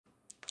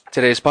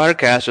Today's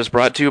podcast is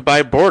brought to you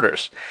by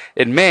Borders.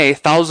 In May,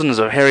 thousands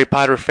of Harry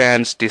Potter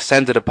fans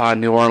descended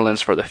upon New Orleans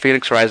for the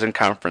Phoenix Rising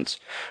Conference.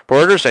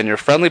 Borders and your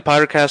friendly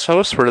Pottercast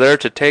hosts were there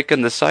to take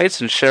in the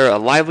sights and share a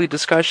lively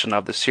discussion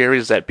of the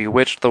series that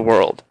bewitched the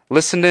world.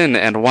 Listen in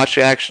and watch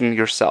action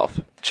yourself.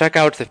 Check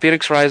out the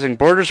Phoenix Rising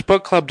Borders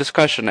Book Club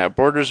discussion at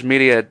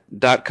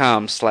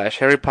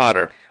bordersmedia.com/Harry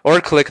Potter or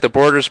click the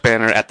Borders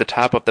banner at the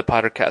top of the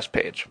Pottercast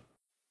page.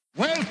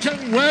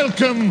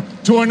 Welcome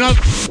to another...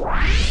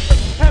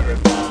 Harry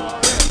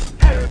Potter,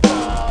 Harry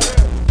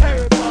Potter,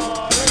 Harry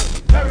Potter,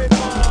 Harry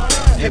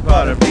Potter.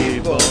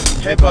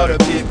 Hey Potter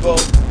people,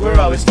 we're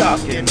always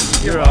talking,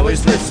 you're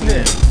always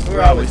listening,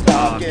 we're always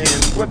talking,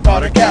 we're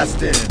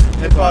Pottercasting.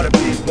 Hey Potter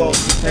people,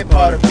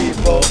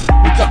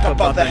 we talk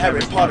about the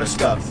Harry Potter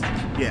stuff.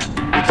 Yeah,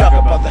 we talk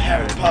about the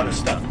Harry Potter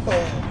stuff.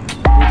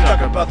 We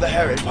talk about the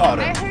Harry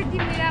Potter. I heard you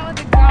made out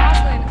with a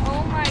goblin,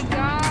 oh my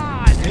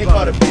god. Hey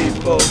Potter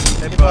people,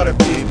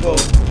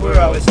 we're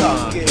always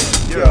talking,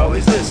 you're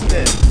always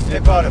listening. Hey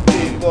Potter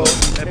people,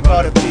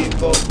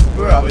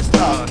 we're always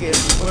talking,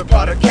 we're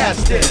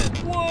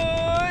Pottercasting.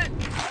 What?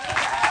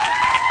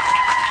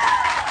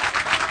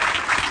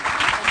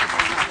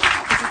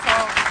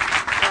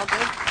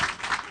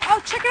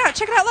 Oh, check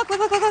it out, look.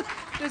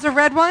 There's a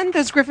red one,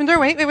 there's Gryffindor,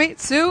 wait,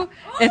 Sue,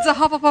 it's a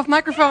Hufflepuff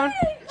microphone.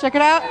 Check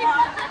it out.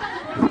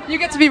 You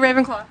get to be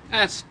Ravenclaw.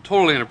 That's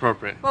totally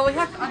inappropriate. Well, we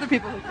have other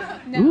people who can.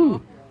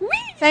 No.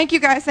 Thank you,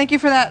 guys. Thank you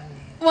for that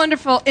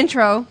wonderful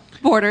intro,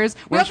 Borders.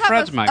 Where's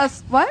Fred's mic?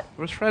 What?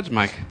 Where's Fred's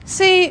mic?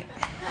 See,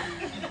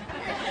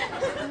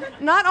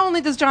 not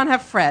only does John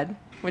have Fred,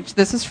 which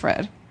this is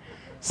Fred,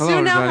 Hello,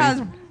 Sue now everybody.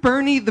 has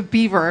Bernie the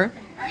Beaver.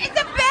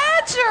 It's a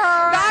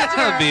badger! It's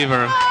a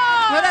beaver.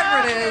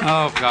 Whatever it is.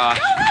 Oh, gosh.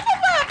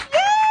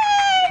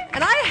 Yay!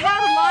 And I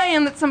had a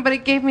lion that somebody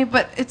gave me,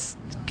 but it's...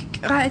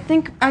 I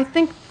think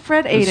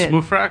Fred ate It's it.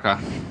 Mufraka.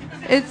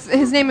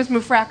 His name is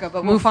Mufraka,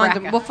 but we'll find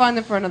him. We'll find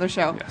him for another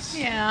show. Yes.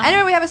 Yeah.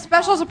 Anyway, we have a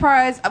special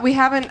surprise. We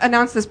haven't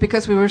announced this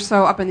because we were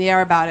so up in the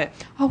air about it.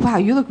 Oh wow,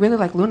 you look really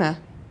like Luna.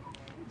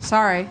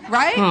 Sorry,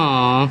 right?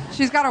 Aww.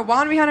 She's got her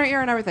wand behind her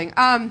ear and everything.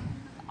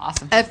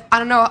 Awesome. I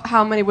don't know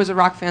how many Wizard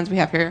Rock fans we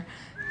have here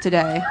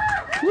today.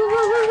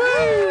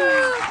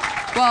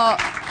 Well,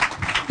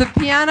 the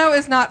piano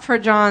is not for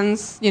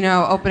John's,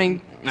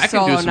 opening I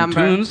solo could do some number.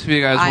 tunes if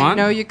you guys I want.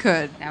 know you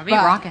could. That would be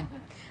but rocking.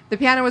 The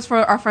piano is for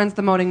our friends,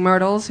 the Moaning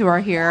Myrtles, who are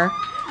here.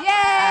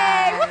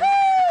 Yay!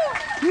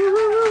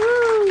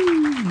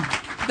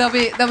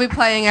 They'll be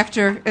playing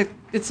after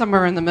it's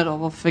somewhere in the middle.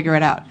 We'll figure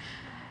it out.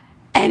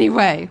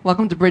 Anyway,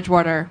 welcome to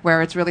Bridgewater,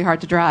 where it's really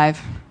hard to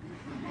drive.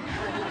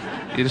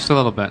 Yeah, just a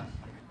little bit.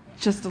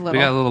 Just a little. We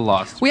got a little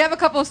lost. We have a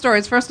couple of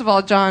stories. First of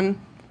all, John,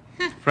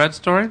 Fred's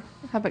story?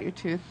 how about your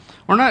tooth?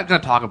 We're not going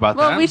to talk about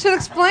Well, that. we should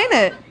explain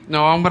it.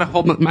 No, I'm going to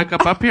hold the mic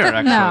up here,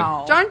 actually.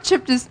 No. John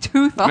chipped his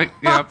tooth off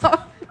Yep.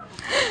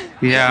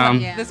 Yeah.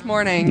 Yeah. this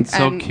morning. It's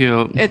so and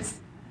cute. It's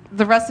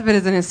the rest of it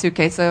is in his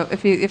suitcase. So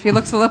if he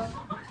looks a little,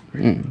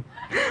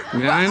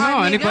 Yeah, I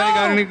know. Anybody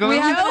got any glue? We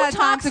haven't had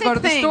time to go to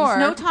the store.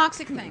 No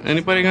toxic things.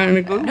 Anybody got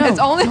any glue? It's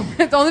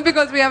only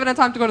because we haven't had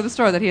time to go to the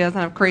store that he doesn't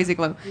have crazy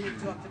glue.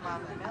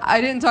 I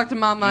didn't talk to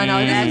Mama and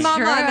Ellie. This is That's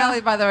Mama true. and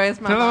Ellie, by the way. It's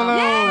my Hello.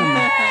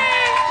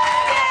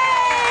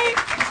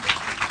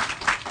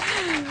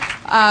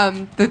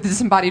 mom. The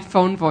disembodied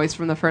phone voice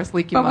from the first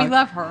Leaky But Mug. we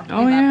love her.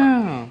 Oh,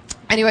 yeah.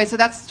 Anyway, so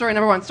that's story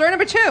number one. Story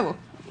number two.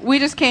 We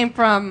just came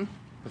from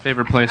The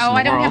favorite place in Oh, the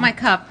I don't world. have my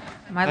cup.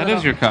 That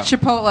is your cup.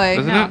 Chipotle.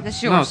 Isn't No, it? this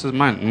is No, yours. this is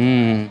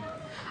mine.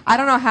 I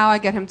don't know how I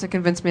get him to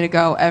convince me to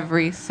go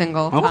every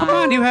single Oh, time. come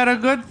on. You had a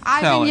good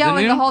I've salad, been yelling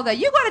didn't you? the whole day.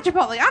 You go to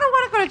Chipotle. I don't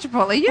want to go to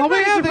Chipotle. You Well,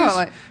 go to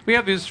Chipotle. we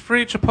have these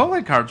free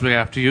Chipotle cards we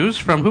have to use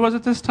from, who was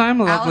it this time?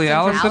 The lovely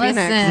Allison Allison from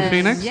Allison. from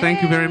Phoenix.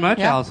 Thank you very much,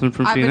 Yep. Allison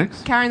from I've Phoenix.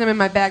 been carrying them in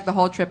my bag the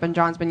whole trip, and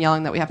John's been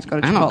yelling that we have to go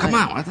to I Chipotle. know, come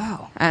on, what the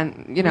hell?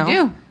 And, We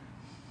do.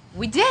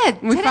 We did.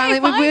 We Today,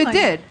 finally we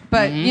did.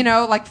 But,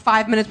 like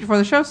 5 minutes before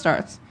the show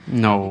starts.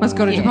 No. Let's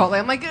go to Yeah. Chipotle.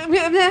 I'm like, And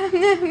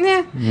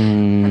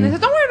they said,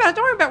 don't worry about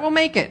it. We'll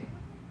make it.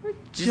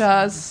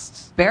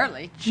 Just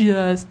Barely.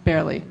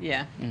 barely.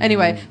 Yeah.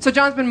 Anyway, so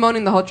John's been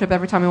moaning the whole trip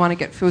every time we want to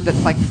get food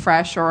that's like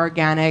fresh or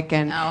organic,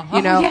 and Oh.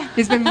 Yeah.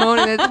 he's been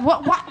moaning.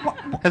 What?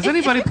 Has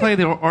anybody played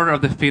the Order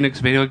of the Phoenix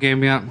video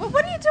game yet?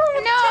 What are you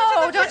doing?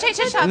 No, don't change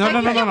the shot. No. You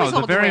always The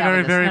hold very, way out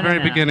very, of this. very, No, no, very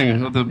no, no.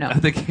 beginning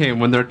of the game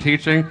when they're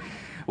teaching.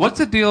 What's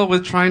the deal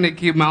with trying to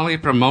keep Molly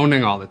from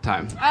moaning all the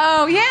time?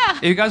 Oh, yeah.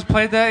 You guys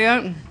played that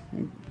yet?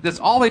 That's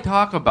all they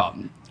talk about.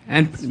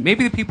 And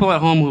maybe the people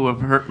at home who have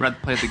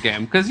played the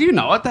game, because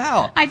what the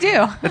hell? I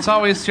do. It's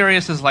always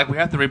serious as like, we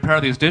have to repair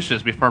these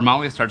dishes before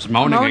Molly starts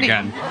moaning.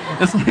 Again.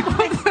 It's like,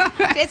 what the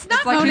It's not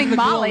It's like moaning he's the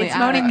Molly. only It's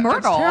moaning actor.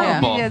 Myrtle. It's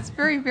terrible. Yeah, it's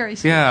very, very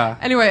sweet. Yeah.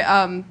 Anyway,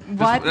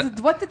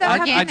 what did that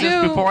I have to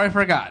just do? before I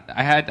forgot,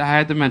 I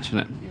had to mention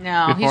it.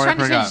 No, he's Before I trying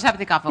to forgot. change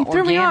something off of He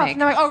threw me off. organic.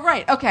 And I'm like, oh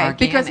right, okay,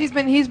 because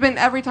Organic. he's been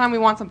every time we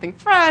want something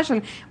fresh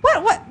and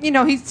what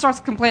he starts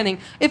complaining.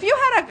 If you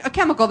had a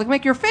chemical that could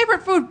make your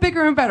favorite food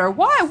bigger and better,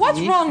 why? What's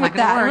See? wrong Not with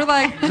gonna that? And work. we're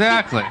like,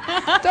 Exactly.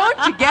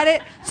 don't you get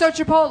it? So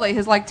Chipotle,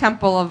 his like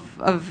temple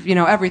of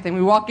everything.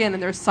 We walk in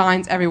and there's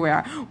signs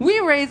everywhere. We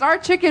raise our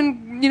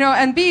chicken,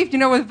 and beef,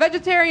 with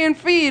vegetarian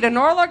feed and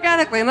all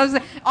organically. And there's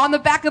on the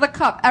back of the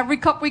cup, every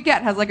cup we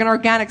get has like an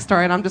organic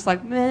story. And I'm just like,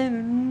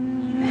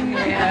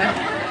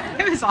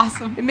 It was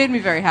awesome. it made me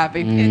very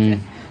happy.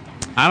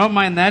 I don't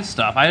mind that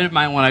stuff. I didn't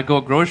mind when I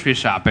go grocery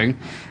shopping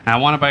and I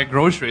want to buy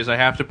groceries. I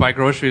have to buy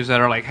groceries that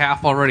are like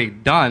half already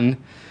done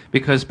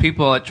because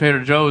people at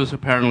Trader Joe's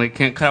apparently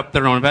can't cut up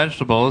their own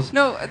vegetables.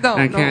 No. What?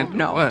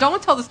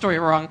 Don't tell the story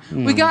wrong.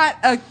 We got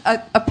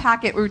a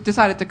packet. We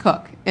decided to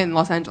cook in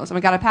Los Angeles, and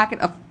we got a packet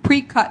of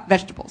pre-cut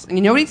vegetables. And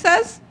you know what he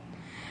says?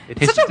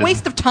 It's such a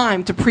waste of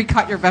time to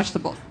pre-cut your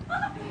vegetables.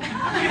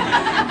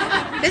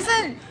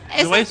 Isn't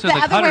a waste the of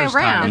the other way cutter's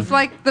around? time. It's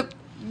like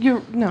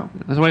no.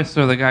 It's a waste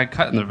of the guy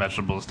cutting the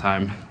vegetables'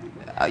 time.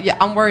 Yeah,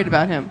 I'm worried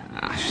about him.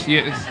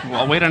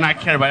 Well, way to not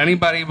care about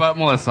anybody but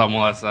Melissa.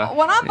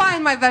 When I'm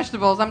buying my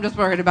vegetables, I'm just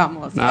worried about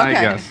Melissa. I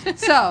Okay.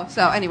 guess.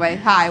 So anyway,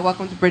 hi,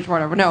 welcome to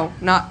Bridgewater. No,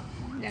 not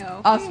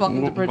No. us.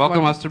 Welcome to Bridgewater.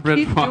 Welcome us to Keep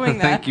Bridgewater. doing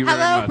that. Thank you very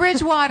Hello, much.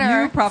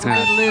 Bridgewater. You probably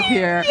Yeah. live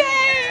here. Yay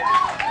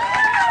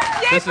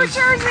This for is-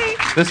 Jersey.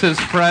 This is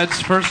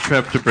Fred's first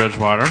trip to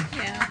Bridgewater.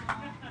 Yeah.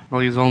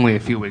 Well, he's only a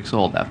few weeks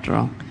old after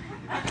all.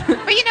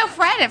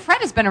 But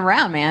Fred has been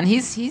around, man.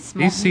 He's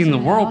seen the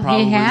world,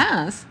 probably. He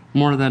has.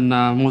 More than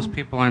most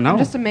people I know. I'm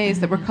just amazed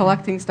that we're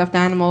collecting stuffed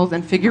animals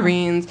and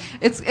figurines.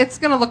 It's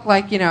gonna look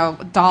like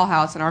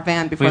dollhouse in our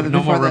van we before have the no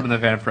before more the, room in the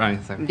van for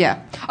anything. Yeah.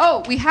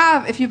 Oh, we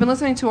have. If you've been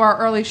listening to our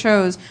early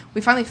shows,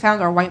 we finally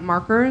found our white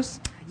markers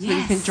so you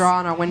can Yes. draw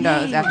on our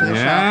windows Yay. after the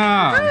show.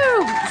 Yeah.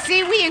 Woo.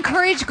 See, we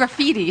encourage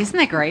graffiti. Isn't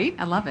that great?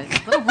 I love it.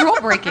 A little rule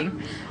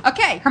breaking.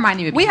 Okay.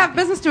 Hermione would be we have happy.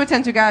 business to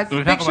attend to, guys. Do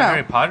we Big talk show. about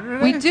Harry Potter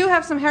today? We do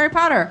have some Harry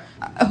Potter.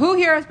 Who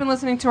here has been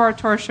listening to our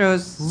tour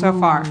shows so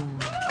far?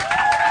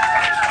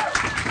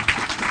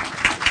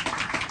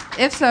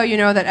 If so, you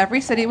know that every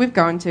city we've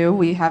gone to,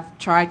 we have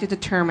tried to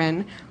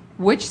determine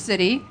which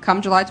city, come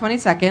July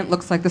 22nd,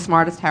 looks like the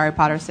smartest Harry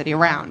Potter city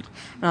around.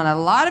 Now, a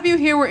lot of you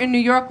here were in New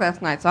York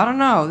last night, so I don't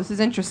know. This is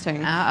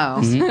interesting. Uh-oh.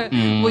 Will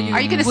Mm-hmm.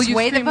 Are you going to will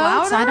sway the scream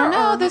votes? louder, I don't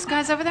know. or- Those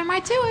guys over there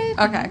might do it.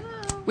 Okay.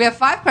 We have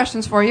 5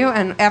 questions for you,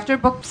 and after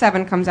book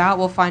 7 comes out,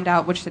 we'll find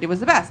out which city was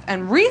the best.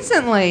 And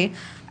recently,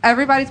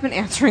 everybody's been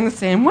answering the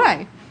same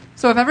way.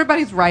 So if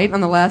everybody's right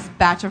on the last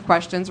batch of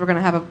questions, we're going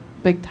to have a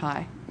big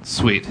tie.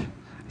 Sweet.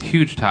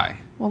 Huge tie.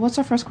 Well, what's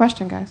our first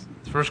question, guys?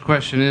 The first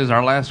question is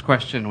our last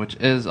question, which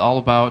is all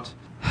about...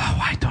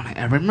 Why don't I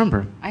ever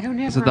remember? I don't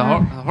Is ever it the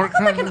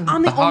remember.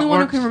 I'm the only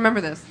one who can remember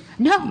this.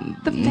 No.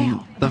 The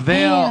veil. The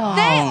veil.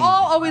 They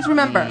all always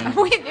remember.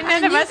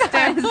 None of us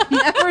do.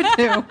 Never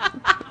do.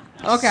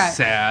 Okay.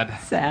 Sad.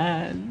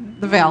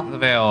 Sad. The veil. The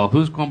veil.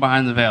 Who's going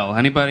behind the veil?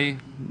 Anybody?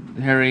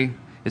 Harry?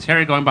 Is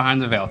Harry going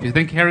behind the veil? If you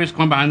think Harry's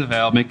going behind the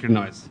veil, make your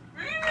noise.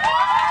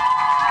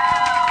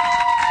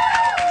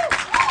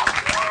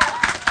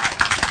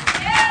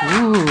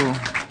 Ooh.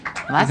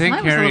 You Last think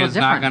night was a Harry little is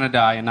not different. going to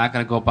die and not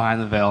going to go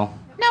behind the veil?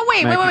 No,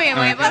 wait. Well, it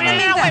It's does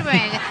mean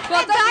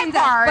not that,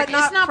 part. but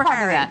not It's not for part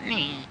of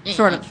Harry. that.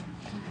 Sort of.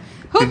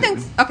 Who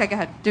thinks... Okay, go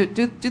ahead. Do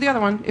the other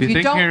one. Do you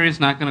think Harry's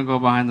not going to go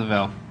behind the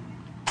veil?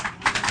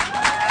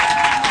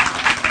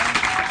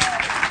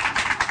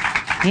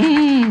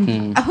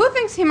 Who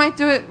thinks he might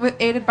do it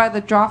aided by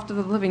the draft of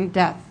the living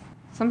death?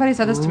 Somebody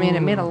said this to me, and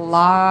it made a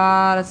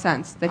lot of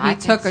sense. That he I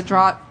took think a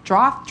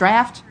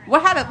draft.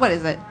 What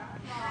is it?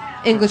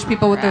 English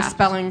people with their Draft.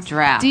 spellings.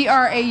 Draft.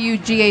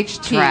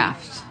 DRAUGHT.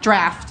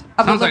 Draft.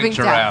 Of Sounds the like living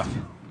giraffe. death.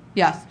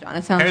 Yes, John.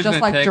 It sounds Harry's just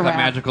going like to take giraffe. a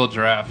magical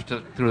giraffe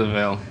through the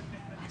veil.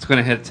 It's going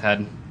to hit its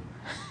head.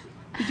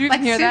 Did you even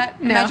Like hear soup?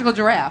 that? No. Magical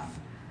giraffe.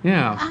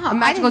 Yeah. Oh, A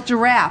magical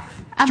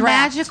giraffe. A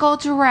Draft. magical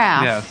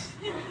giraffe. Yes.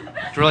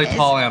 It's a really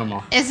tall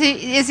animal. Is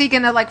he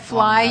gonna like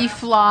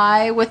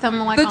fly with them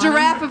like The on,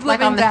 giraffe of like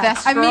living on the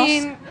death. I Thestrals?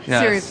 mean,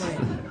 Yes. seriously.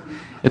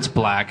 It's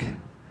black.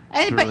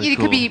 But really it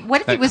could be. cool.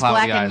 What if he That was cloudy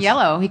black and eyes.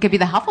 yellow? He could be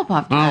the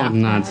Hufflepuff Oh, giraffe.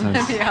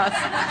 nonsense. Yes.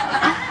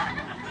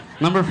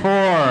 Number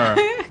 4.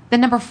 The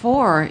number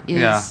 4 is.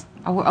 Yeah.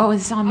 Oh, is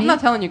this on me? I'm not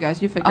telling you guys.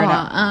 You figure it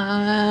out.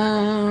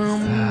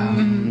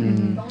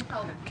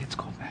 Kids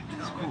going back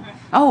to school.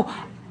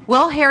 Oh,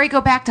 will Harry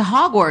go back to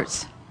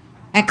Hogwarts?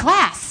 At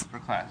class. For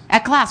class.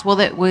 At class.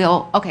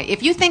 Okay,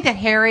 if you think that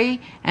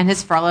Harry and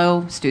his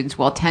fellow students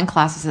will attend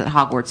classes at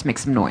Hogwarts, make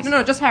some noise.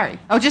 No, just Harry.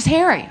 Oh, just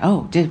Harry.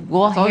 Oh,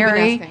 will all we've been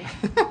Harry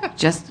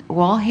asking.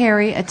 will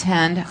Harry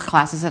attend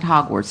classes at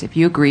Hogwarts? If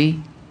you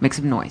agree, make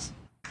some noise.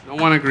 No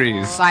one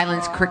agrees.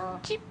 Silence.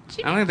 Cheep,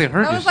 cheep. I don't think they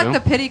heard That you, was like Sue. the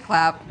pity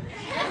clap.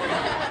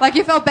 Like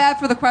you felt bad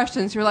for the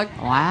questions. You were like,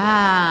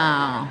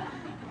 Wow.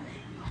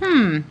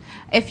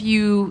 if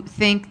you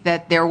think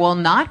that there will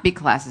not be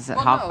classes at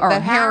Hogwarts, no, or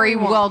that Harry Harry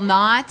won't. will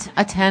not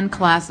attend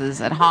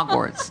classes at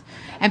Hogwarts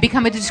and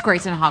become a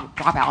disgrace in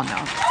Hogwarts.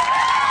 No.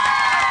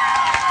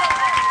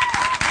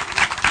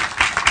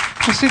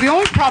 Well, see, the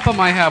only problem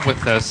I have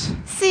with this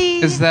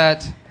See, is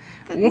that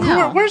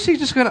No. where's he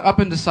just going to up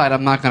and decide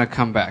I'm not going to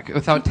come back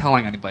without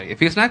telling anybody?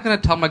 If he's not going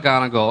to tell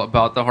McGonagall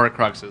about the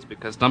Horcruxes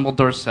because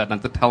Dumbledore said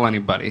not to tell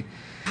anybody,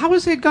 how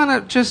is he going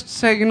to just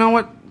say, you know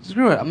what,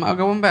 screw it, I'm not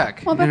going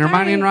back? Well, but and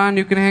Hermione and Harry- Ron,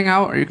 you can hang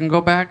out or you can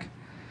go back.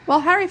 Well,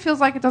 Harry feels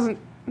like it doesn't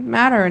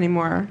matter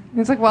anymore.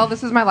 He's like, well,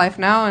 this is my life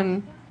now,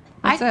 and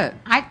that's it.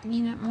 I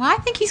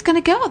think he's going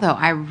to go though.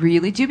 I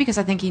really do because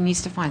I think he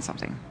needs to find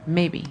something.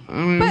 Maybe. I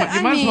mean, But, you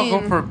I might as well go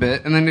mean- for a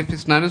bit, and then if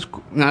it's not his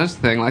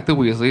thing, like the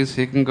Weasleys,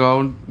 he can go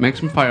and make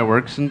some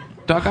fireworks and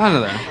duck out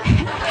of there.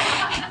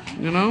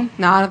 You know?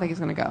 No, I don't think he's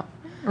going to go.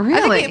 I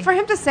Really? think for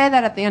him to say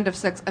that at the end of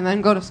 6 and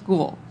then go to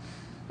school,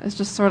 it's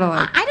just sort of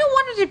like... I don't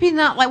want it to be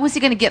not like. Was he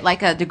going to get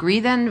like a degree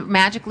then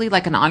magically,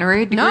 like an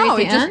honorary degree No, at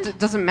the it end? just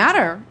doesn't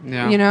matter.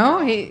 Yeah. You know,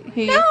 he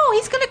No,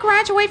 he's going to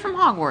graduate from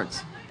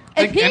Hogwarts.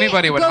 I think If he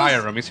anybody would goes-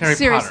 hire him. He's Harry Potter.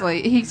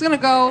 Seriously, he's going to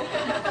go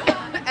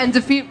and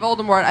defeat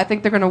Voldemort. I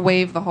think they're going to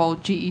waive the whole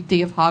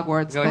GED of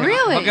Hogwarts. He'll-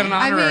 Really? He'll get an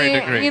honorary I mean,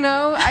 degree. you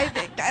know, I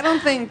don't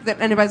think that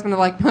anybody's going to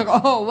like,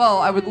 oh, well,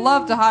 I would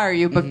love to hire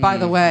you, but by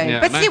the way, Yeah.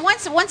 But Nice- see,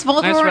 once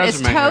Voldemort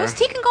is resume toast,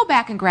 here. he can go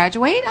back and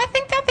graduate. I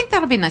think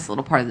that'll be a nice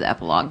little part of the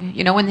epilogue.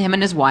 You know, when him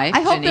and his wife.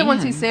 I hope Ginny, that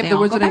once he and saved they the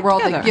all go Wizarding back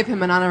World, together. they give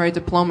him an honorary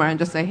diploma and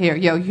just say, here,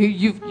 yo,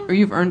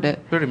 you've earned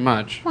it. Pretty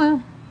much.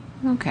 Well,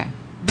 okay.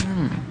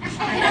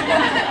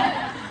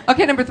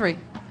 Okay, number 3.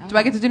 Do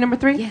I get to do number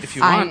 3? Yes. If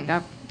you want.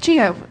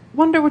 Gee, I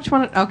wonder which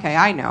one. Okay,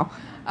 I know.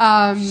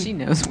 She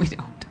knows we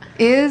don't.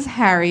 Is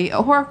Harry a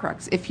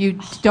Horcrux? If you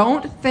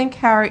don't think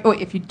Harry,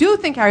 if you do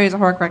think Harry is a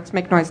Horcrux,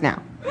 make noise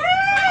now.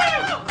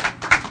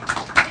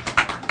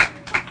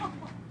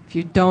 If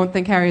you don't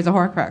think Harry is a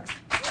Horcrux,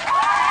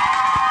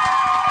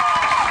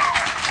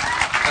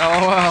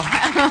 Oh, well.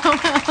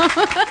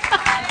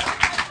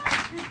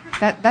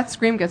 that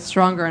scream gets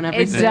stronger in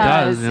every It city.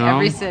 does, you know?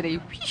 Every city.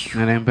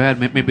 That ain't bad.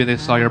 Maybe they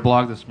saw your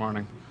blog this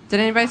morning. Did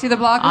anybody see the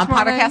blog this On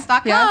morning?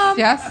 Pottercast.com.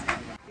 Yes.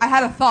 I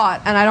had a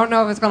thought, and I don't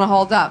know if it's going to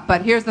hold up,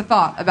 but here's the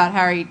thought about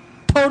Harry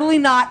totally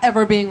not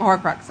ever being a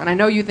Horcrux, and I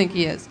know you think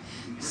he is.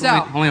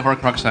 So Only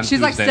Horcrux on she's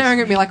like Tuesdays. staring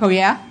at me like, oh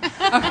yeah?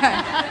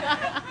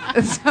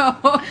 Okay. So,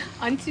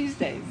 On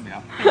Tuesdays.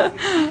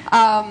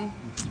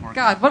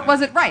 God, what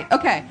was it? Right,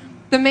 okay.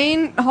 The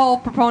main whole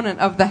proponent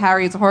of the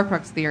Harry is a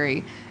Horcrux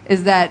theory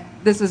is that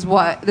this is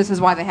why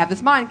they have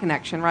this mind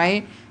connection,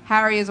 right?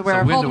 Harry is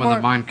aware of It's a window in the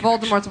Voldemort. mind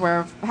connection. Voldemort's aware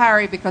of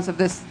Harry because of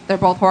this. They're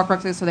both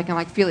Horcruxes, so they can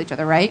like feel each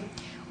other, right?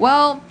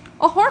 Well,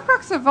 a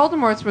Horcrux of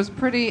Voldemort's was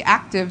pretty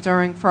active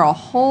for a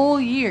whole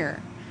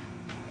year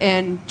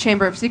in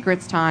Chamber of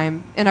Secrets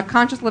time in a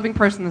conscious living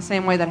person the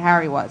same way that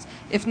Harry was.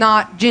 If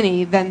not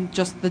Ginny, then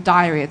just the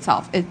diary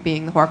itself, it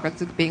being the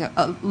Horcrux, it being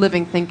a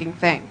living, thinking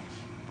thing.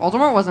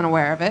 Voldemort wasn't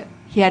aware of it.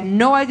 He had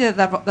no idea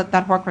that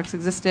Horcrux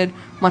existed,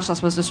 much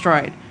less was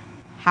destroyed.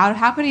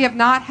 How could he have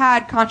not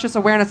had conscious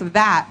awareness of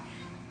that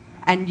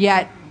and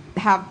yet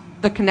have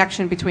the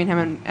connection between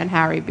him and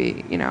Harry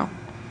be a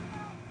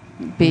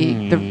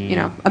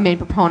main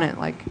proponent,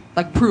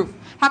 like proof?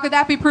 How could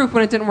that be proof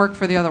when it didn't work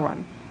for the other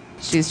one?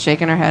 She's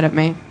shaking her head at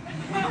me.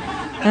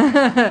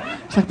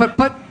 She's like,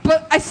 but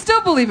I still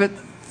believe it.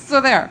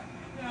 So there.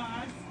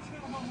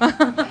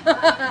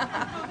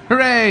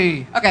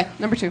 Hooray! Okay,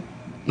 number 2.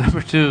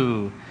 Number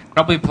 2.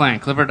 Grubbly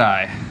Plank, live or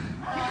die.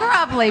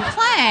 Grubbly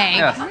Plank?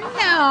 Yes.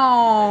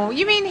 No.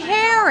 You mean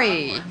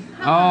Harry.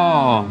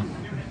 Oh.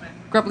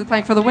 Grubbly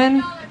Plank for the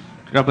win.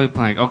 Grubbly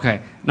Plank.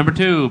 Okay. Number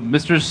 2,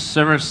 Mr.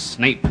 Severus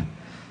Snape.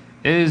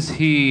 Is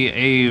he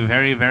a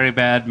very, very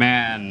bad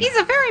man? He's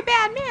a very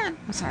bad man.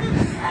 I'm sorry.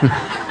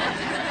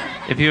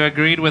 If you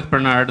agreed with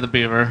Bernard the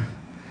Beaver,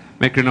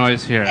 make your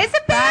noise here. It's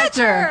a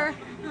badger.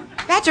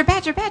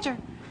 Badger.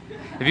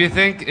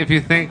 If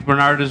you think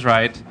Bernard is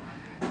right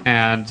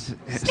and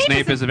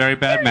Snape is a very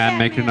bad man,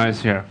 make your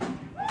noise here.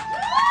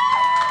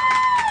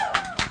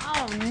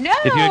 Oh no.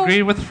 If you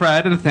agree with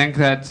Fred and think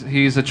that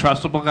he's a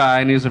trustable guy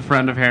and he's a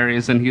friend of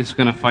Harry's and he's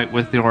going to fight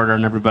with the Order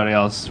and everybody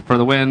else for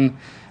the win,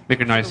 make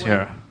your noise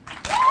here.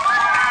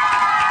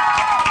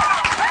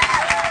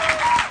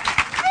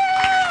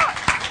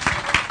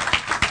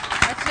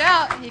 Watch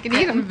out. You can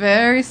eat him.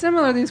 Very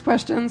similar, these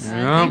questions.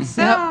 Yeah.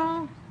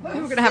 So. We're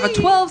going to have a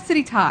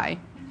 12-city tie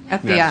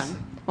at the Yes. end.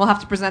 We'll have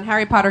to present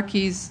Harry Potter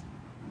keys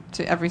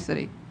to every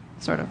city,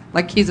 sort of.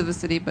 Like keys of the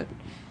city, but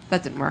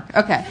that didn't work.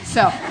 Okay,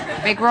 so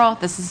Big roll.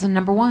 This is a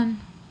number 1.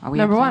 Are we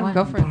number up to 1,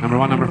 go for it. Number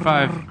 1, number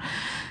 5.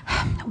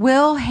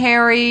 Will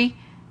Harry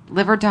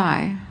live or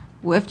die?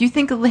 Well, if you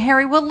think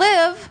Harry will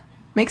live,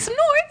 make some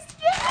noise.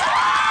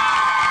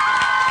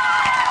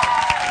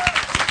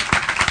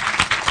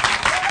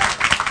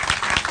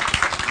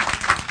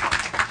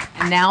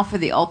 And now for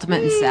the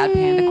ultimate and sad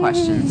panda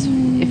questions.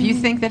 If you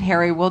think that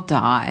Harry will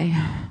die,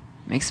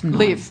 make some noise.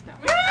 Leave.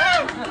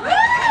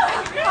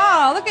 Oh,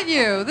 Oh, look at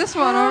you. This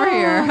one over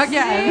here.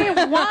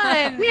 Again. One.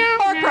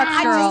 Horcrux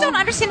I girl. just don't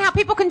understand how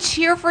people can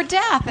cheer for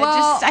death.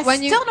 Well, I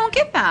when you- still don't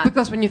get that.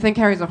 Because when you think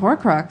Harry's a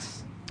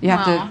Horcrux, you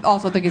have to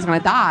also think he's going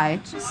to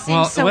die.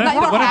 Well, so what you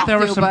don't if have there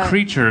were to, some but-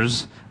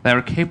 creatures that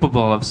were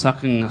capable of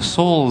sucking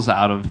souls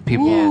out of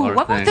people Ooh, or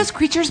what would things? those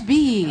creatures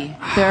be?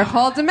 They're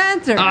called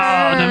Dementors.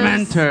 Oh,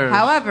 Dementors.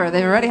 However,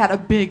 they already had a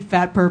big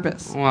fat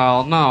purpose.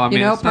 Well, no, I mean,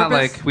 know, it's not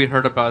purpose? like we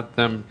heard about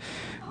them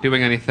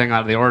doing anything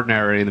out of the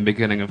ordinary in the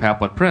beginning of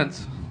Half-Blood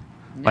Prince.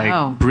 No.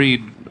 Like,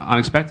 breed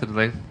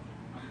unexpectedly.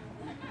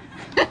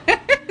 Look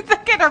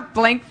at her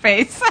blank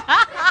face.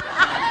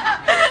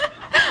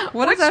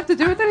 What does that have to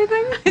do with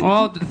anything?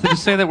 Well, to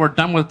say that we're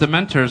done with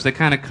Dementors, they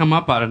kind of come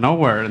up out of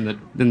nowhere in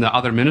the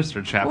other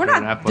Minister chapter. We're in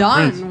not Half-Blood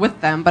done Prince.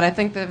 with them, but I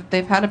think that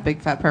they've had a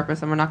big fat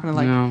purpose, and we're not going to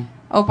like. No.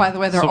 Oh, by the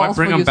way, they're So why also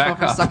bring 'em useful back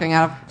for up? sucking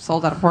out of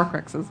souls out of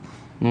Horcruxes.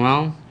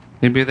 Well,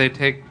 maybe they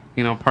take,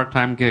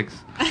 part-time gigs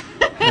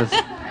as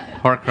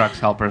Horcrux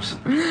helpers.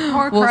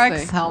 Horcrux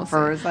see.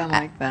 helpers. I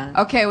like that.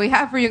 Okay, we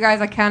have for you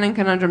guys a canon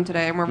conundrum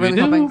today, and we're We really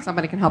do. hoping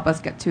somebody can help us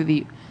get to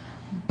the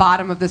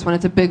bottom of this one.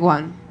 It's a big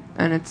one,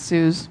 and it's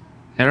Sue's.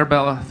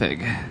 Arabella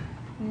Fig.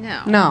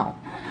 No. No,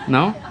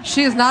 No?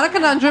 she is not a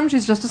conundrum.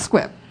 She's just a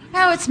squib.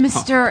 No, it's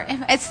Mr.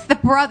 It's the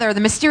brother, the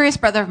mysterious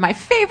brother of my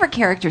favorite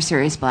character,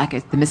 Sirius Black.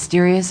 It's the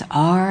mysterious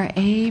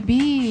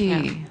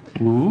R.A.B.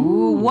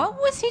 Ooh, what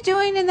was he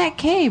doing in that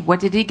cave? What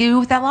did he do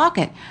with that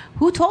locket?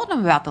 Who told him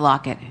about the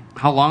locket?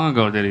 How long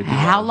ago did he do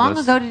How all long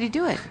this? ago did he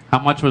do it? How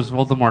much was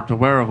Voldemort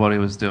aware of what he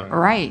was doing?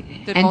 Right.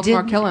 Did and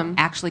Voldemort did kill him?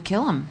 Actually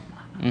kill him.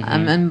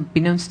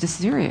 Unbeknownst to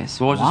Sirius.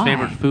 What was Why? his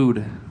favorite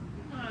food?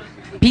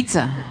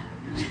 Pizza.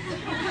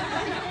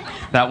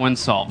 That one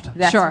solved.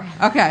 That's- Sure.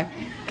 Okay.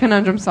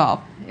 Conundrum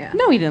solved. Yeah.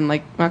 No, he didn't.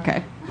 Like,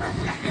 okay.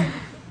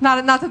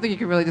 Not something you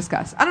can really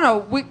discuss. I don't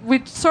know.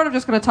 We're sort of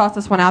just going to toss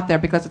this one out there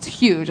because it's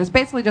huge. It's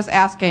basically just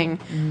asking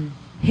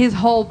his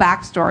whole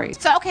backstory.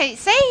 So, okay,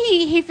 say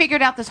he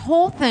figured out this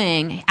whole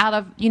thing out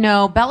of,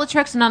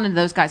 Bellatrix and none of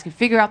those guys could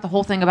figure out the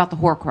whole thing about the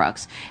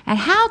Horcrux. And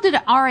how did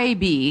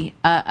R.A.B.,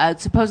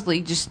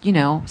 supposedly just,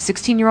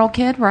 16-year-old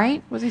kid,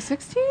 right? Was he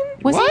 16?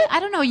 Was he?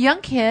 I don't know, a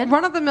young kid.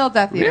 Run-of-the-mill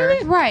Death Eater.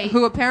 Really? Right.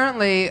 Who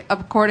apparently,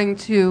 according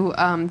to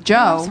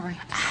Joe, Oh, sorry.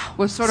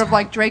 was sort of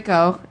like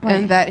Draco Right.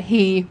 in that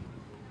he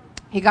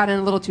got in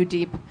a little too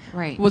deep.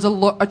 Right. Was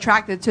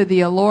attracted to the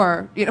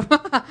allure.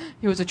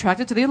 He was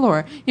attracted to the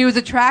allure. He was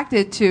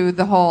attracted to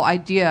the whole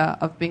idea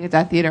of being a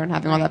Death Eater and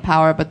having all that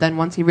power. But then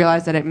once he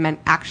realized that it meant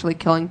actually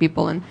killing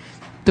people and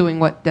doing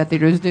what Death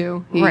Eaters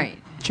do, he Right.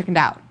 chickened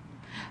out.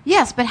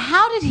 Yes, but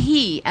how did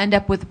he end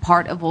up with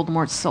part of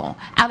Voldemort's soul?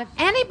 Out of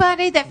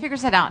anybody that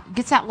figures that out,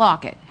 gets that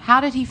locket,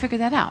 how did he figure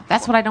that out?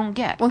 That's what I don't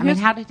get. Well, I mean, here's-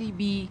 how did he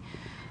be,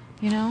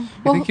 Do you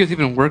think he was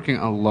even working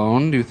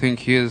alone? Do you think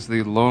he is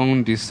the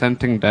lone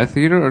dissenting Death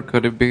Eater, or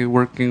could it be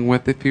working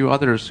with a few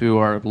others who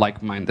are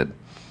like-minded?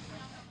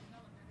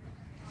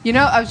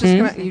 I was just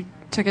gonna. You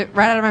took it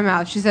right out of my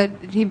mouth. She said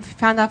he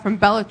found out from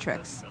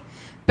Bellatrix.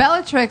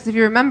 Bellatrix, if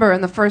you remember,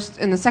 in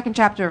the second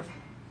chapter of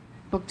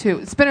book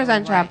 2, Spinner's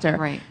End chapter,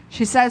 right.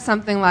 she says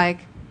something like,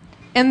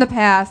 "In the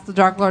past, the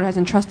Dark Lord has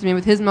entrusted me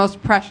with his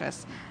most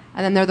precious,"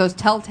 and then there are those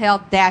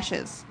telltale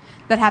dashes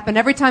that happen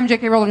every time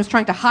J.K. Rowling is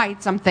trying to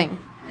hide something.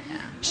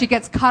 She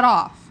gets cut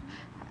off,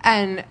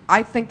 and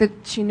I think that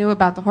she knew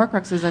about the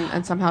Horcruxes,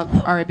 and somehow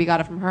R.A.B. got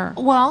it from her.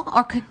 well,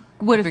 or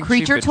would have Think she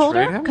Creature told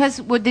her? betrayed him?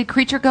 Because did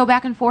Creature go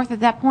back and forth at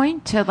that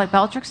point to like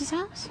Bellatrix's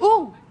house?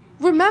 Ooh,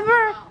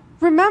 remember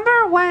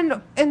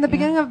when in the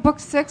beginning of book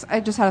 6, I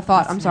just had a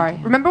thought, I'm sorry.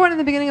 Remember when in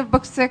the beginning of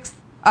book 6,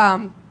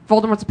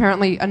 Voldemort's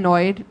apparently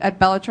annoyed at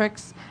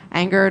Bellatrix,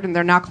 angered, and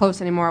they're not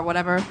close anymore or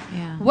whatever?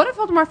 Yeah. What if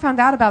Voldemort found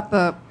out about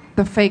the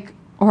fake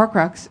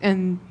Horcrux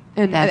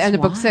at the end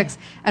of book why. 6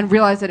 and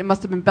realized that it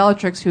must have been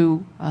Bellatrix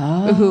who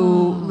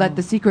let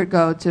the secret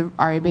go to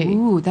R.A.B.?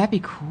 Ooh, that'd be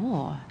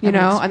cool. You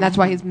know, and that's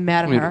why he's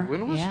mad at her.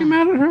 When was Yeah. she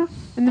mad at her?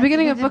 In the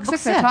beginning of In book book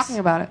 6, they're 6. talking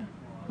about it.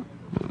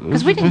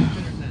 Because we didn't.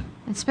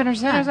 And Spinner's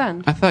Spinner's End.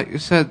 End. I thought you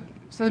said...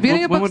 So the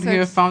beginning of when book would he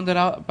have 6. found it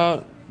out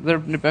about there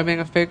being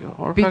a fake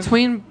Horcrux?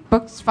 Between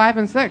books 5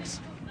 and 6.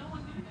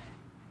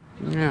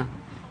 Yeah.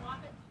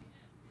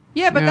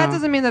 Yeah, but that Yeah.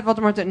 doesn't mean that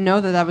Voldemort didn't know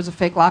that was a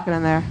fake locket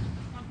in there.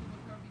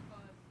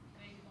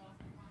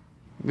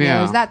 Yeah.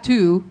 There's that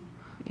too.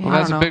 Well, I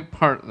that's don't a know. big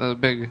part, a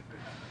big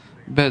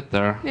bit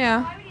there.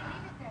 Yeah.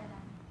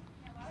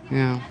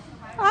 Yeah.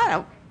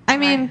 I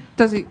mean,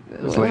 does he?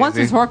 He's Once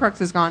lazy. his Horcrux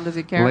is gone, does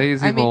he care?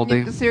 Lazy I mean,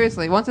 Voldy.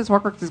 seriously, once his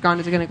Horcrux is gone,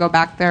 is he going to go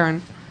back there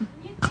and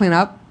clean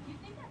up?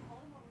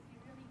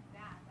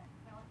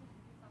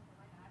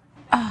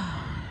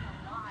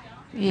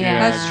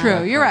 Yeah. That's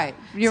true. You're right.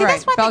 You're See, right.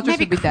 that's why I think Bellatrix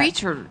maybe would be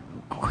dead.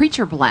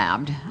 creature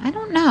blabbed. I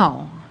don't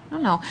know.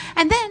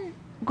 And then,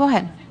 go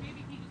ahead.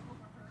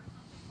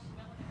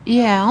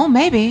 Yeah, oh,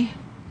 maybe.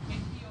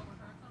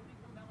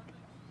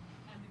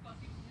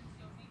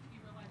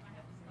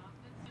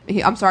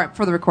 I'm sorry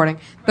for the recording.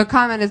 The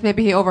comment is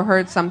maybe he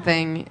overheard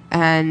something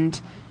and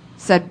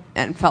said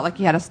and felt like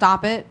he had to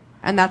stop it,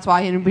 and that's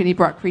why he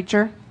brought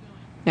Creature.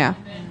 Yeah.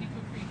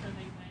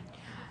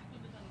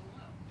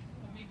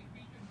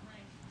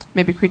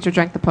 Maybe Creature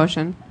drank the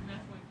potion.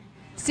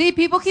 See,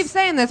 people keep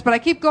saying this, but I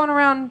keep going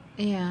around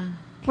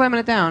slamming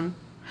it down.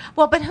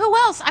 Well, but who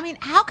else? I mean,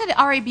 how could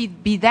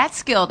RAB be that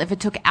skilled if it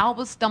took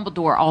Albus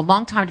Dumbledore a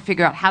long time to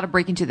figure out how to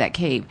break into that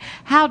cave?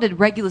 How did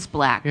Regulus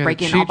Black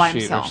break in all by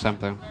himself? Or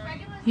something.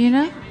 You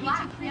know?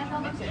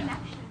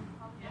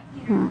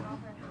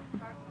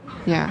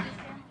 Yeah.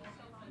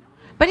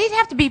 But he'd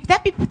have to be.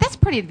 That's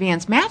pretty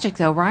advanced magic,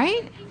 though,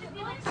 right? He could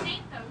be like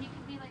Snape, though. He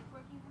could be like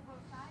working for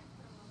both sides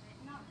for a little bit.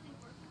 Not really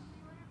working for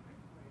the order,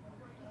 but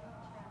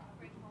working to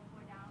break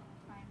Voldemort down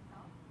by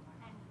himself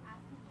and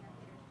asking the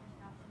characters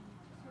to have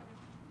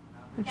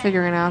some And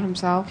figuring out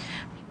himself.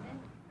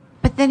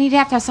 But then he'd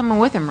have to have someone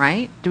with him,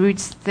 right? Do we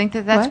think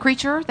that that's What?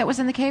 Creature that was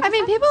in the cave? I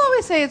mean, people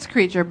always say it's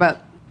Creature,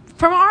 but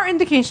from our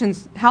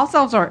indications, house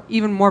elves are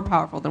even more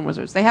powerful than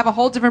wizards. They have a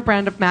whole different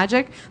brand of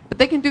magic, but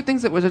they can do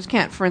things that wizards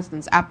can't. For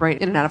instance, apparate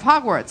in and out of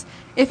Hogwarts.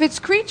 If it's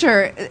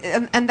Creature,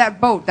 and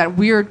that boat, that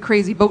weird,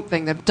 crazy boat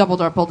thing that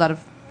Dumbledore pulled out of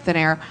thin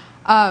air,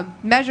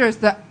 measures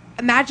the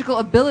magical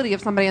ability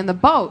of somebody in the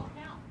boat.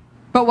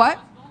 But what?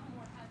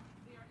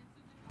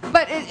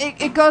 But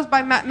it goes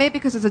by maybe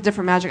because it's a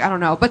different magic. I don't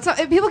know. But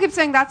people keep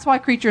saying that's why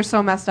Creature's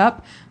so messed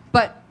up.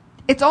 But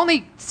it's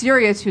only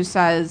Sirius who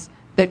says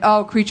that,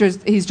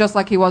 Creature's, he's just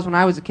like he was when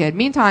I was a kid.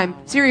 Meantime,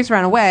 Sirius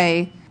ran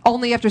away.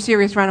 Only after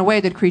Sirius ran away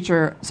did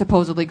Creature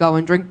supposedly go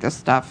and drink this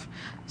stuff.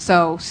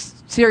 So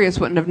Sirius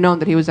wouldn't have known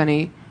that he was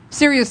any...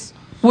 Sirius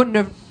would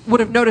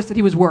have noticed that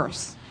he was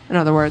worse, in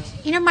other words.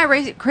 You know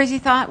my crazy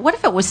thought? What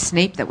if it was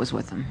Snape that was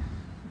with him?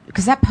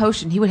 Because that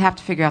potion, he would have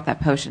to figure out that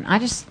potion. I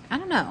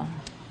don't know.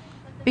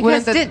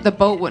 Because the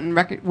boat would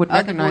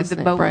recognize the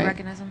Snape, boat right? would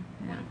recognize him?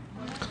 Yeah.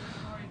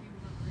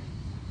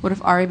 What if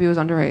RAB was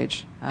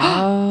underage?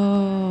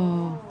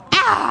 Oh.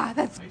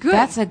 That's good.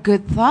 That's a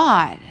good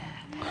thought.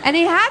 And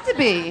he had to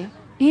be.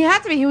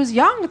 He was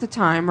young at the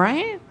time,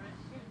 right?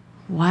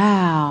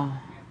 Wow.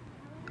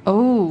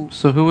 Oh.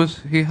 So who was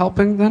he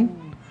helping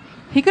then?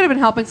 He could have been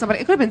helping somebody.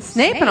 It could have been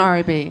Snape and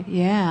RAB.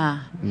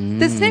 Yeah.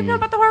 Did Snape know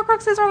about the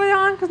Horcruxes early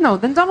on? Because no,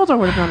 then Dumbledore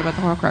would have known about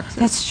the Horcruxes.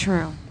 That's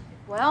true.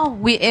 Well,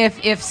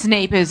 if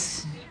Snape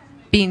is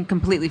being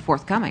completely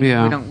forthcoming,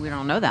 Yeah. we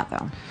don't know that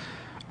though.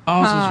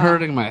 Oh, this is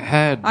hurting my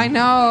head. I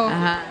know.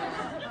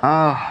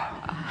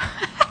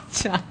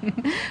 John,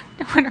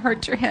 don't want to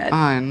hurt your head.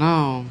 I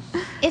know.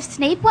 If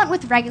Snape went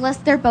with Regulus,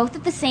 they're both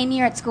at the same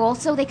year at school,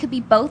 so they could be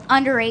both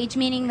underage,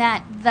 meaning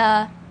that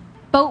the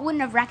boat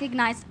wouldn't have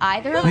recognized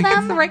either of It's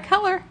them. the right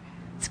color.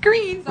 It's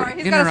green. Sorry,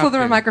 he's got a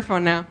Slytherin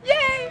microphone now.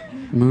 Yay!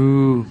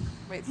 Moo.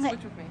 Wait, switch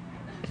with me.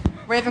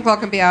 Ravenclaw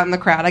can be out in the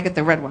crowd. I get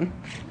the red one.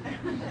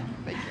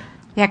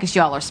 Yeah, because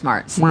y'all are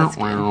smart. So that's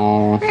good.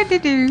 Wow.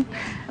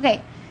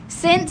 Okay,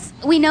 since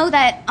we know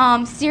that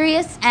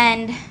Sirius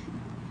and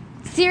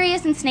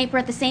Snape were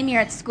at the same year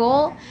at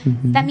school,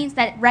 that means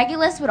that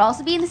Regulus would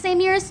also be in the same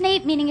year as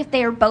Snape, meaning if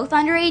they were both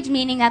underage,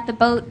 meaning that the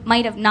boat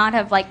might have not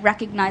have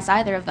recognized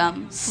either of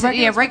them.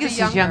 Regulus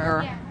is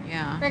younger.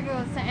 Yeah.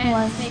 Regulus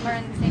and Snape are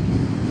in the same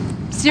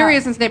year.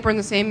 Sirius and Snape were in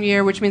the same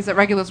year, which means that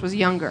Regulus was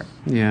younger.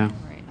 Yeah.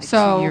 Like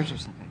So- 2 years or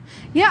something.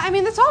 Yeah, I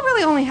mean, this all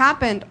really only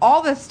happened,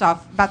 all this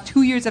stuff, about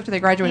 2 years after they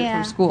graduated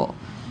Yeah. from school.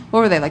 What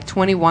were they, like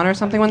 21 or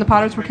something when the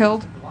Potters were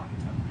killed?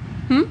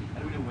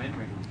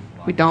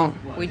 We don't.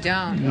 We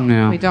don't.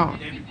 Yeah. We don't.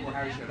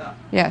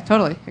 Yeah,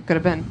 totally. It could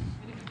have been.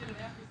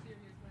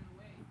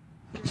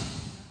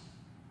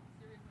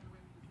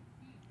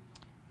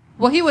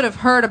 Well, he would have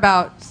heard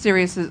about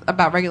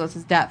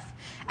Regulus's death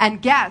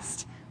and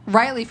guessed,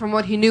 rightly from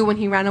what he knew when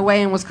he ran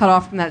away and was cut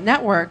off from that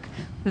network,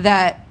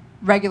 that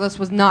Regulus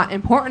was not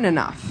important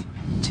enough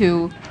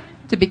to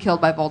be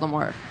killed by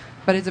Voldemort.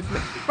 But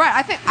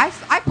right?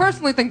 I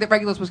personally think that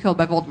Regulus was killed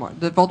by Voldemort.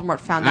 That Voldemort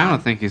found out. I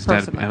don't think he's dead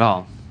personally. at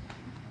all.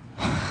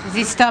 Is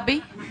he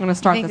stubby? I'm going to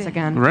start this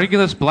again.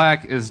 Regulus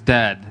Black is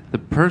dead. The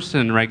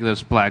person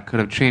Regulus Black could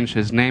have changed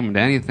his name into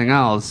anything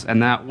else,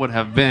 and that would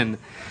have been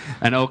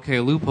an okay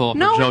loophole for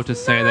No, Joe it's to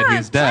say that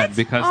he's not. dead, What?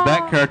 because Oh.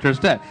 that character's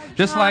dead.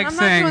 Just John, like I'm not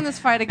saying doing this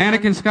fight again.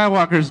 Anakin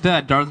Skywalker's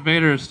dead, Darth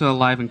Vader is still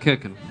alive and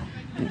kicking.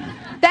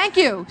 Thank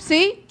you.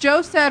 See?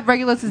 Joe said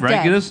Regulus is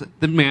Regulus,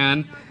 the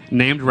man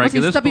named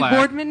Regulus Stubby Black,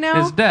 Boardman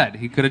now? is dead.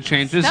 He could have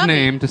changed his Stubby.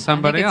 name to I think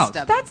somebody it's else.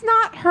 Stubby. dead. That's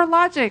not her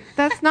logic.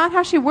 That's not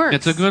how she works.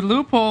 It's a good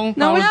loophole.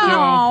 No, it's Follows Joe.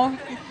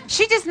 not.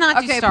 She does not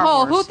do Okay, Star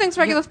Paul, Wars. who thinks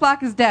Regulus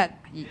Black is dead?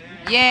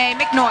 Yay,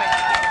 make noise.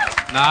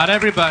 Not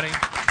everybody.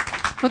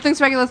 Who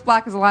thinks Regulus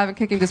Black is alive and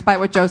kicking despite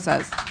what Joe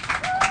says?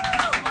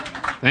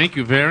 Thank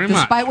you very much.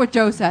 Despite what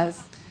Joe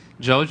says.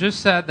 Joe just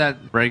said that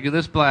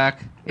Regulus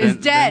Black Is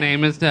dead. The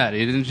name is dead.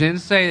 He didn't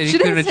say that he She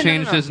could didn't have say-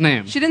 changed no, no. his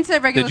name. She didn't say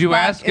Regulus Did you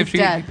Black ask is if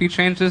dead. he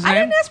changed his name? I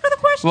didn't ask for the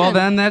question. Well,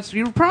 then that's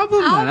your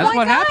problem. Oh then. That's my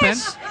what gosh.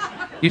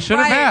 happened. You should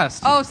have Right.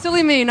 asked. Oh,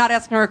 silly me, not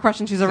asking her a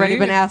question she's already See?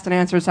 been asked and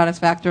answered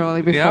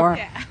satisfactorily before.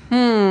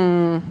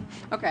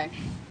 Okay.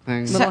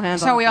 Things. Little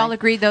hands So on we the all thing.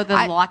 agreed, though, the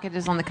I- locket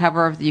is on the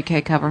cover of the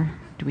UK cover.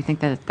 Do we think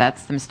that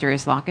that's the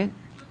mysterious locket?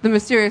 The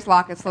mysterious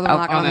locket, Slytherin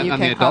locket on the on UK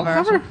the adult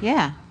cover?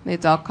 Yeah. The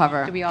adult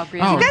cover. Do we all agree?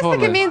 Oh, You guys totally.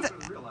 think it means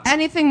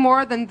anything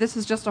more than this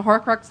is just a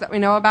Horcrux that we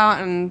know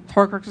about, and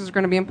Horcruxes are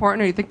going to be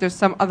important, or do you think there's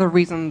some other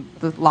reason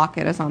the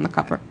locket is on the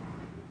cover?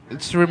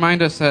 It's to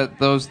remind us that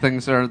those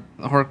things are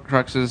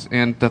Horcruxes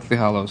and Deathly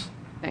Hallows.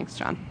 Thanks,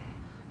 John.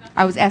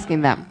 I was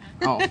asking them.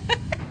 Oh.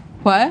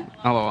 What?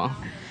 LOL.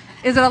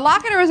 Is it a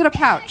locket or is it a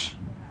pouch?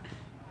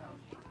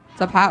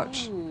 It's a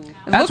pouch. It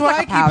That's looks what like a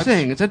I keep pouch.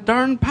 saying. It's a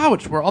darn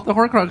pouch where all the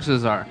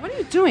Horcruxes are. What are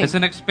you doing? It's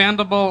an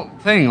expandable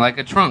thing, like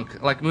a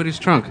trunk, like Moody's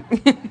trunk.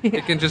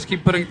 You can just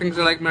keep putting things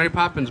in like Mary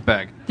Poppins'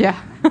 bag.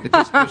 Yeah. It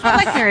just goes- I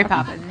like Mary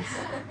Poppins.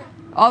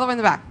 All the way in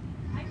the back.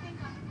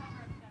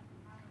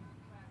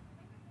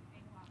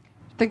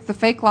 Think the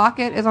fake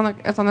locket is on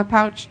the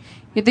pouch?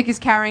 You think he's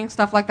carrying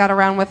stuff like that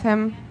around with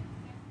him?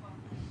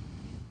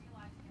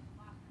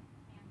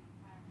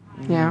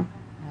 Yeah.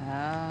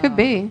 Could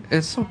be.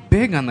 It's so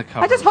big on the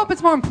cover. I just hope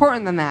it's more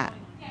important than that.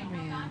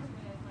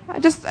 I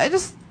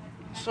just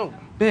so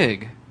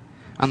big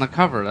on the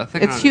cover. That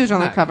thing it's on huge its on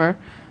the neck. cover.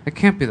 It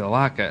can't be the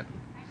locket.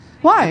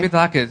 Why? Maybe the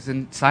locket's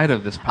inside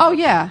of this pouch. Oh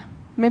yeah,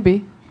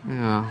 maybe.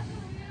 Yeah.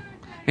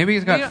 Maybe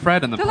he's got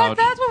Fred in the They're like, pouch.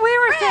 that's what we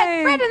were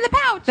saying. Fred in the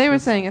pouch. They were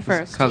saying it His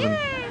first. cousin.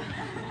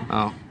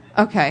 Oh.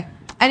 Okay.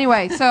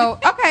 Anyway, so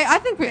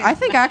I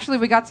think actually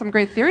we got some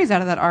great theories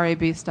out of that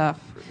RAB stuff.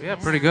 Yeah,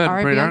 pretty good.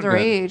 RAB Pretty darn good.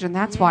 underage, and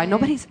that's why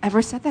nobody's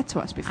ever said that to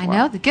us before. I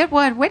know, the good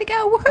one. Way to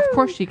go. Woohoo. Of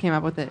course she came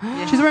up with it.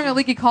 She's wearing a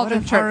Leaky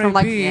Cauldron if shirt from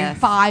like RAB Yes.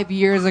 5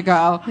 years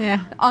ago.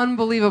 Yeah.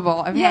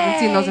 Unbelievable. I haven't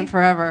seen those in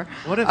forever.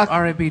 What if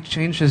RAB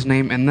changed his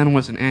name and then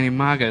was an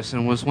animagus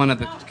and was one of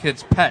the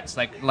kids' pets,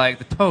 like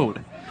the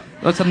Toad?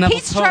 That's a Neville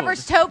He's Toad.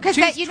 Trevor's Toad because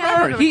He's that you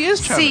Trevor. know. He is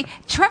Trevor. See,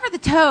 Trevor the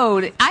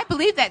Toad. I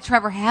believe that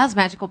Trevor has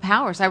magical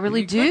powers. I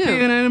really He do. could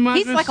be an animagus.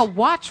 He's like a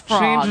watch frog.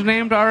 Change the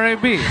name to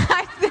RAB.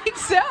 I think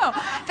so.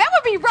 That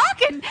would be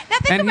rocking. Now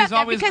think And about he's that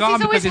always because gone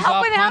he's always because he's off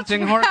helping out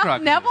hunting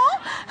Horcruxes. Neville.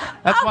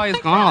 That's why he's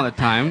gone all the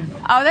time.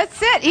 Oh,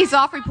 that's it. He's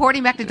off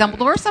reporting back to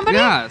Dumbledore or somebody.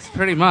 Yes,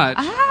 pretty much.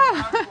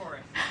 Ah.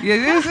 Yeah,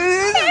 it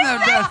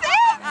is.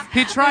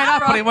 He tried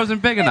out, but he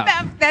wasn't big enough.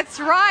 That's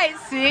right.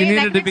 See, He that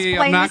needed could to be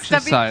explain the obnoxious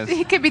stubby, size.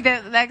 He could be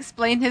that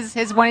explain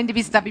his wanting to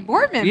be Stubby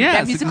Boardman. Yes,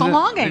 that musical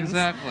longings.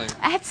 Exactly.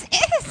 That's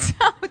it.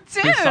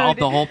 So, dude, He solved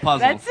the whole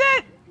puzzle. That's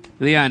it.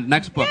 The end.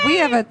 Next book. We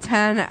have a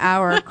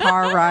 10-hour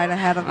car ride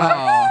ahead of us.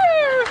 Oh.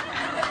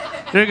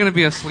 You're gonna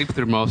be asleep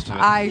through most of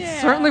it. I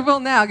certainly will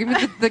now. Give me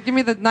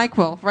the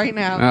NyQuil right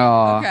now.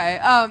 Oh. Okay.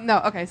 No.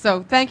 Okay.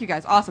 So thank you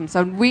guys. Awesome.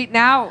 So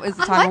now is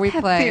the time where we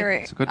play.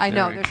 It's a good I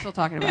know theory. they're still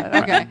talking about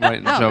it. Okay.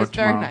 Writing the no, show it's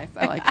very tomorrow.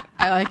 nice.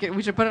 I like it.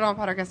 We should put it on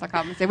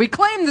Pottercast.com and say we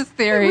claim this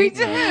theory. We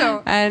do.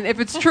 And if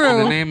it's true,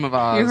 In the name of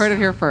Oz. you heard it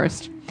here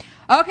first.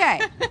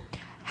 Okay.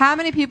 How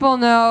many people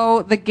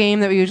know the game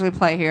that we usually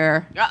play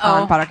here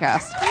on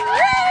Pottercast?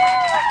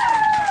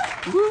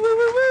 Woo, woo,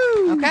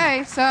 woo, woo.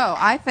 Okay. So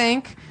I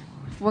think.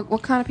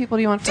 What kind of people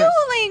do you want first?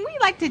 Dueling. We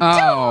like to duel.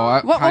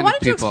 Well, why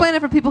don't you explain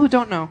it for people who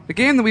don't know? The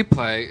game that we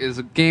play is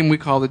a game we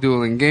call the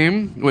dueling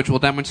game, which we'll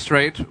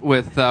demonstrate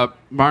with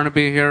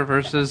Barnaby here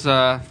versus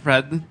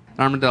Fred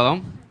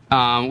Armadillo.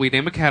 We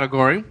name a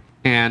category,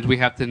 and we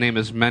have to name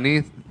as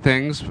many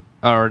things,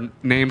 or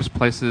names,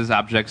 places,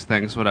 objects,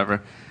 things,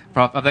 whatever,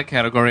 of that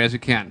category as you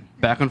can,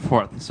 back and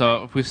forth.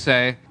 So if we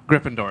say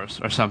Gryffindors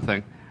or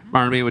something,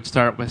 Barnaby would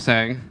start with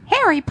saying,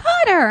 Harry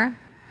Potter.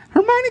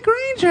 Hermione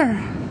Granger,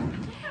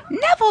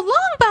 Neville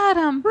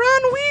Longbottom.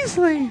 Ron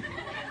Weasley,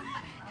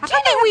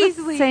 Ginny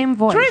Weasley. Same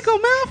voice. Draco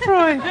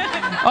Malfoy.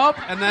 Oh,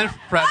 and then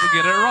Fred would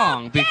get it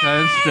wrong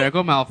because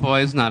Draco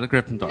Malfoy is not a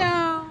Gryffindor.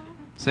 No.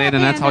 See, and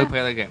that's how we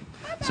play the game.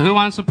 So who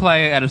wants to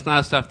play and it's not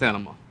a stuffed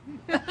animal?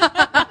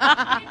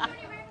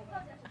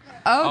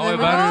 Oh, we then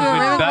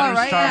better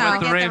right start now.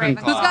 with the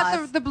Ravenclaw. Who's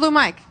got the blue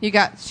mic?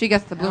 She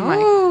gets the blue mic.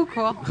 Oh,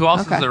 cool. Who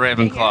else Okay. is the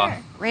Ravenclaw?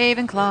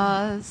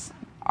 Ravenclaws.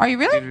 Are you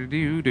really?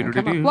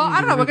 Well, I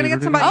don't know. We're gonna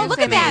get somebody. Oh, the look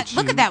same at that. age.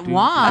 Look at that That's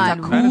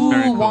wand. a That is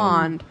very cool cool.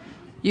 wand.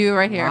 You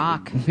right here.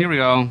 Rock. Here we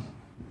go.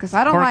 Because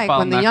I don't Cork like ball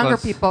when the younger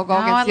necklace. people go Oh,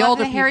 I against the love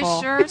older the hairy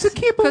people. shirts.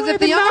 Because if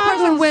the younger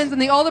person wins, then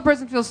the older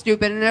person feels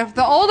stupid, and if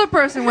the older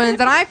person wins,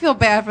 then I feel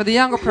bad for the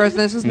younger person.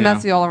 It's just Yeah.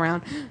 messy all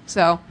around.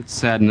 So It's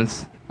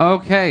sadness.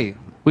 Okay,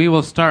 we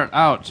will start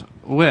out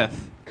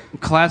with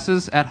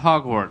classes at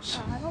Hogwarts.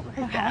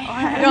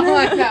 I don't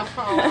like that.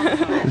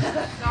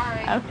 Oh,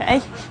 sorry.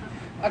 Okay.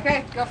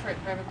 Okay, go for it.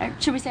 Ravenclaw.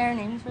 Should we say our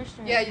names first?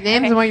 Or? Yeah, your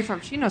names and where you're from.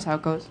 She knows how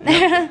it goes.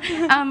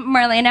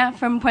 Marlena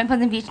from Point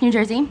Pleasant Beach, New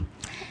Jersey.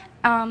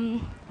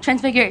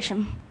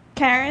 Transfiguration.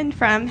 Karen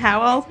from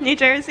Howell, New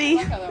Jersey.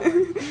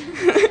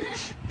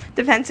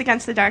 Defense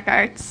Against the Dark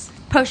Arts.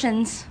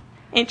 Potions.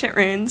 Ancient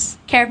Runes.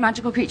 Care of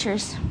Magical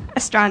Creatures.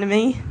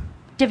 Astronomy.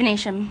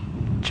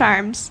 Divination.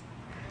 Charms.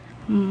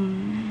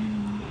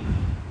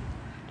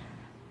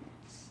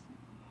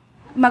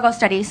 Muggle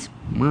Studies.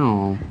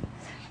 Wow.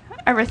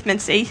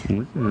 Arithmancy.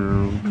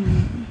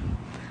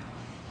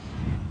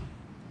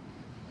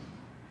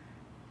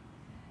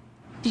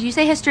 Did you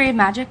say History of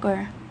Magic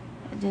or?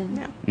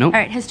 No. Nope. All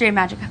right, History of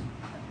Magic.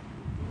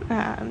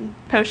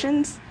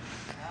 Potions.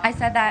 I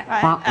said that.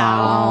 Hufflepuff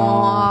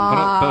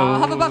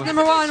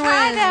number 1 wins.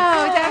 I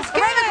know. That's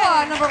good.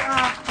 Ravenclaw number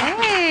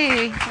 1.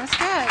 Hey, that's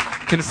good.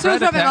 Can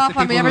Fred rubbing attack off the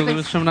on me, people who everything's-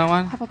 lose from now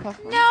on?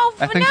 No,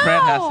 I think no.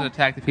 Fred has to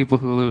attack the people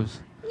who lose.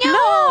 No,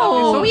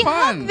 Oh, so we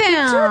fun. hug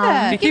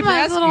them. He Give keeps him a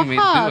asking little me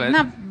to do hug. it.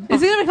 Not-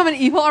 Is he gonna become an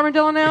evil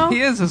armadillo now?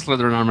 He is a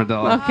Slytherin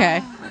armadillo.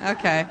 Okay.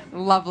 Okay.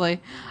 Lovely.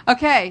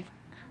 Okay.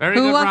 Very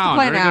Who good wants round.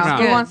 to play very now? Good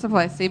round. Who wants to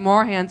play? See,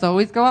 more hands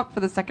always go up for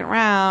the second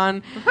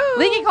round.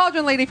 Leaky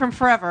Cauldron Lady from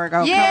Forever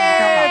Ago. Yay!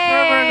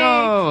 Forever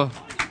ago.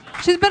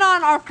 She's been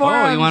on our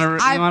forums. Oh, you want to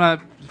fight me?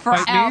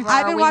 Forever.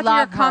 I've been We watching your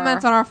love her.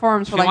 comments on our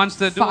forums for She wants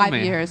to like duel 5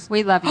 me. years.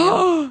 We love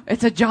you.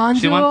 It's a John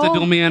She duel. wants to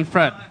duel me and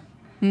Fred.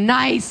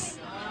 Nice.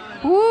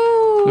 Woo.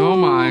 Oh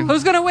my.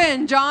 Who's gonna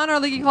win, John or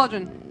Leaky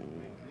Cauldron?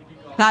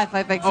 I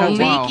think so. Oh,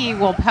 too. wow. Leaky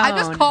will pwn. I'm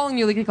just calling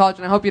you Leaky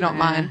Cauldron. I hope you don't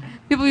mind.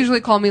 People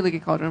usually call me Leaky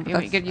Cauldron. But You,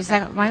 that's- you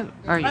second my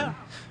or you?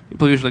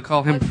 People usually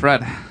call him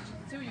Fred.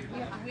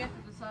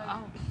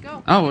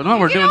 Oh no,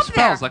 we're Get doing up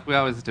spells there. like we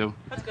always do.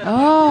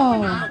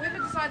 Oh.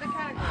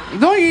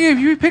 No,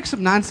 you pick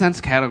some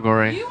nonsense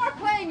category. You are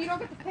playing. You don't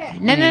get to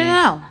pick.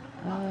 No.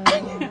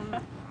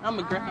 I'm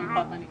a Griffin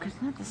puppet.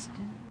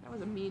 That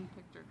was a mean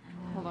picture.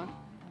 Hold on.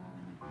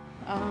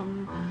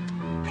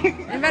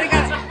 Anybody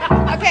got it?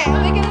 Okay,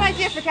 let me get an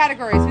idea for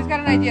categories. Who's got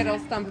an idea that'll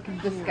stump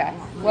this guy?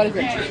 What is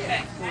it?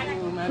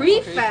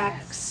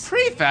 Prefects.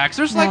 Prefects.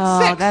 There's like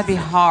Oh, 6. that'd be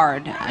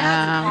hard.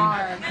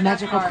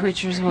 Magical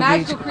creatures will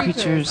Magical be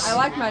creatures. I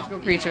like magical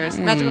creatures.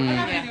 Magical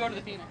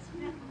creatures.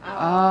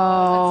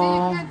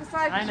 Oh, See, you can't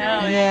decide. I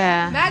know.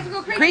 yeah.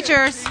 Magical creatures.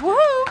 Creatures. Woo!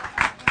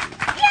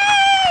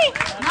 Yay!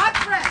 Not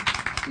Fred.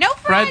 No,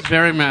 Fred. Fred's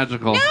very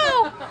magical.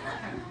 No.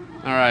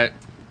 All right.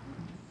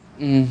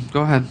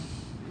 Go ahead.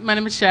 My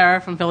name is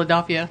Shara from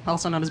Philadelphia,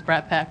 also known as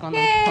Brat Pack on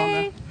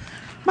the.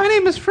 My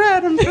name is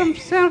Fred. I'm from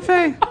Santa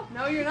Fe.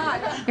 No, you're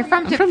not. You're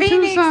from I'm from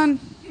Phoenix. Tucson.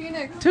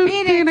 Phoenix.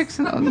 Phoenix.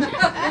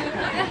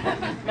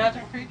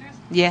 Magic creatures?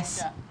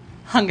 Yes.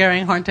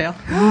 Hungarian horntail.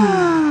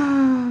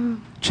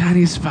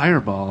 Chinese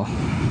fireball.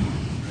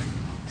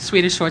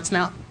 Swedish short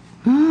snout.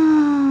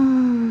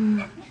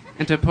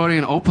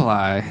 Antipodean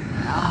opali.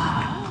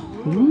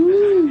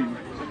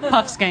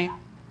 Puffskein.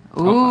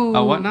 Ooh.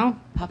 A what now?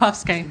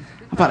 Puffskein.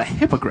 How about a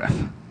hippogriff?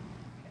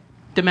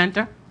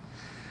 Dementor.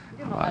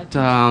 What?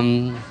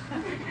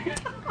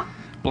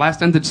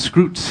 Blast-ended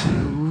scroots.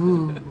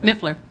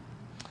 Niffler.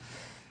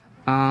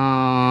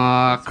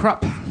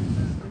 Krupp.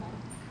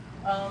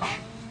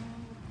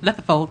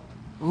 Lethifold.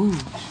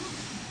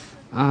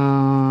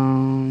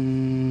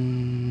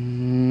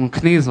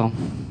 Kneasel.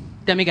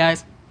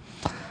 Demiguise.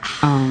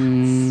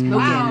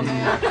 Wow,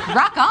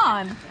 rock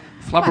on.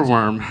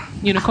 Flubberworm.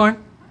 Unicorn.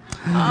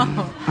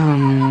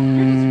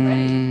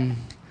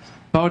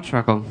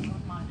 Bowtruckle.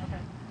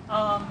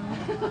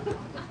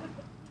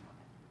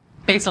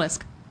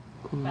 Basilisk.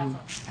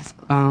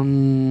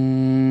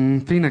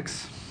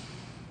 Phoenix.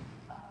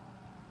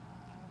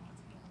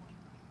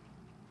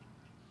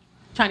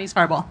 Chinese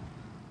fireball.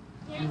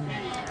 Oh,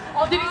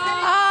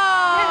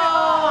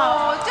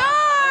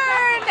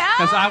 darn!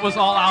 Because I was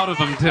all out of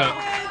them too. That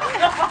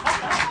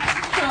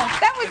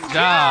was Good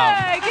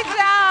job. good. Good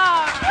job.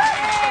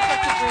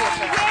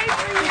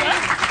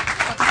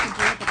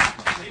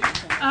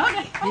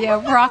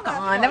 Yeah, rock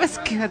on. That was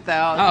good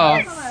though.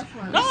 Oh,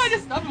 No, I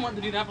just wanted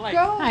to do that. Like,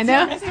 I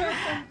know.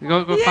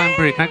 go find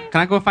Bree. Can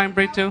I go find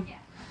Bree too?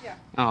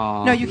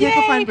 Oh. No, you can't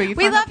go find Bree. You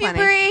We find her love you, plenty.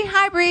 Bree.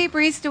 Hi, Bree.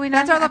 Bree's doing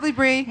That's our lovely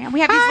Bree. And we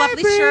have these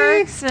lovely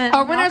shirts. And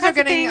Our all winners kinds are of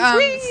getting things.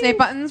 Whee! Snape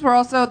buttons. We're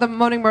also the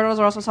Moaning Myrtles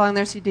are also selling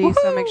their CD,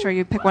 so make sure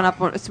you pick one up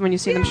when you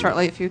see them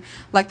shortly if you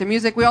like their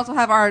music. We also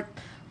have our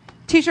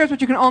T-shirts,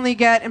 which you can only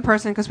get in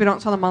person because we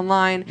don't sell them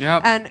online.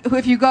 Yep. And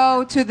if you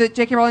go to the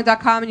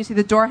jkrowling.com and you see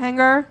the door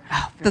hanger,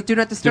 the Do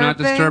Not Disturb Not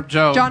thing, Disturb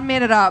Joe. John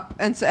made it up,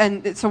 and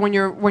so when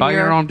you're Buy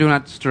your own Do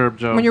Not Disturb,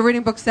 Joe. when you're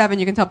reading book 7,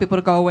 you can tell people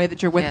to go away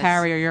that you're with Yes.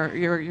 Harry or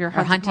you're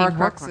hunting hunting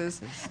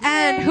Horcruxes. Horcruxes.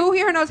 And who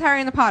here knows Harry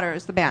and the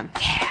Potters, the band?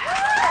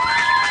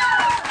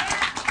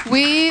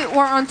 We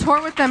were on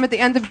tour with them at the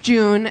end of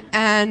June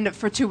and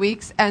for 2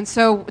 weeks, and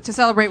so to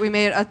celebrate, we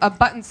made a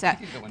button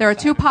set. There are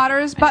 2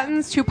 Potters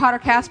buttons, 2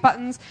 Pottercast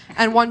buttons,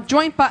 and 1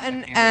 joint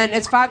button, and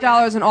it's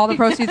 $5, and all the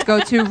proceeds go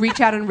to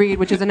Reach Out and Read,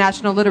 which is a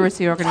national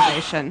literacy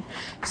organization.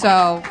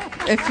 So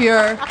if you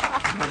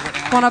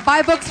want to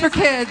buy books for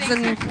kids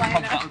and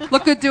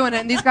look good doing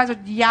it, and these guys are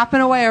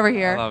yapping away over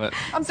here. I love it.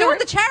 I'm doing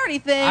the charity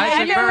thing.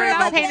 I should very not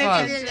much paying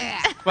love.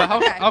 attention. But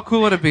how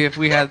cool would it be if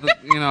we had,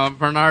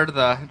 Bernard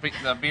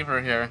the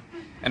beaver here,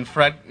 and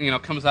Fred,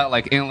 comes out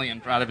like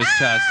alien out of his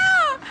chest.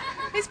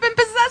 He's been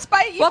possessed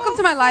by evil. Welcome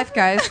to my life,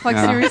 guys. Like,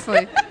 Yeah.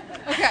 seriously.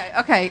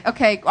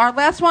 Okay. Our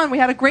last one, we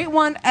had a great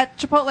one at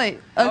Chipotle.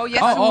 Oh,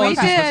 yes, Oh, we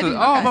this is- did.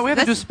 but we have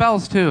to do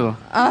spells too.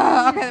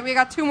 Okay, then we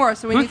got 2 more,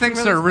 so we Who need thinks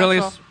some they're really?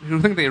 special-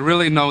 Who think they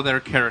really know their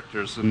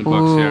characters in the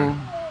books here?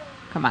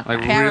 Come on.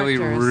 Like really,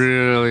 Characters.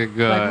 really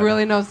good. Like,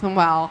 really knows them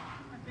well.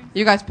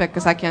 You guys pick,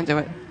 because I can't do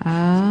it.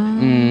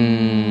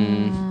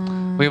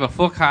 We have a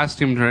full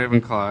costumed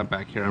Ravenclaw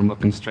back here. I'm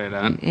looking straight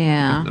at.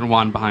 Yeah. The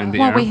one behind the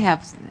Well, ear. we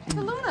have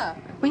Luna.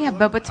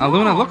 Bubba a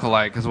Luna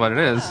look-alike is what it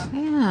is.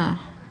 Yeah.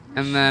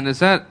 And then is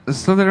that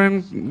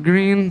Slytherin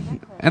green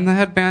and the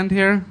headband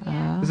here?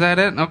 Is that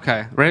it?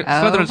 Okay. Right.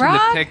 Slytherin's going to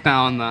right. take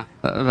down the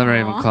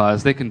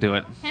Ravenclaws. They can do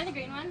it. And the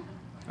green one.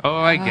 Oh,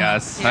 I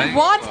guess. She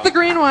wants the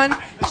green one.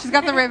 She's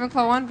got the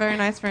Ravenclaw one. Very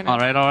nice, very nice. All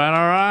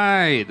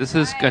right. This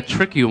is a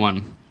tricky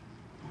one.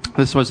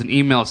 This was an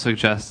email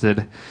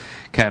suggested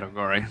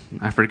category.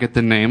 I forget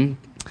the name,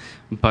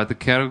 but the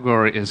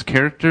category is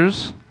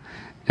characters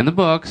in the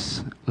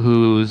books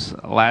whose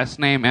last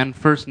name and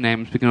first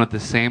names begin with the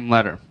same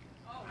letter.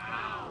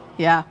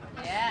 Yeah.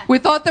 We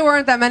thought there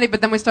weren't that many,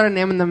 but then we started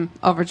naming them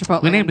over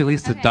Chipotle. We named at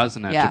least a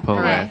dozen at Yeah. Chipotle,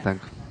 Hooray. I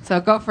think.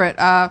 So go for it.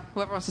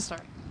 Whoever wants to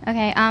start.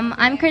 Okay.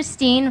 I'm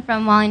Christine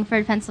from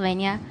Wallingford,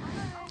 Pennsylvania.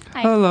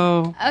 Hi.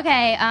 Hello.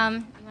 Okay. You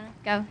want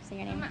to go say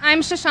your name? I'm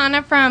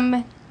Shoshana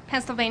from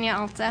Pennsylvania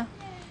also.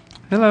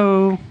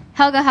 Hello.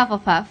 Helga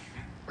Hufflepuff.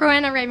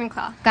 Rowena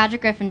Ravenclaw.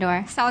 Godric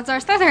Gryffindor. Salazar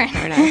Slytherin.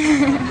 Very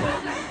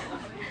nice.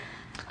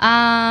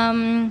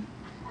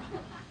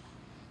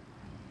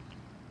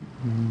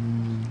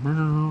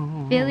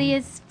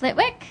 Phileas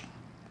Flitwick.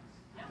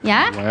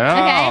 Yeah.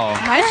 Wow.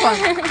 Okay. Nice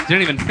one.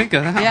 Didn't even think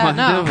of that Yeah, one,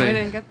 no, did we we?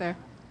 didn't get there.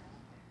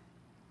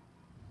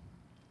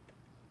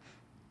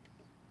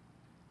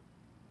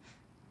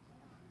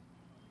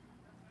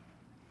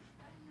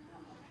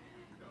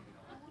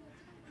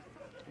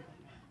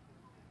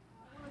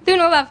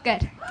 Luna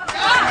Lovegood.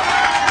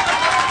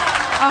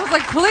 I was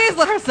like, please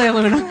let her say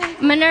Luna.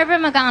 Minerva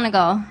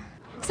McGonagall.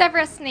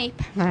 Severus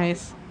Snape.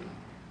 Nice.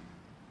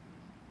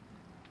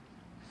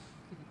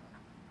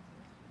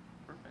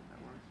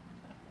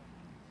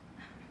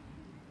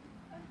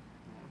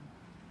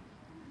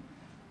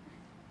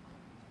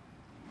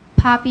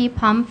 Poppy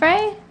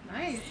Pomfrey.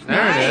 Nice.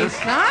 There it is.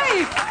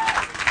 Nice.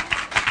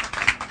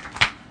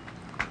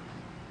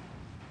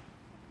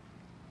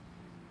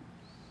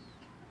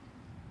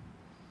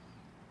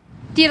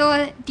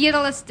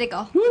 Daedalus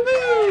Diggle.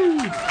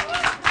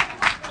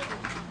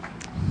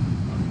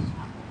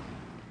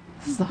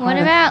 What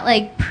about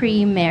like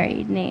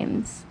pre-married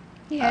names?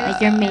 Yeah.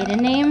 Like your maiden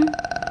name?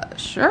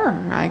 Sure,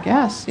 I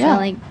guess. So Yeah.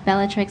 like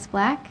Bellatrix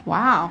Black.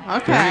 Wow.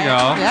 Okay. There you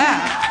go.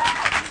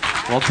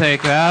 Yeah. We'll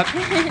take that.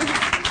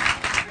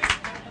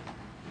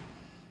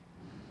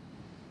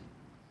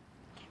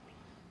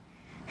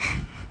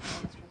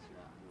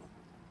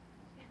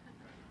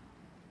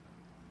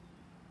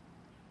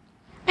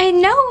 I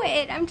know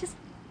it. I'm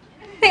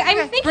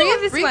thinking breathe,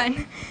 of this breathe.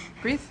 one.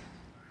 Breathe.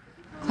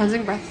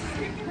 Cleansing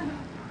breath.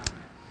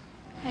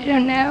 I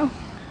don't know.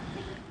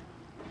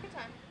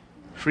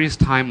 Freeze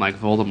time like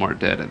Voldemort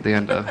did at the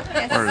end of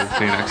Order of the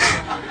Phoenix.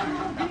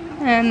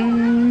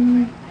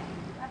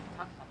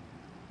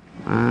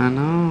 I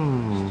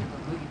know.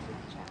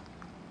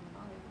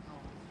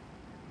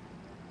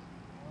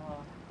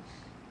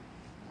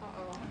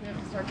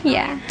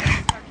 Yeah.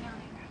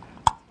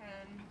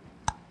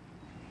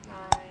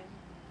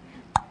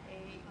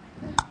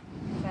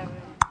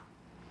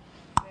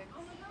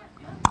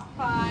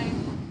 5,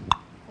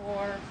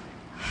 4,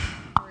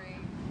 3,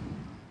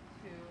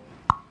 2,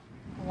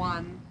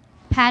 1.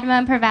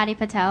 Padma Parvati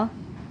Patel.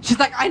 She's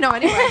like, I know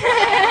anyway.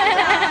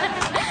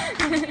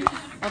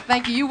 Well,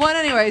 thank you. You won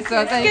anyway,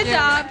 so thank you. Good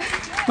job.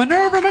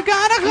 Minerva You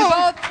McGonagall.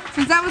 both,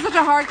 since that was such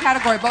a hard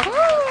category, both.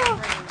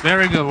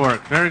 Very good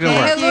work. Very good Hey,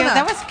 work. Luna.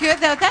 That was good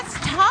though. That's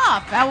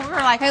tough. We were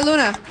like, Hey,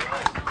 Luna,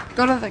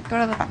 go to the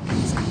back.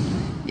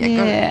 Yeah.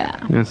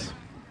 yeah. Yes.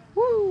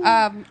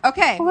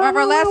 Okay, we have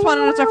our last one,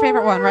 and it's our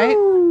favorite one, right?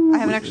 I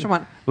have an extra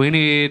one. We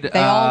need They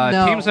all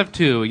know. teams of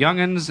 2,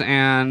 youngins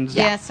and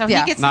Yeah. So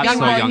Yeah. he gets Not to be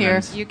so one young here.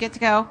 ones. You get to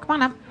go.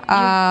 Come on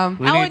up.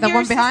 We need- the your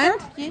one behind?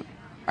 sister? You-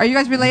 Are you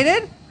guys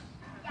related?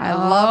 I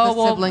love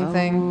the well, sibling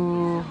thing.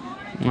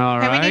 All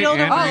Okay, right. we need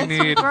older and ones, we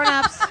need.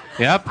 grown-ups.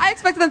 Yep. I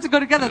expected them to go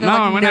together. They're No,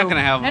 like, we're not going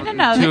to have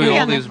No, two they're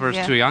oldies young. versus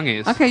Yeah. two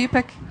youngies. Okay, you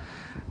pick.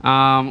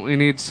 We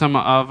need some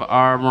of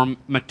our more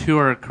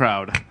mature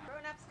crowd.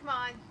 Grown-ups, come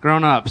on.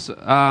 Grown-ups.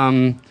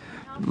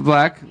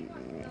 Black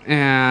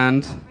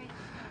and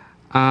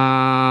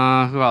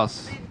who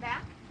else?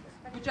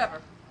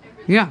 Whichever.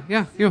 Yeah,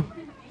 you.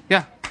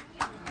 Yeah.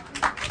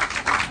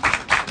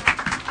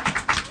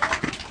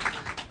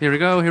 Here we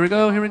go.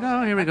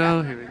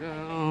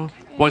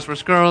 Boys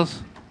versus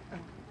girls.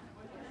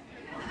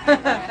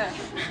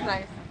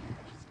 Nice.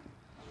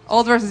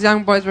 Old versus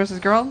young, boys versus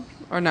girl?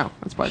 Or no,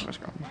 it's boys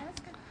versus girl.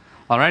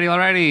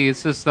 Alrighty.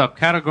 It's just the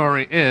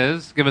category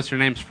is. Give us your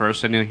names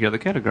first, and you'll hear the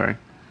category.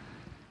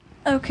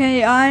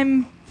 Okay,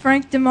 I'm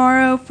Frank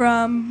DeMauro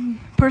from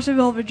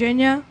Percival,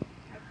 Virginia.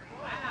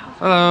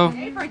 Hello.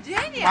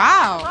 Virginia.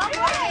 Wow.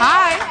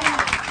 Hi.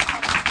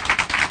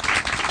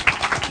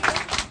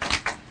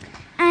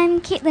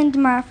 I'm Caitlin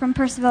DeMar from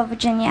Percival,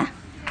 Virginia.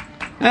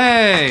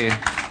 Hey.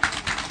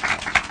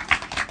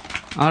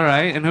 All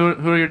right, and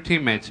who are your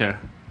teammates here?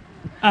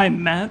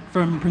 I'm Matt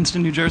from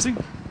Princeton, New Jersey.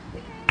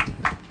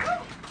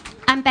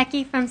 I'm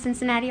Becky from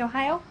Cincinnati,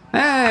 Ohio.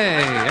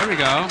 Hey, there we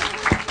go.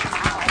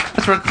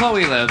 That's where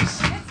Chloe lives.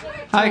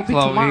 Hi,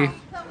 Chloe.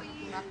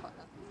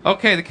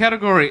 Okay, the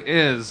category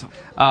is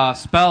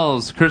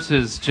spells,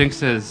 curses,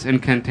 jinxes,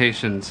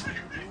 incantations.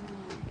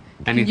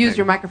 You can use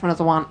your microphone as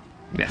a wand.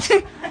 Yes.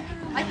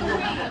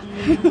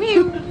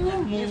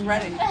 He's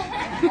ready.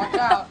 Watch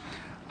out.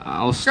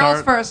 I'll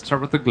start first.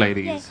 Start with the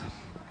ladies.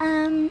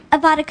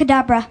 Avada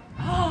Kedavra.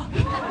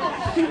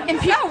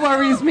 That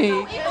worries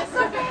me.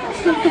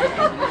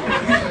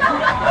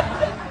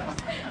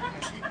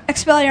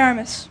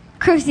 Expelliarmus.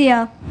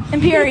 Crucio.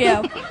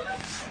 Imperio.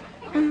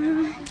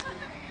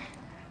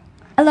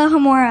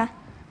 Alohomora.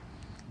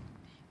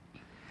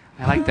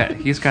 I like that.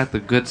 He's got the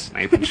good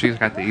Snape and she's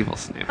got the evil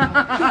Snape.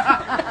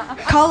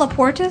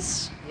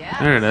 Coloportus.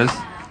 There it is.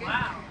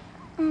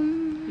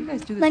 You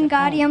guys do this.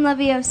 Wingardium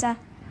Leviosa.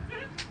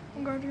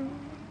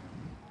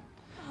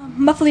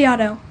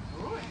 Muffliato.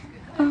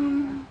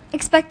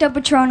 Expecto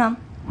Patronum.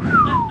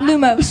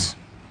 Lumos.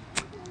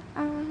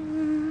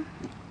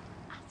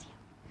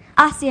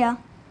 Accio.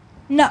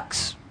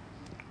 Nux.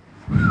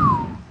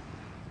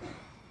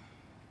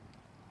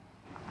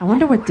 I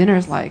wonder what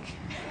dinner's like.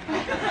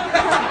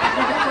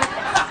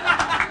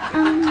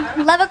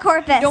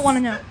 Levicorpus. Don't want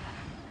to know.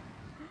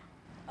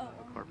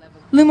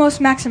 Lumos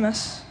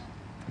Maximus.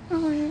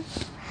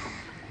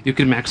 You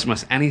can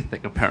Maximus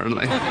anything,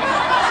 apparently.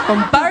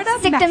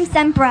 Sictum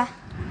Sempra.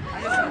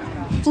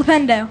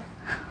 Flipendo.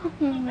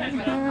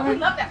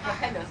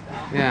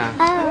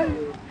 Yeah.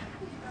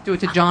 Do it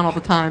to John all the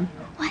time.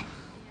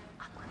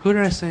 Who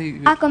did I say?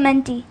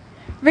 Aquamenti.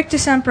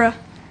 Rictus Sempra.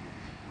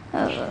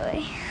 Oh,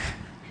 boy.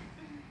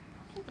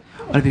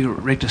 That'd be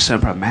Rictus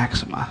Sempra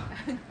Maxima.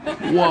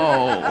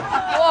 Whoa.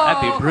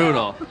 That'd be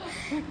brutal.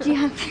 Do you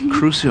have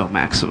Crucio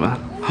Maxima.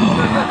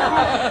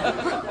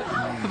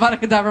 Avada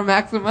Kedavra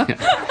Maxima.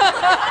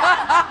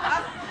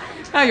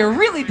 Now you're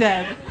really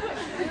dead.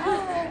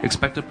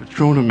 Expecto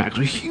Patronum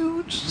Maxima.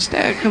 Huge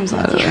stag comes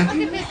out of there. Look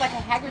at this, like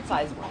a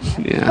Haggard-sized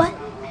one. Yeah. What?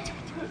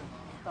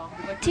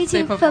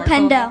 Tutu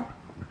Flipendo.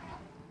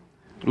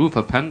 Ooh,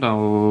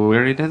 Flipendo. We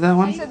already did that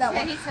one? He said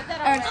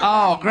that.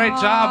 Oh, great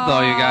job,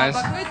 though, you guys.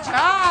 Good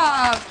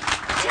job.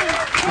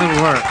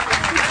 Good work.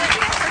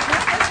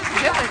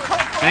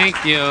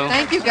 Thank you.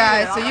 Thank you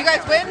guys. So you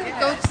guys win.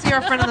 Go see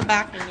our friend in the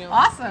back.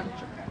 Awesome.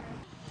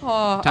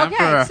 Oh, Time okay,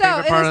 for our so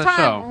favorite part it of is the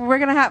time. show. We're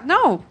gonna have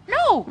no.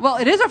 Well,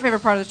 it is our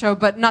favorite part of the show,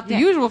 but not the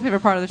usual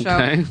favorite part of the show.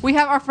 Okay. We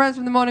have our friends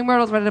from the Moaning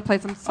Myrtles ready to play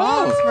some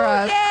songs for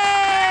us.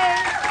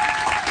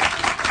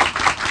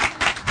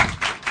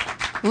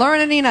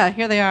 Lauren and Nina,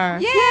 here they are.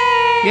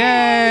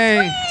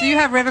 Yay! Do you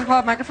have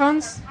Ravenclaw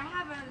microphones? I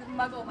have a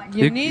muggle microphone.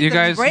 You You- need you the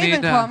guys need,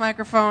 Ravenclaw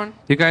microphone.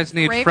 You guys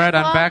need Fred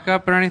on Ravenclaw.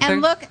 backup or anything?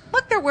 And look,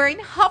 they're wearing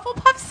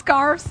Hufflepuff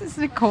scarves.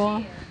 Isn't it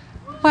cool?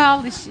 Well,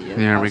 at least she is.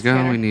 There we go.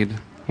 Illustrator. We need a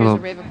Here's a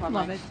little. Ravenclaw.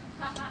 Love it.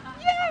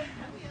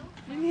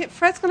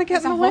 Fred's gonna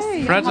get in the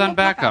way. Fred's on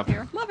backup.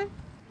 Love it.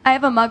 I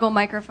have a muggle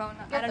microphone.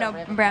 I don't know,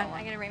 Brown.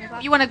 I get a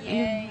Ravenclaw. You want to?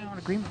 You want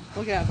a green one?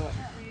 We'll get out of the way.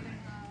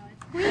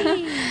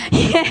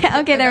 Yeah,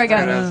 okay, there we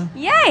go.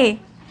 Yay!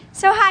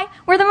 So, hi,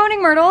 we're the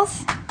Moaning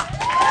Myrtles.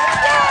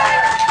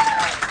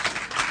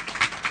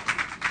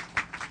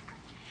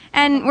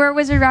 And we're a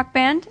wizard rock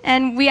band,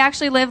 and we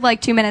actually live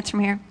like 2 minutes from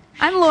here.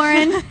 I'm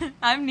Lauren.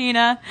 I'm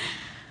Nina.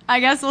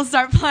 I guess we'll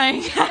start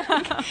playing.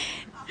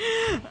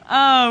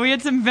 Oh, we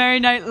had some very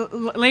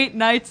late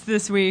nights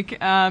this week. We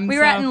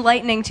were at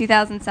Enlightening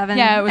 2007.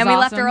 Yeah, it was and we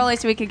left awesome. early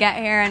so we could get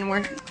here,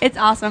 and it's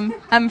awesome.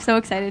 I'm so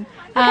excited.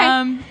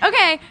 Okay.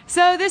 Okay,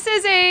 so this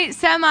is a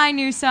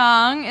semi-new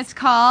song. It's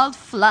called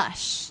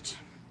Flushed.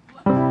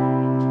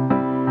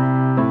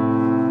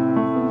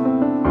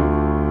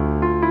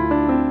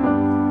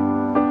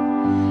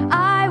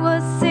 I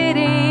was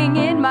sitting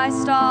in my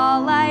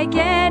stall like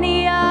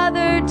any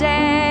other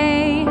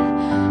day,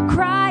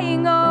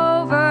 crying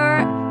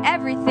over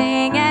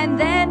everything, and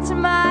then to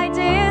my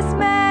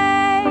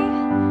dismay,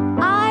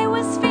 I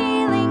was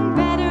feeling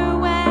better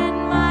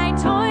when my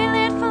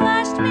toilet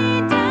flushed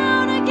me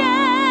down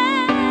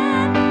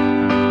again.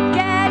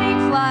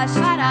 Getting flushed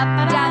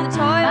down the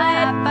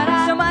toilet,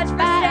 so much for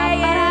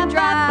staying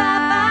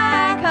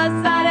dry, 'cause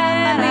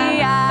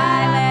suddenly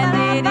I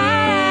landed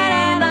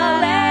in the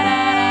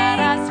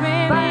lake,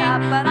 swimming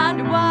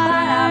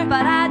underwater,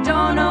 but I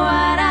don't know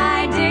what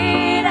I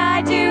did.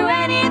 I'd do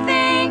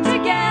anything to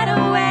get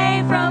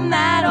away from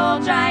that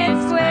old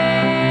giant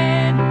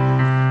squid.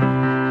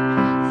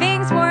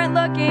 Things weren't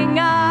looking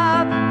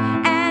up,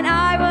 and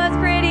I was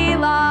pretty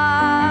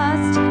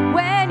lost.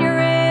 When you're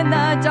in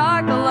the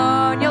dark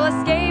alone, you'll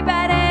escape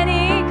at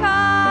any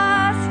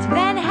cost.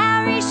 Then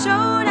Harry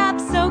showed up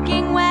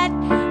soaking wet.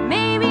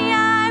 Maybe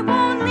I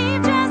won't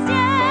leave just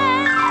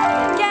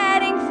yet.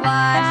 Getting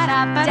flushed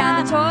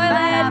down the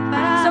toilet,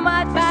 so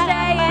much for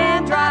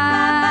staying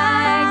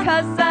dry,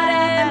 'cause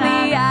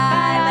suddenly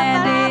I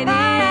landed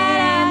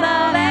in the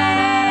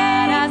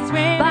lake,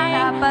 swimming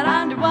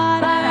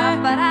underwater,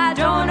 but I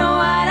don't know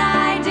what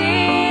I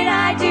did.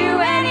 I'd do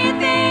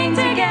anything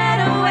to get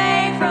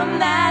away from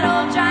that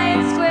old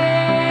giant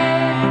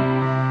squid.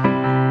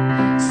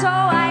 So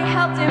I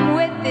helped him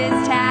with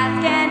this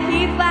task, and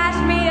he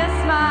flashed me a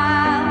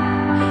smile.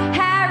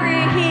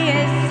 Harry, he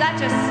is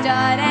such a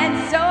stud, and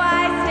so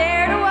I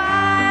stared a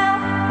while.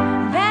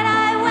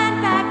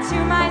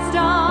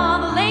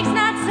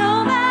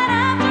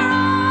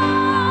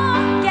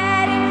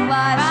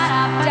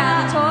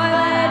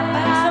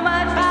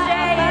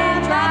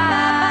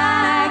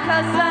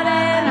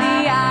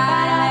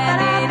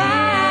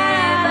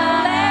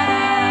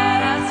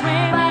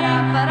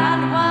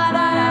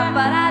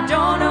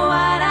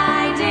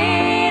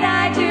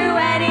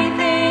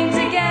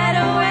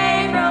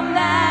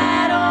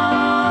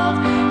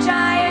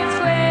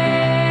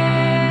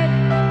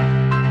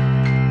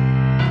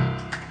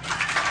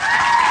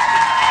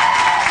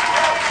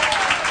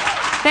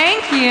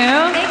 you.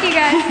 Thank you,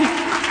 guys.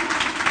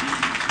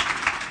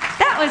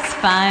 That was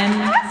fun.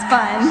 That's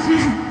fun.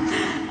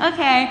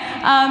 Okay.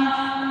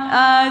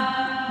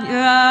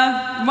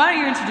 Why don't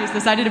you introduce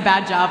this? I did a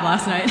bad job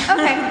last night.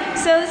 Okay,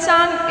 so the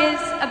song is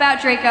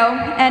about Draco,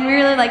 and we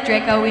really like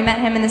Draco. We met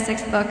him in the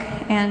 6th book,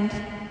 and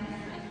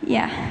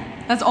yeah.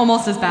 That's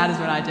almost as bad as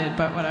what I did,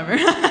 but whatever.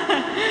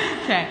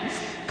 Okay.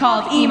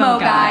 Called Emo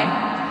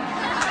Guy.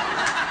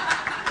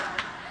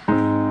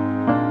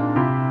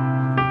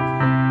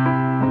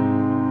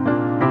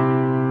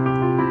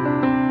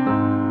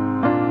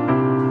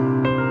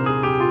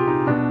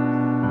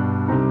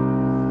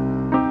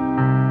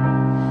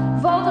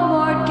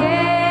 Voldemort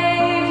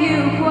gave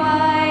you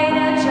quite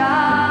a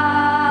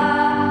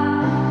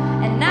job,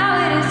 and now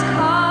it is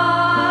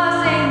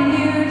causing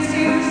you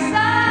to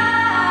stop.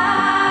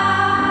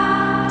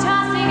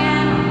 Tossing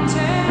and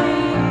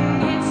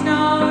turning, it's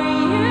no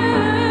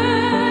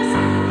use.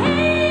 He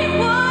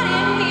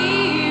wouldn't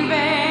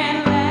even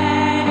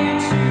let you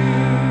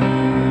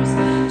choose.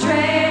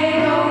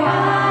 Draco,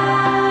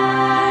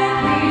 why?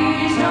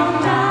 Please don't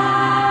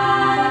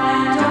die,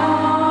 and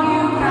don't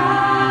you cry.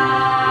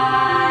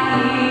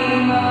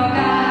 Emo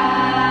guy.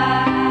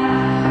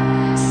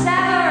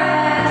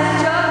 Severus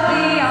took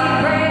the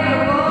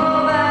unbreakable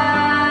vow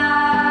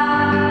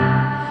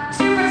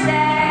to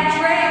protect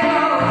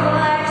Draco's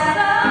life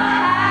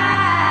somehow.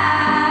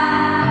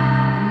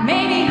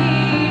 Maybe he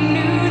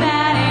knew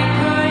that it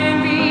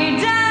couldn't be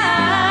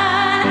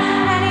done,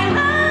 and he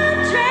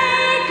loved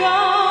Draco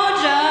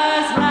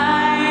just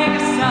like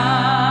a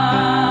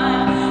son.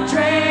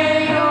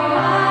 Draco,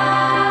 why?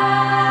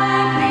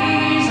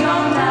 Please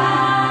don't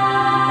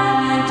die,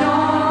 and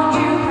don't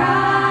you cry.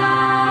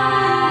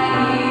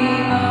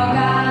 Emo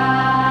guy.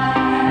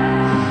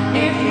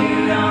 If you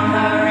don't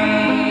hurry,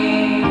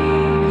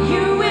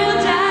 you will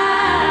die.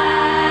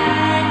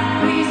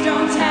 Please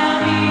don't tell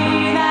me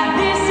that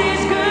this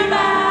is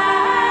goodbye.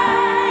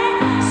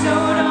 So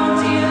don't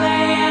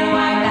delay and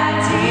wipe that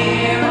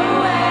tear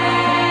away.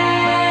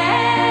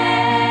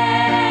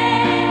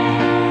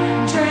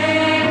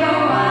 Draco,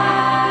 why?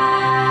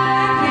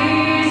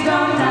 Please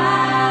don't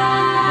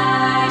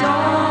die.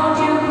 Don't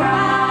you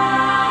cry.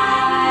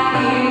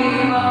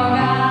 Emo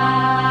guy.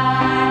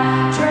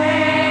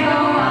 Draco,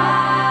 why?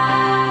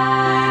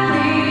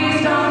 Please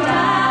don't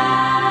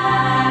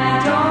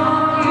die.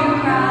 Don't you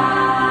cry.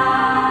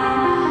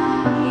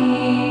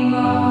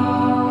 Emo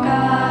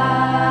guy.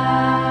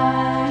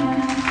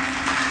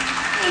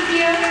 Thank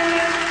you.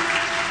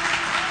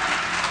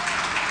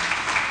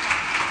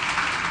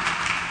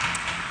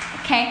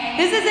 Okay,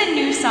 this is a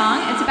new song.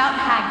 It's about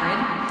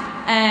Hagrid,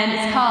 and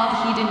it's called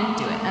He Didn't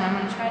Do It. And I'm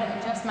going to try to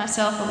adjust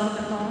myself a little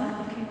bit more.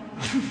 Okay.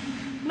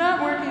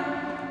 Not working.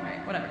 All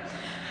right, whatever.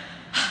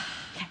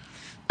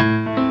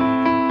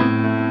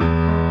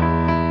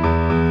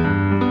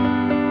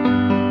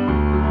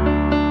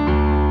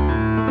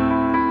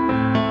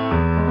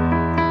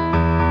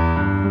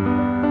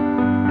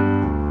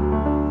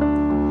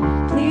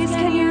 Please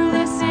can you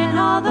listen,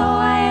 although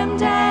I am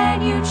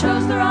dead. You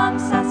chose the wrong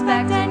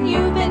suspect and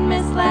you've been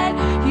misled.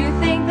 You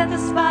think that the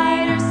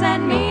spider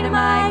sent me to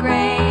my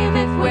grave.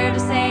 If we're to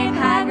save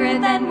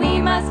Hagrid, then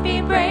we must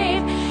be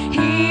brave.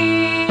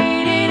 He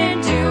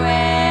didn't do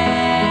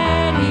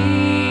it.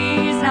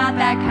 He's not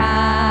that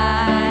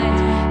kind.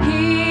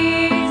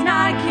 He's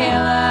not a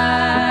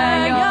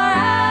killer. You're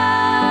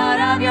out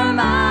of your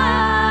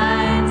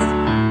minds.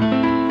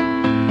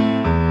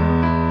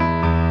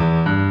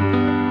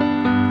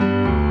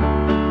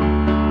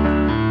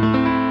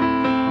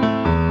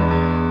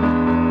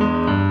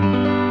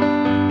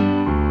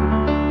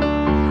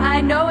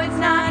 I know it's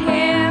not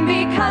him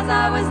because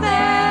I was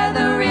there.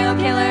 The real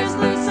killer's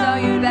loose, so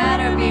you'd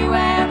better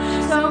beware.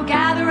 So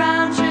gather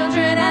round,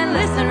 children, and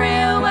listen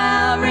real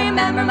well.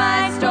 Remember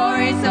my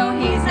story so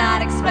he's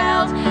not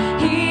expelled.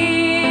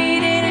 He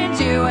didn't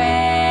do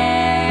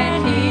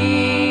it.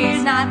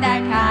 He's not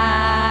that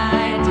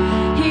kind.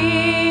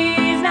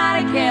 He's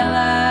not a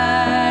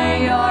killer.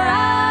 You're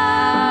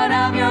out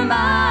of your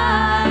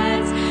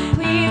minds.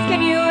 Please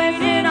can you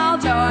listen,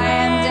 although I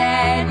am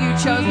dead. You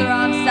chose the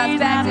wrong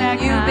suspect and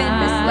you've been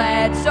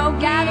misled. So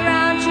gather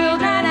round,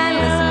 children, and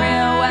listen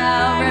real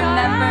well.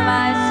 Remember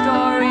my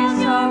story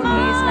so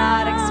he's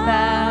not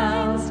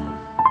expelled.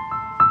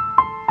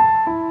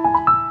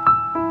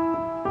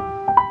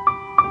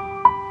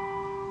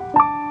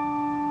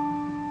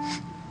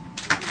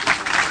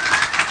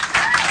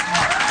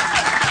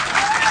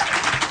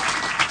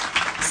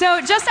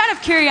 So, just out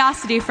of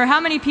curiosity, for how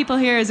many people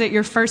here is it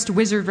your first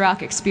Wizard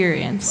Rock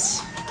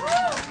experience?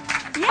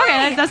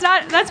 Okay,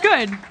 that's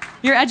good.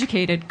 You're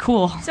educated.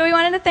 Cool. So we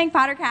wanted to thank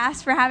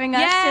Pottercast for having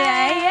us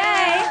today.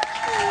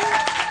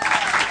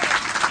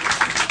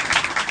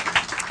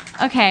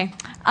 Yay! Okay.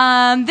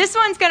 This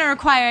one's going to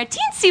require a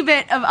teensy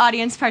bit of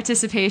audience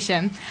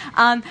participation.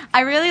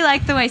 I really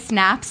like the way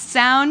snaps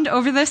sound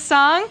over this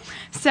song.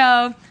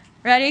 So,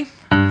 ready?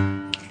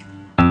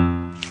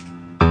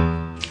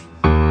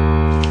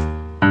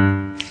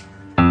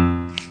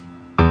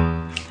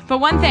 But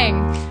one thing,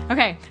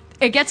 okay,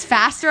 it gets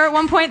faster at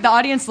one point. The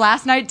audience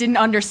last night didn't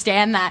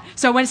understand that.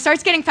 So when it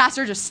starts getting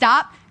faster, just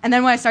stop. And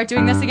then when I start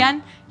doing this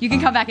again, you can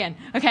come back in,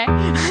 okay?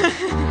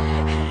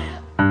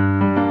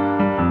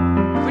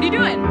 What are you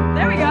doing?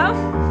 There we go.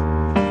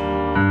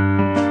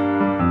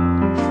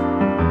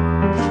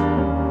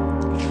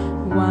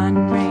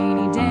 One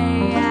rainy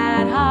day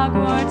at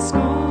Hogwarts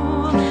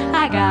School,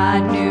 I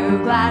got new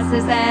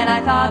glasses and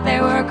I thought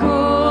they were cool.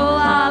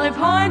 Olive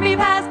Hornby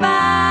passed by.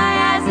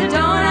 I said,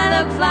 don't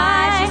I look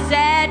fly? She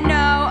said,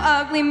 no,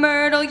 ugly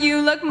Myrtle, you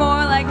look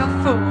more like a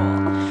fool.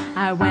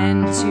 I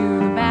went to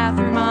the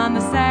bathroom on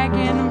the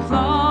second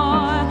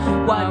floor.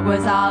 What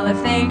was Olive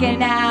thinking?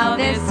 Now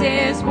this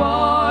is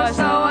war.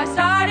 So I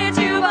started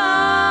to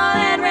bawl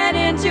and ran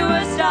into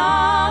a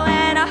stall,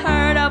 and I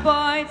heard a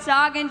boy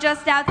talking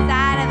just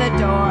outside of the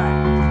door.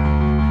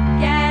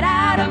 Get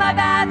out of my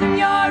bathroom,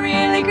 you're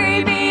really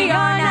creepy.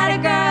 You're not a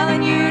girl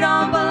and you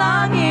don't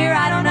belong here.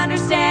 I don't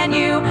understand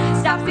you.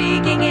 Stop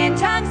speaking in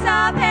tongues,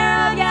 saw a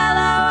pair of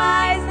yellow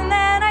eyes, and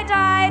then I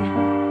died.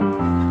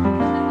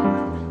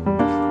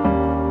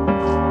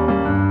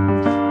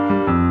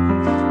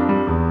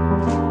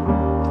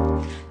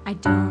 I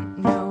don't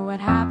know what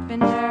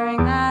happened during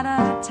that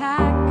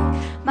attack.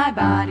 My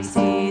body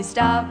seized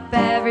up,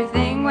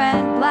 everything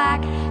went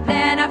black.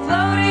 Then I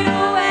floated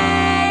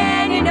away,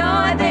 and you know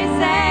what they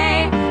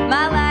say,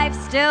 my life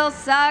still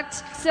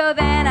sucked, so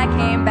then I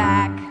came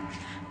back.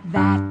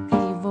 That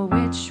evil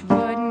witch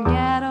wouldn't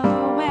get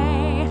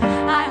away.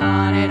 I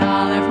haunted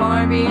Olive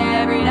Hornby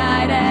every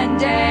night and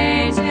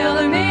day, till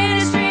the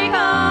ministry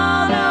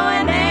called, oh,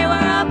 and they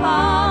were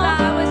appalled.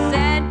 I was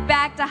sent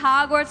back to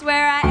Hogwarts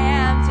where I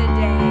am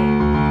today.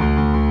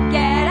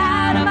 Get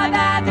out of my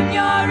bathroom,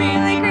 you're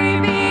really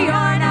creepy.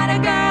 You're not a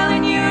girl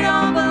and you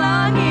don't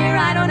belong here.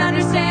 I don't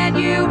understand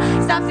you.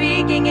 Stop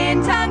speaking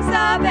in tongues,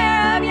 saw a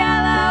pair of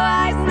yellow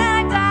eyes, and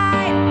then I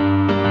died.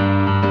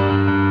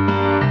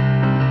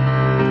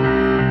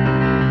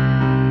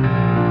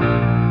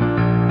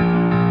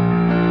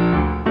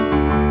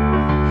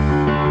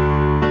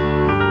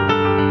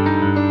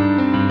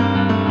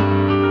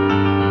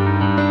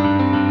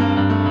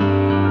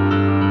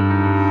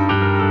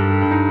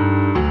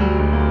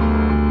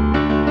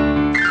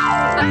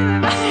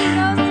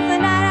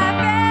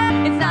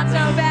 It's not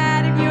so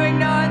bad if you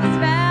ignore the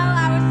spell.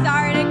 I was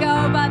sorry to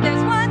go, but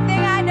there's one thing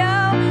I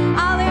know.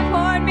 Olive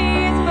Hornby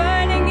is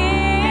burning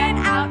in.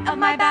 Out of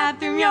my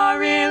bathroom, you're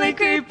really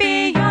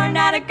creepy. You're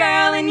not a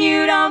girl and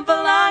you don't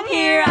belong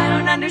here. I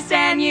don't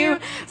understand you.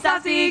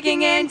 Stop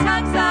speaking in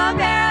tongues, saw a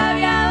pair of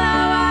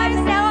yellow eyes.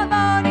 Now I'm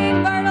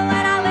moaning Myrtle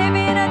and I live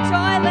in a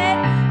toilet.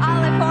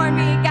 Olive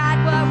Hornby got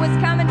what was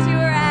coming to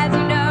her, as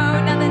you know.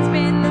 Nothing's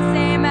been the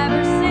same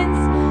ever since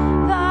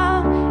the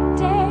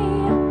day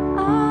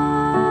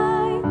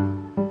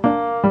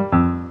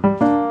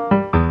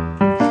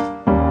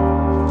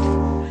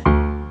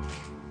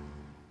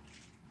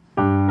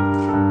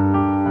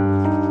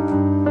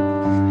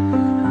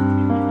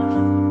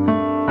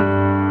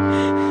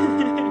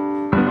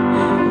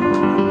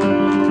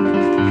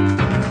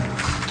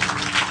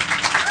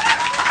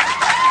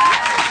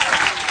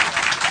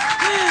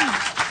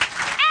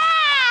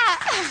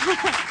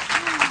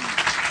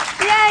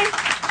Yay!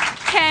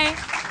 Okay,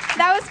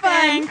 that was fun.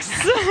 Thanks.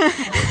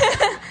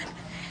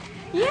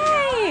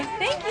 Yay!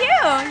 Thank you.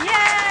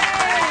 Yay!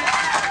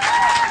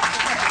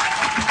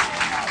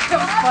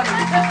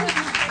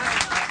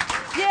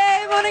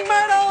 Yay, Moaning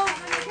Myrtle!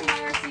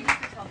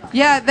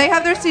 Yeah, they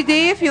have their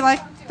CD if you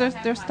like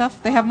their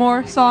stuff. They have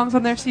more songs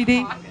on their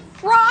CD.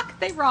 Rock!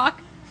 They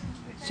rock.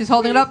 She's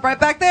holding it up right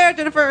back there.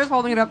 Jennifer is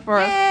holding it up for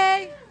us.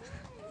 Yay!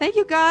 Thank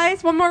you,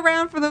 guys. One more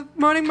round for the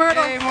Moaning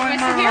Myrtle. Hey, Moaning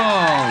Can I sit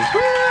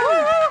Myrtle.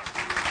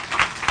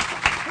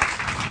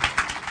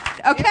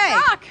 here? Okay.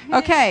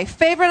 Okay.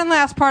 Favorite and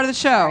last part of the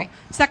show.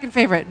 Second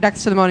favorite,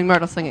 next to the Moaning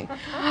Myrtle singing.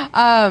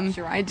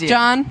 Sure I do.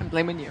 John? I'm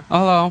blaming you.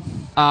 Hello.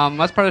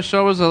 Last part of the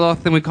show was a little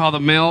thing we call the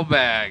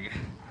mailbag.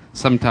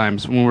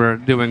 Sometimes when we're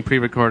doing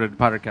pre-recorded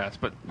podcasts,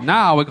 but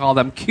now we call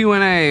them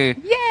Q&A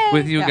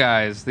with you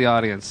guys, the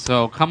audience.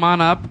 So come on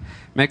up,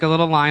 make a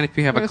little line if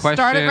you have We're a gonna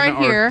start it question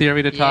right or here.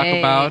 theory to talk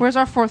about. Where's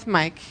our fourth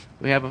mic?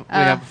 We have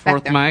a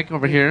fourth mic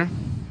over here.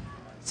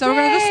 So we're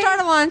going to just start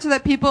a line so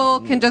that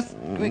people can just...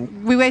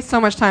 We waste so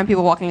much time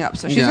people walking up.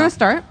 So she's going to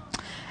start.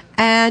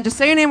 And just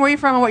say your name, where you're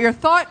from, and what your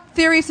thought,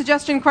 theory,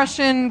 suggestion,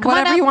 question, Come on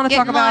whatever up, you want to get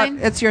talk in about, line.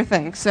 it's your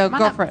thing. So Come on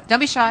go up. for it. Don't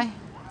be shy.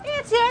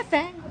 It's your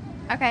thing.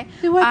 Okay.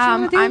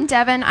 I'm I'm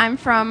Devin. I'm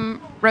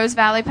from Rose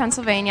Valley,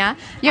 Pennsylvania.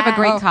 You have a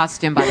great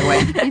costume, by the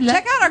way.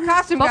 Check out our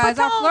costume, guys.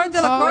 Our Fleur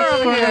de la Cour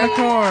over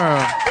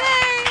here.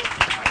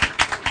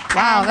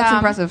 Wow, And, that's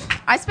impressive.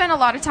 I spent a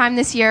lot of time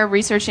this year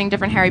researching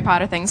different Harry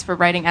Potter things for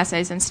writing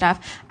essays and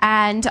stuff.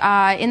 And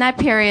in that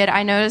period,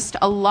 I noticed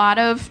a lot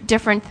of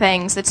different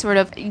things that sort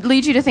of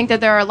lead you to think that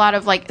there are a lot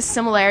of like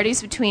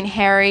similarities between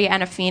Harry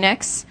and a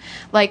phoenix.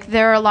 Like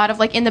there are a lot of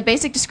like in the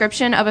basic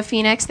description of a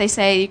phoenix, they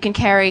say you can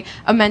carry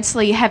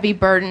immensely heavy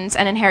burdens,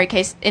 and in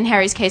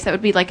Harry's case, that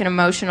would be like an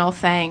emotional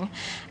thing.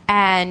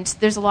 And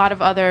there's a lot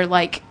of other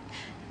like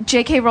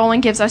J.K.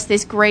 Rowling gives us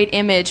this great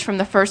image from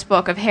the first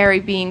book of Harry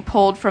being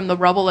pulled from the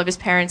rubble of his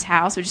parents'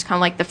 house, which is kind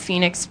of like the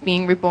phoenix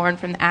being reborn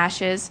from the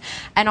ashes.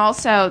 And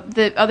also,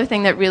 the other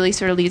thing that really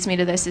sort of leads me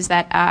to this is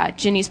that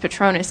Ginny's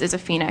Patronus is a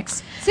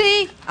phoenix.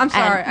 See, I'm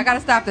sorry. I got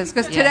to stop this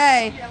because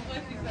today,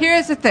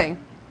 here's the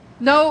thing.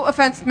 No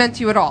offense meant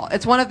to you at all.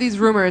 It's one of these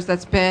rumors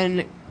that's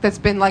been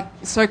like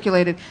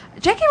circulated.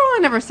 J.K.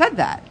 Rowling never said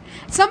that.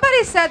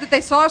 Somebody said that they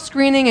saw a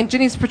screening and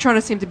Ginny's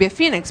Patronus seemed to be a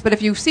phoenix, but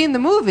if you've seen the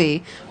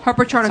movie, her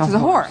Patronus is a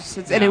horse.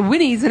 And it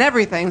whinnies and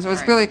everything, so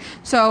it's clearly...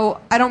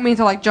 So I don't mean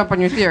to like jump on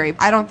your theory.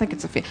 I don't think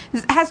it's a phoenix.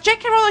 Has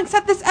J.K. Rowling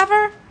said this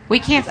ever? We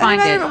can't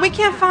find it. We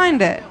can't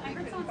find it.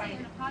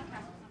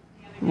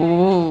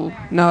 Ooh.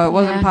 No, it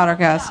wasn't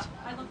Pottercast.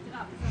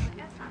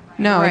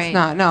 No, Right. it's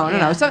not.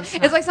 No. So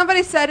it's like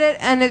somebody said it,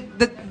 and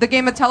the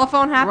game of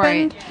telephone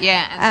happened. Right.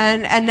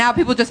 Yeah. And now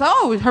people just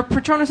her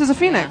Patronus is a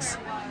phoenix.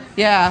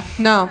 Yeah.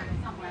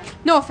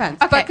 No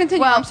offense. Okay, But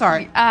continue. well, I'm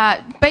sorry.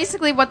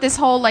 Basically, what this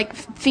whole like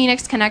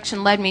Phoenix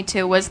connection led me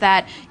to was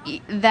that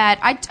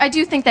I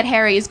do think that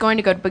Harry is going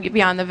to go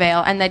beyond the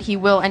veil and that he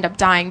will end up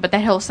dying, but that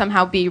he'll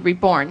somehow be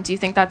reborn. Do you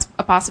think that's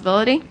a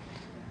possibility?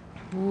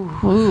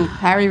 Ooh,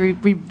 Harry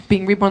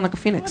being reborn like a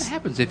phoenix. What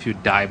happens if you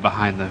die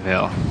behind the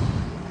veil?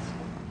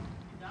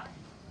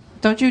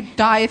 Don't you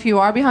die if you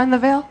are behind the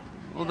veil?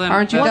 Well, then,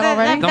 Aren't you dead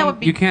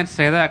already? You can't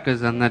say that because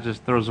then that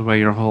just throws away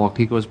your whole.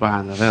 He goes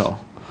behind the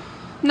veil.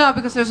 No,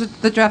 because there's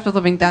the draft of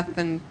living death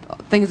and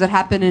things that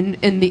happen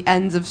in the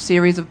ends of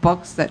series of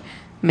books that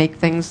make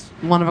things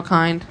one of a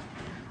kind.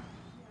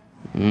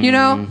 You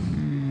know?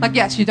 Like,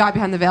 yes, you die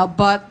behind the veil,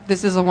 but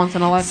this is a once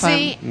in a lifetime.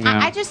 See,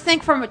 I just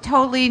think from a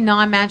totally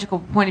non-magical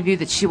point of view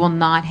that she will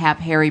not have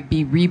Harry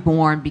be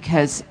reborn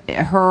because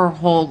her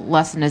whole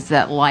lesson is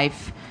that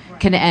life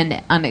can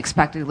end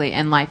unexpectedly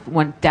and life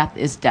when death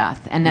is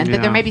death. And then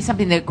there may be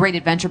something, the great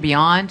adventure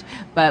beyond,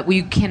 but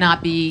you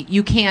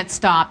can't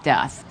stop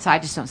death. So I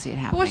just don't see it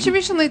happening. What she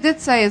recently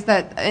did say is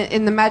that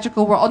in the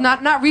magical world,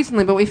 not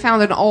recently, but we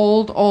found an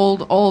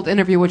old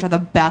interview, which are the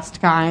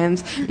best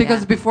kinds,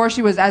 because before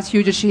she was as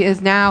huge as she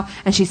is now,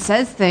 and she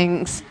says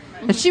things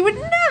that she would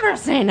never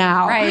say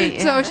now.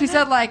 Right. So she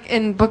said, like,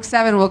 in book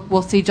 7,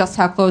 we'll see just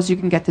how close you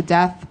can get to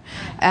death,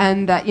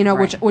 and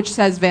which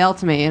says veil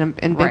to me in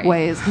big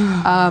ways.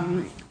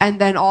 And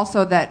then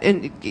also that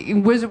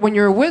when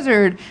you're a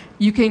wizard,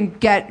 you can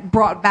get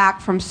brought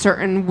back from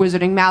certain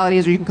wizarding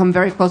maladies, or you can come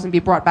very close and be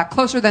brought back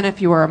closer than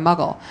if you were a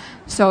muggle.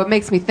 So it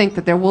makes me think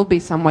that there will be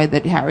some way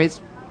that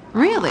Harry's...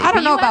 Really? I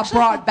don't know about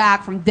brought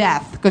back from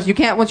death, because you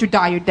can't, once you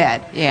die, you're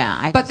dead.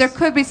 Yeah. But there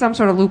could be some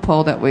sort of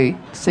loophole that we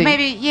see.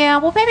 Maybe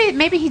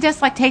he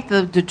does like take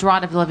the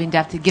draught of living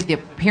death to give the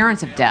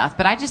appearance of death,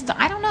 but I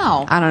don't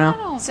know. I don't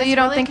know. So you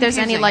don't think there's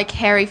any like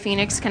Harry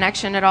Phoenix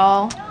connection at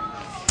all?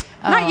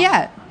 Not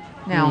yet.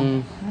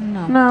 No.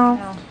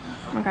 No.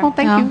 Okay. Well,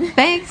 thank you.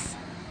 Thanks.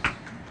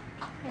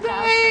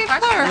 Yay,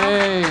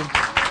 Claire.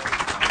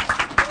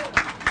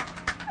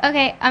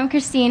 Okay, I'm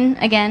Christine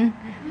again.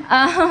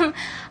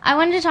 I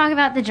wanted to talk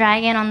about the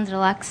Dragon on the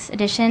Deluxe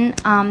Edition.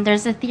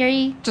 There's a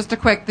theory... Just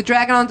the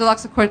Dragon on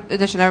Deluxe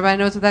Edition. Everybody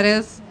knows what that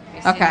is?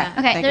 Okay.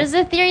 Okay, there's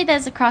a theory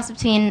that's a cross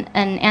between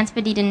an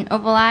Antipodean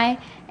Ovali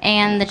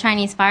and the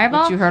Chinese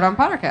Fireball. Which you heard on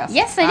Pottercast.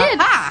 Yes, I did.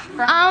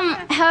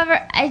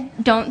 However, I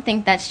don't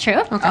think that's true.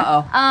 Okay.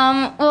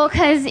 Well,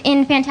 because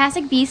in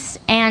Fantastic Beasts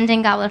and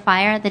in Goblet of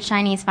Fire, the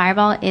Chinese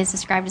Fireball is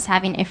described as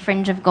having a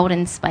fringe of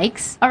golden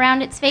spikes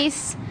around its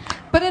face.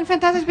 But in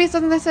Fantastic Beasts,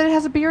 doesn't they say it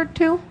has a beard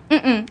too?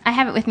 I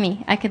have it with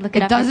me. I could look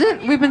it up. It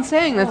doesn't? We've been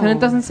saying this, and it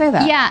doesn't say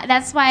that. Yeah,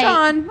 that's why...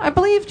 John, I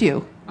believed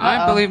you.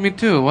 I believe me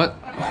too.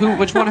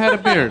 Which one had a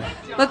beard?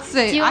 Let's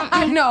see. Do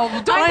I know.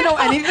 Don't I know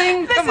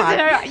anything? Come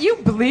on. You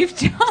believe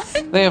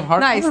John? They have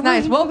hard.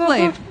 Nice. Well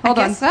played. Hold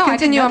on.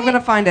 Continue. I'm going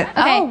to find it.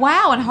 Okay. Oh,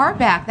 wow, and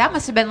hardback. That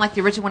must have been like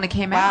the original one that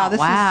came Wow, out.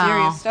 this is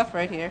serious stuff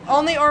right here.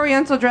 Only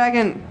Oriental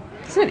Dragon.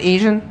 Isn't it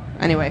Asian?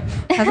 Anyway.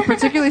 Has a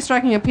particularly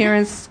striking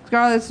appearance.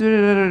 Scarlet.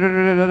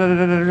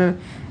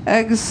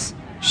 Eggs,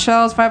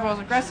 shells, fireballs,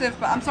 aggressive.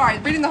 But I'm sorry.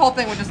 Reading the whole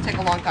thing would just take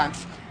a long time.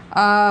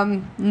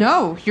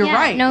 No, you're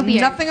right. No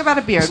beard. Nothing about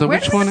a beard. So Where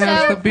which does one it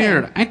has say? the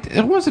beard?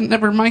 It wasn't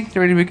never my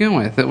theory to begin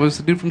with. It was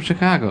the dude from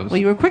Chicago's. Well,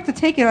 you were quick to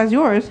take it as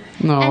yours.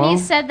 No. And he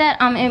said that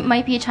it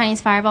might be a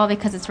Chinese Fireball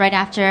because it's right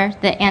after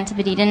the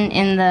Antipodean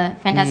in the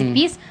Fantastic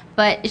Beasts,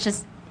 but it's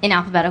just in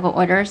alphabetical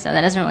order, so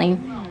that doesn't really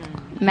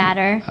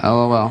matter.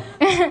 LOL.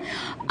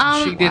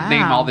 She did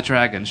name all the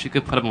dragons. She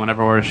could put them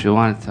whenever order she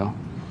wanted to.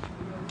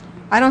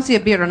 I don't see a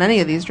beard on any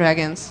of these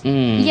dragons.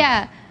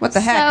 Yeah. What the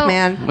heck,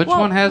 man? Which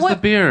one has the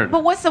beard?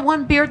 But what's the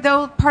one beard,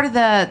 though? Part of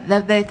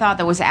that they thought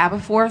that was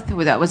Aberforth,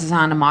 that was his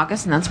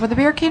Animagus, and that's where the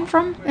beard came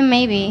from?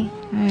 Maybe.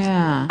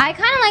 Yeah. I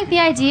kind of like the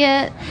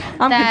idea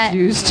I'm that...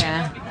 confused.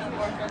 Yeah.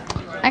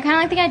 I kind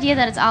of like the idea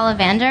that it's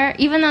Ollivander,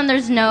 even though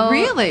there's no...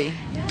 Really?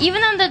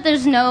 Even though that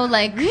there's no,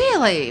 like...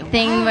 Really?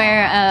 Thing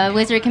where a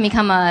wizard can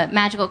become a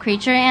magical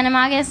creature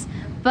Animagus,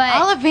 but...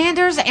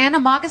 Ollivander's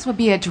Animagus would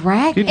be a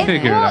dragon. You'd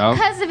figure it out.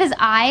 Because of his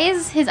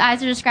eyes are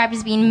described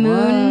as being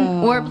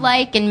moon,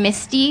 orb-like, and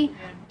misty.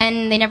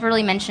 And they never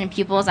really mention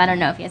pupils. I don't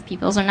know if he has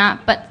pupils or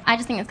not, but I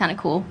just think it's kind of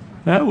cool.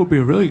 That would be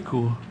really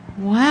cool.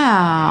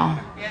 Wow.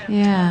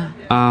 Yeah.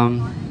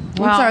 I'm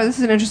sorry, this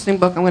is an interesting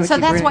book. I'm going to So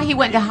keep that's reading. why he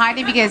went into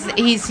hiding, because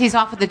he's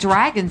off with the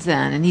dragons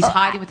then, and he's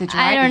hiding with the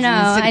dragons. I don't know.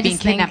 Instead I of being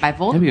just think- kidnapped by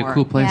Voldemort. That'd be a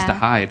cool place to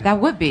hide. That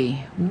would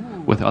be.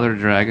 With other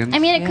dragons. I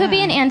mean, it could be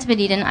an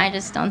Antipodean. Eden. I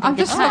just don't think I'm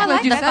just it's so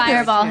glad you the said this.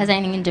 fireball has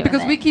anything to do with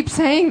Because it. we keep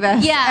saying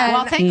this. Yeah. and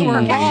Well, thank you for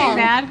we're catching wrong.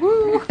 that.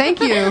 Woo. Thank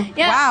you. Yep.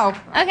 Wow.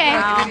 Okay.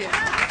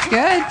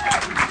 Good.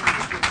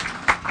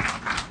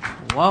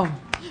 Whoa.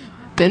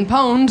 Been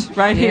pwned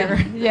right Yeah.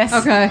 here. Yes.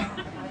 Okay.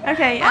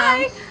 Okay,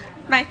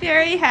 my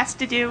theory has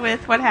to do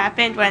with what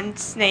happened when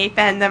Snape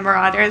and the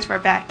Marauders were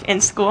back in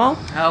school.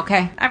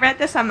 Okay. I read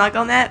this on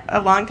MuggleNet a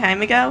long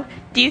time ago.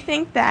 Do you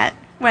think that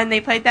when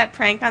they played that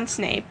prank on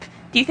Snape,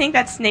 do you think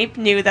that Snape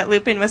knew that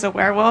Lupin was a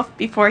werewolf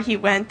before he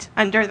went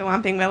under the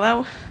Whomping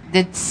Willow?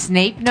 Did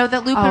Snape know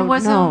that Lupin Oh,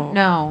 was no.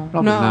 No.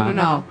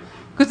 No.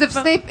 Because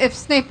if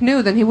Snape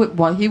knew, then he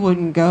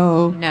wouldn't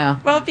go. No.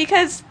 Well,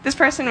 because this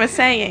person was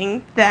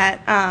saying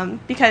that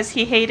because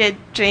he hated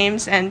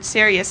James and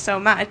Sirius so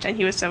much and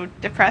he was so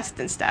depressed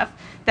and stuff,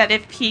 that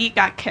if he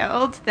got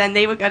killed, then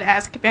they would go to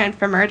Azkaban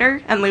for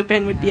murder and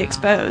Lupin would be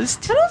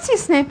exposed. I don't see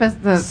Snape as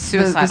the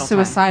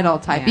suicidal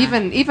type. Yeah.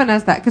 Even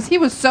as that, because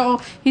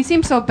he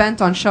seemed so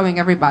bent on showing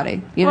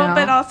everybody. You know.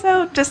 But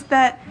also just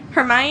that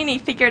Hermione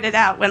figured it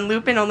out when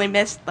Lupin only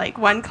missed like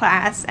one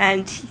class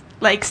and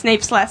like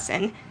Snape's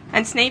lesson.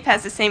 And Snape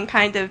has the same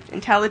kind of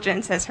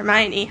intelligence as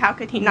Hermione. How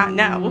could he not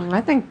know? I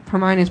think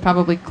Hermione's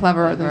probably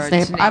cleverer than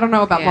Snape. I don't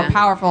know about more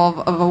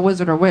powerful of a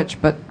wizard or witch,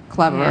 but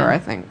cleverer, Yeah. I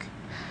think.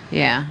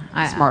 Yeah.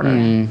 Smarter.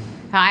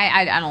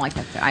 I don't like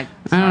that. I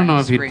don't know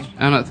if disagree.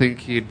 I don't think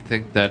he'd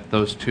think that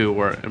those two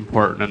were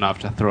important enough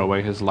to throw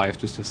away his life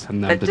just to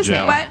send them to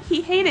jail. But he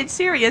hated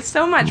Sirius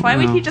so much. Why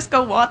would No. he just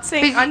go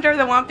waltzing under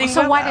the Whomping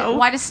So Willow?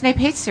 why does Snape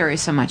hate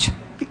Sirius so much?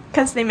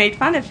 Because they made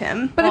fun of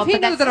him. But if he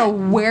knew that a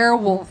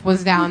werewolf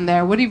was down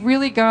there, would he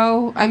really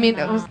go? I mean,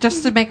 it was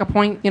just to make a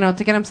point, to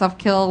get himself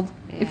killed.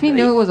 If he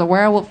knew it was a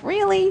werewolf,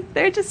 really?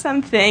 There are just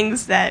some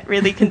things that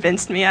really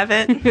convinced me of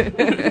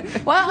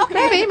it. Well,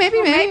 okay. Maybe.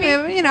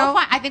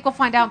 I think we'll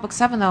find out in book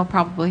 7, though,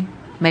 probably.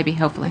 Maybe,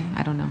 hopefully.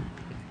 I don't know.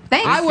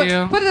 Thanks. I would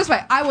you. put it this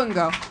way: I wouldn't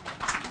go.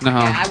 No.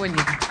 Yeah, I wouldn't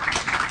either.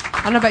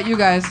 I don't know about you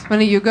guys. When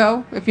do you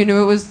go? If you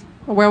knew it was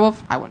a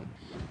werewolf, I wouldn't.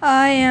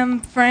 I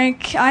am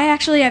Frank. I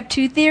actually have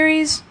two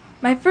theories.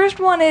 My first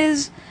one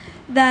is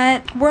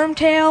that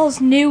Wormtail's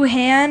new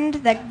hand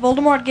that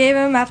Voldemort gave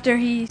him after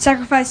he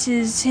sacrificed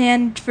his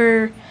hand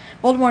for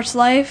Voldemort's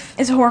life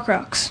is a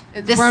Horcrux.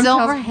 The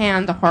silver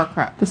hand, the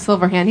Horcrux, the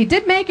silver hand. He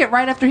did make it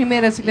right after he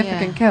made a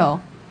significant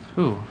kill.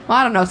 Who? Well,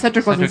 I don't know.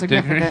 Cedric wasn't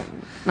Cedric Diggory?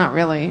 significant. Not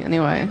really,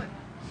 anyway.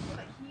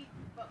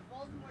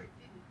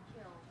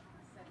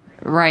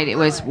 Right, it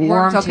was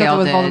Wormtail killed Wormtail it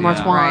with did. Voldemort's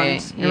wand.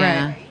 Right, You're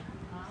yeah. right.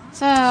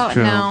 So,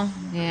 True. no.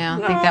 Yeah,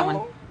 I think that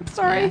one.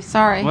 Sorry. Yeah,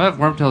 sorry. What if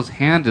Wormtail's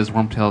hand is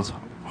Wormtail's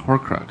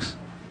Horcrux?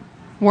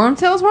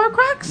 Wormtail's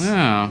Horcrux?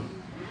 Yeah.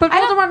 But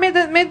Voldemort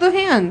made the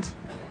hand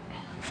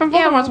from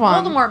Yeah, Voldemort's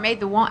wand. Voldemort made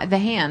the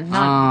hand,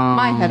 not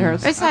My head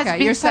hurts. Besides, Okay,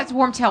 besides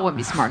Wormtail wouldn't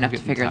be smart enough to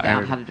getting figure out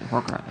tired. how to do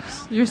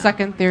Horcrux. Your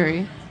second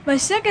theory. My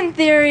second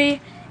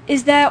theory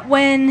is that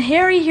when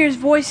Harry hears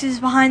voices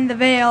behind the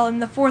veil in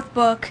the fourth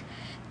book,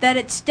 that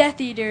it's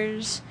Death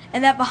Eaters,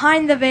 and that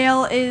behind the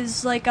veil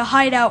is like a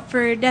hideout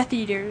for Death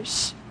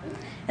Eaters.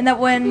 And that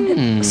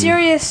when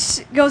Sirius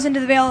goes into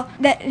the veil,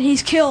 that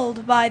he's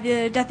killed by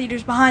the Death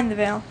Eaters behind the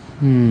veil.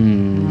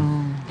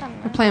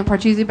 We're playing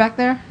Parcheesi back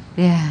there?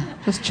 Yeah.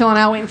 Just chilling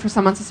out, waiting for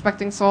some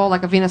unsuspecting soul,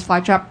 like a Venus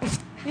flytrap.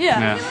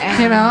 Yeah.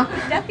 You know?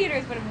 Death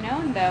Eaters would have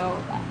known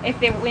though if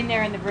they were in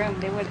there in the room.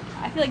 They would.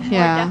 I feel like more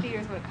Yeah. Death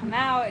Eaters would have come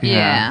out. And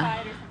Yeah.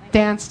 outside or something.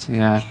 Danced.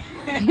 Yeah.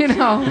 You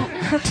know?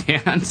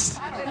 Dance.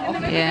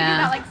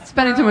 Yeah.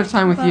 Spending too much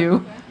time with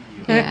you.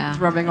 Yeah. It's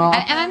rubbing off.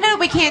 And I know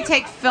we can't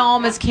take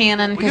film as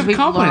canon because have we've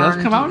company. Let's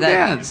learned come out and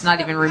that dance. it's not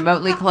even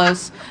remotely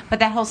close. But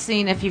that whole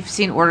scene, if you've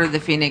seen Order of the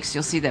Phoenix,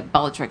 you'll see that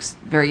Bellatrix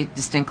very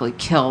distinctly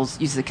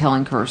uses the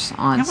killing curse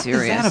on What is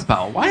Sirius. that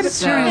about? Why did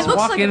So- Sirius It looks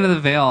walk like into the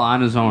veil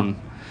on his own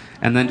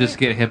and then just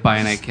get hit by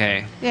an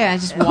AK? Yeah,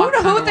 just walk.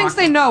 Who thinks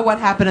they know what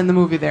happened in the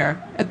movie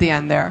there at the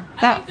end there?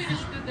 That They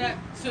just did that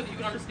so that you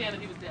could understand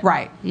that he was dead.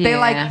 right. They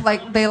Yeah.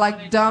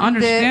 dumped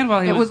Understand it.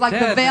 while he It was was like the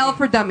dead. veil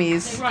for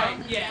dummies. Right,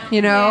 yeah.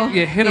 You know?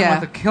 You hit him Yeah.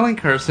 with a killing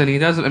curse and he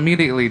doesn't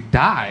immediately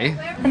die.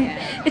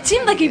 It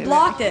seemed like he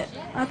blocked it.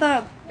 I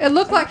thought It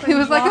looked like he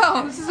was like,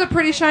 oh, this is a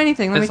pretty shiny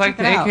thing. Let It's me like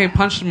check the it out. AK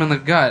punched him in the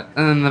gut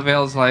and then the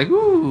veil's like,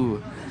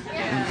 ooh,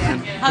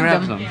 and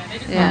grabs him.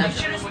 Yeah. They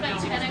should have spent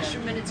 10 extra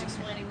minutes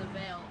explaining the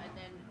veil, and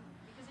then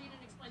because he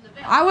didn't explain the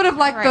veil. I would have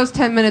liked Right. those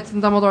 10 minutes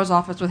in Dumbledore's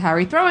office with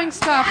Harry throwing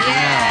stuff.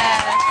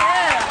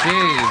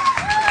 Jeez.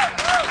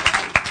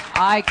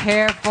 I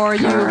care for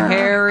you,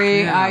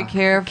 Harry. Yeah. I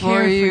care for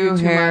Care you,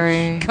 too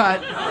Harry. much.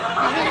 Cut.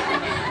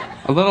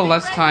 A little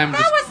less time. That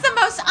was the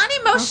most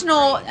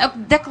unemotional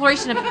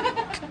declaration of.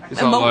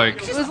 It's all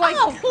like, It was like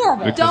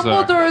horrible. Because,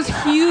 Dumbledore's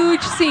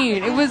huge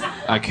scene. It was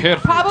I care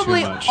for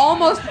probably you too much.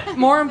 almost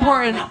more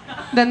important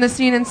than the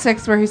scene in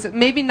 6 where he said,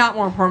 maybe not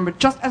more important, but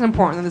just as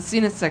important than the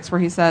scene in 6 where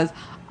he says,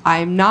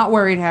 I'm not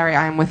worried, Harry,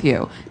 I am with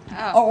you.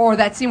 Or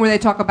that scene where they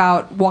talk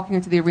about walking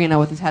into the arena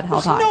with his head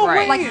held high. No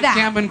way Like that.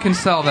 Gambon can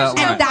sell that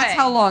line. And that's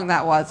how long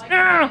that was.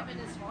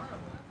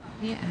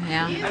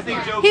 Yeah.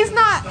 He's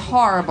not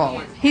horrible.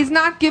 He's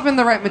not given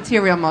the right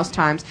material most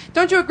times.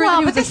 Don't you agree that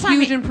he was a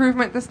huge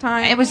improvement this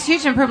time? It was a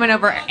huge improvement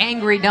over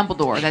angry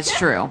Dumbledore. That's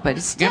true, but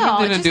still,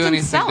 Gambon it didn't just do didn't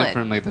anything sell it.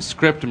 differently. The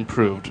script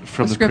improved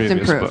from the, script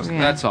previous improved, book. yeah.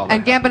 That's all.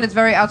 And Gambon is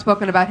very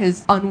outspoken about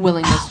his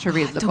unwillingness to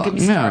read the books. get me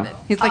started.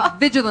 He's like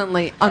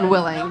vigilantly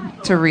unwilling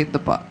to read the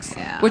books,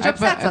 which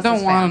upsets us. I don't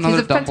as want fans. another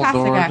He's a fantastic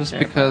Dumbledore actor. just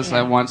because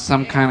I want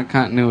some kind of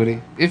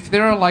continuity. If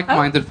there are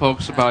like-minded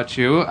folks about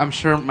you, I'm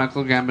sure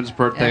Michael Gambon's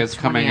birthday is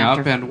coming up,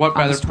 and what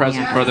better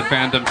present for the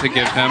fandom to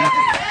give him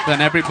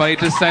than everybody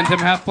to send him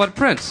Half-Blood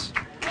Prince?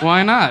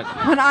 Why not?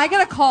 When I get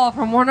a call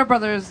from Warner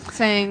Brothers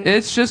saying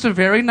It's just a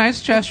very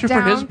nice gesture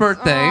for his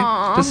birthday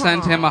to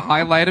send him a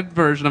highlighted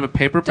version of a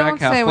paperback Don't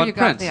say where Half-Blood you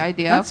got Prince. the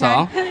idea, That's okay?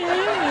 all.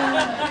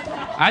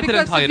 I didn't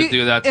Because tell you if to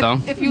do that, though.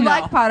 If you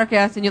like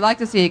Pottercast and you like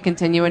to see it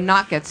continue and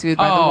not get sued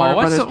by the Warner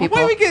Brothers people,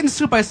 why are we getting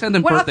sued by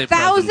sending when birthday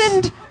 1,000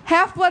 presents?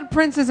 Half-Blood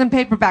Princes in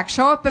paperback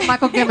show up at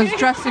Michael Gambon's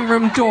dressing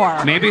room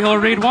door, Maybe he'll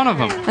read one of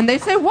them. and they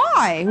say,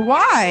 "Why?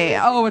 Why?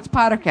 Oh, it's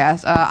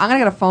Pottercast. I'm gonna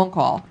get a phone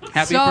call."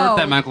 Happy So,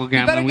 birthday, Michael you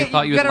better Gambon. We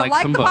thought you would better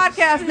like some the books.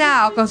 podcast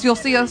now, because you'll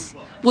see us.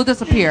 We'll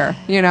disappear.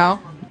 You know.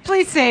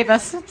 Please save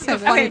us. It's a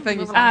funny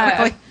thing. You said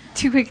quickly.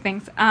 Two quick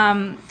things.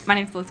 My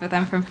name's Elizabeth.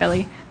 I'm from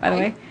Philly, by the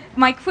way.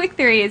 My quick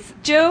theory is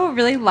Joe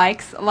really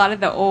likes a lot of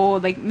the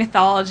old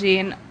mythology,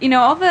 and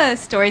all the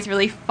stories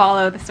really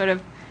follow the sort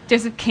of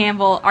Joseph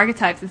Campbell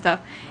archetypes and stuff.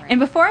 And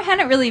before I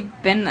hadn't really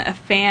been a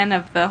fan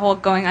of the whole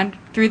going on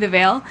through the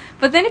veil.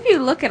 But then if you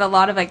look at a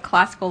lot of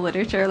classical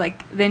literature,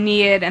 like the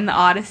Aeneid and the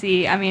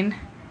Odyssey, I mean,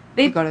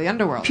 they go to the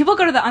underworld. People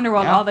go to the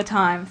underworld Yeah. all the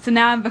time. So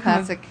now I'm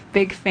becoming a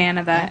big fan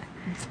of that.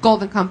 It's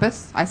Golden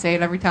Compass. I say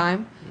it every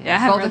time. Yeah, I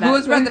haven't read that. Who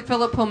has read the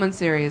Philip Pullman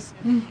series?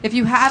 If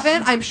you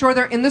haven't, I'm sure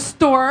they're in the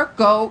store.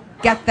 Go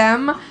get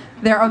them.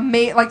 They're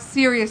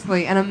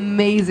seriously, an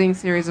amazing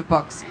series of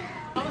books.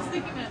 I was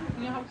thinking that,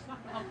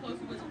 how close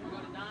he was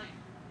to dying.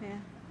 Yeah.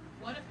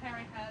 What if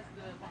Harry has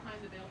the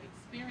behind the veil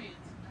experience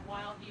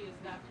while he is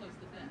that close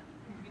to death?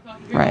 You talk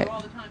Right.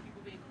 all the time,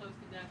 people being close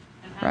to death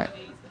and Right.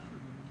 having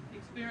these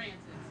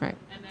experiences, Right.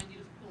 and then you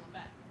just pull him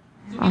back.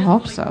 So I he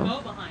hope doesn't really so.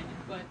 go behind it,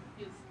 but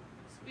his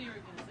spirit,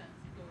 in a sense,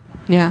 goes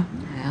behind Yeah.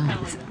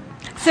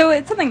 So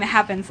it's something that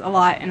happens a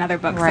lot in other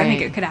books. I think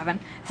Right. it could happen.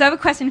 So I have a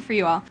question for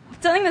you all.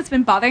 Something that's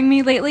been bothering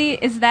me lately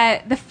is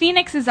that the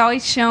Phoenix is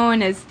always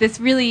shown as this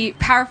really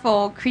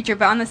powerful creature,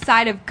 but on the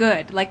side of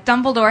good. Like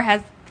Dumbledore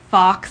has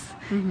Fawkes,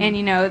 and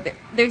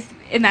there's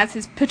and that's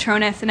his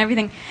Patronus and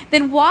everything.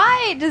 Then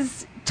why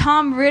does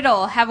Tom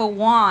Riddle have a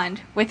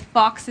wand with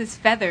Fawkes's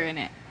feather in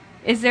it?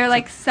 Is there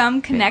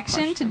some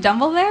connection to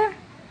Dumbledore?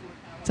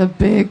 It's a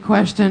big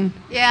question.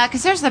 Yeah,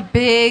 because there's a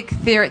big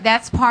theory.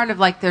 That's part of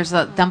there's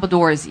a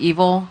Dumbledore is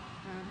evil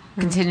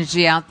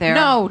contingency out there.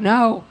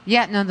 No.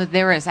 Yeah, no,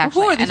 there is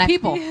actually. Who are these And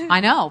people?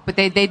 I know, but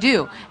they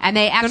do, and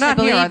they actually not here,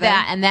 believe are they?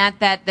 that, and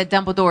that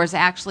Dumbledore has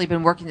actually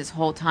been working this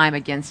whole time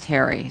against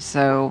Harry.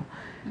 So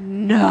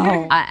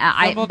No.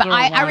 I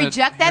wanted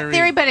reject that Harry-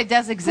 theory, but it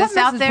does exist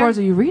What out message there. boards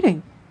are you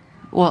reading?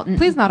 Well,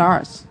 Please, not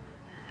ours.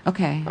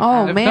 Okay.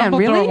 Oh If man, Dumbledore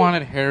really?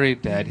 wanted Harry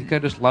dead, he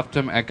could have just left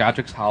him at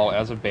Godric's Hollow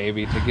as a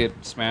baby to get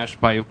smashed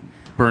by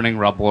burning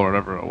rubble or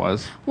whatever it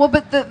was. Well,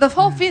 but the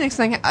whole Phoenix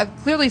thing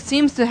clearly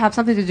seems to have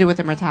something to do with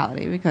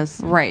immortality, because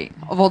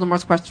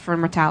Voldemort's quest for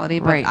immortality.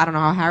 But Right. I don't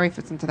know how Harry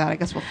fits into that. I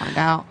guess we'll find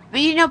out.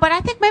 But but I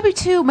think maybe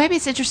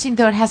it's interesting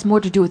though. It has more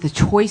to do with the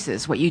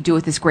choices, what you do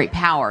with this great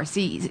power.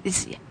 See,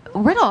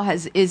 Riddle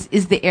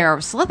is the heir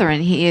of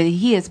Slytherin.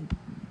 He is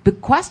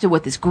bestowed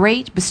with this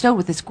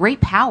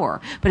great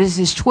power, but it's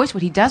his choice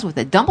what he does with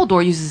it.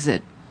 Dumbledore uses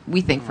it, we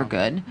think, for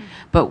good,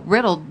 but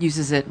Riddle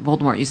uses it.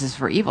 Voldemort uses it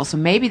for evil. So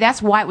maybe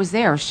that's why it was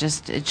there. It's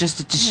just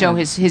to show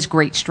his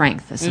great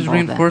strength. It just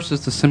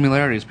reinforces the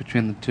similarities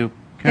between the two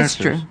That's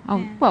characters. true.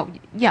 Oh well,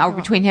 yeah, or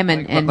between him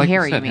and like you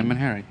Harry. said, I mean. him and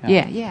Harry,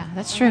 Yeah, yeah.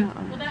 that's true.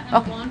 Well, that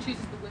and the wand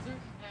chooses the wizard,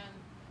 and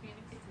Phoenix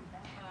is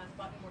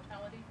about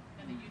immortality,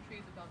 and the yew tree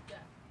is about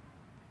death.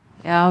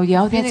 Oh, yeah,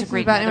 Phoenix that's a is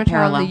great about another immortality.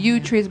 parallel. The yew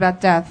tree is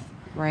about death.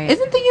 Right.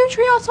 Isn't the yew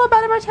tree also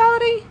about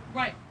immortality?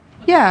 Right.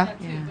 Yeah. That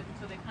too, but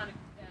so they kind of,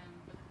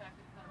 but the fact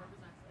that it kind of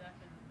represents death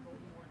and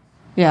Voldemort's.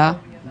 Yeah.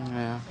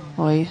 Yeah.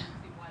 Oy.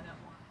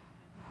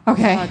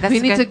 Okay, Oh, that's we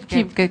need good, to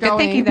keep good going.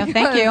 thinking, though.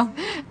 Thank you.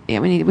 Yeah,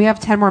 we have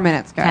 10 more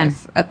minutes,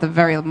 guys, at the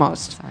very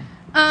most.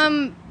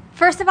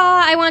 First of all,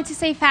 I want to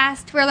say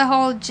fast where the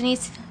whole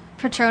Janice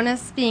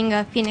Patronus being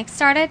a phoenix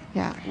started.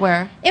 Yeah,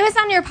 where? It was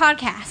on your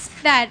podcast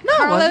that No,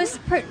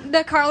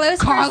 it Carlos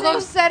Carlos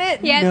person. said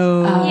it? Yes.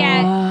 No.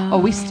 Yeah. Oh,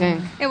 we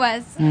stink. It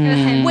was. It was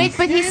him. Wait,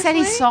 but he said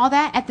he saw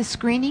that at the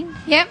screening?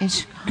 Yep.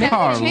 And Maybe they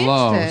changed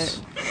Carlos.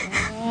 it.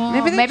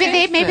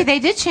 Maybe they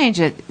did change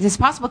it. It's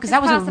possible because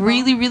that was possible. a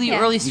really Yeah.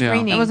 early Yeah.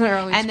 screening. That was an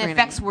early and screening. the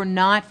effects were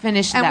not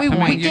finished And at that we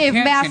point. gave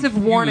you can't massive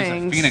confuse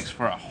warnings. a phoenix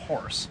for a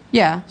horse.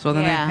 Yeah. So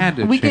then Yeah. they had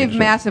to We change gave it.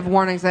 massive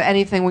warnings that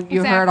anything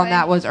you heard on Exactly.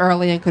 that was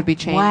early and could be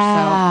changed.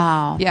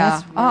 Wow. So, yeah.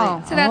 That's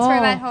really- So that's where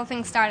Oh. that whole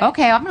thing started.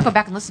 Okay, I'm gonna go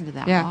back and listen to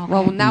that. Yeah. Oh,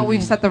 Well, now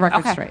we've set the record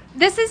Okay. straight.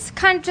 This is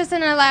kind of just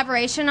an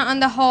elaboration on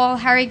the whole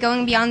Harry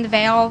going beyond the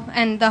veil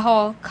and the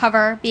whole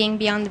cover being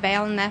beyond the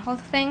veil and that whole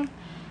thing,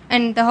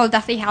 and the whole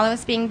Deathly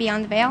Hallows being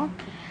beyond the veil.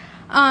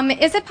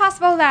 Is it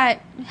possible that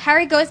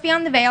Harry goes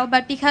beyond the veil,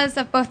 but because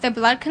of both the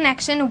blood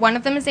connection, one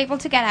of them is able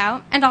to get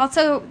out, and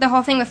also the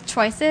whole thing with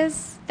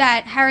choices,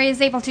 that Harry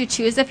is able to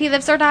choose if he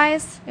lives or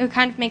dies? It would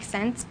kind of make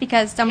sense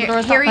because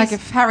Dumbledore's Like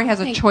if Harry has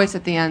a like- choice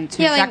at the end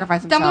to yeah, like,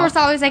 sacrifice himself. Dumbledore's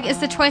always like, it's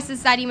the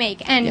choices that you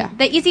make. And Yeah.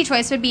 the easy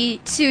choice would be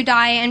to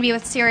die and be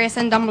with Sirius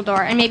and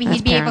Dumbledore, and maybe As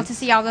he'd be able parents. to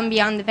see all of them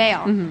beyond the veil.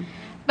 Mhm.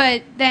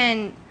 But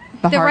then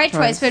The the hard right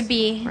choice. choice would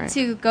be Right.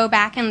 to go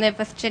back and live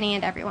with Ginny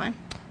and everyone.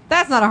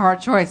 That's not a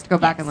hard choice to go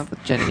back and live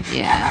with Ginny.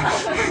 Yeah.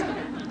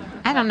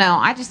 I don't know.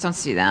 I just don't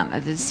see that.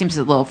 It seems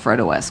a little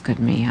Frodo-esque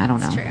to me. I don't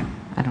know. It's true.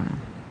 I don't know.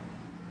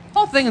 The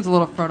whole thing is a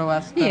little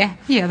Frodo-esque. though.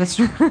 Yeah, that's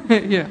true.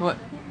 Yeah. What?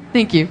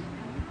 Thank you.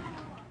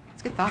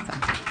 It's a good thought, though.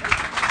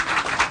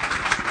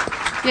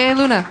 Yay,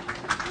 Luna.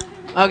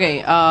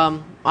 Okay,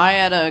 I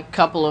had a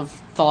couple of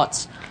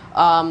thoughts.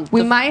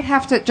 We might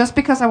have to, just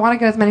because I want to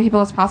get as many people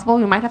as possible,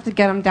 we might have to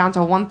get them down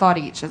to one thought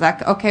each. Is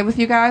that okay with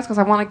you guys? Because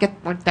I want to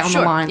get down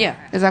Sure, the line. yeah.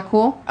 Is that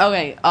cool?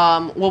 Okay,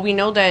 well, we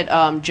know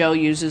that Jo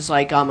uses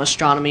like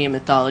astronomy and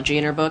mythology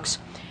in her books,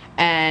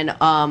 and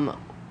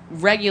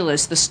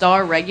Regulus, the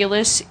star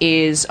Regulus,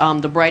 is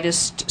the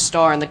brightest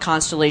star in the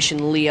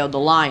constellation Leo the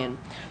Lion.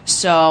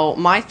 So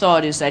my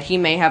thought is that he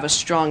may have a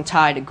strong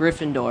tie to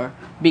Gryffindor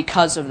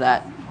because of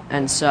that,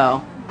 and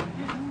so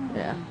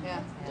yeah.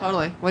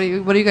 Totally. What do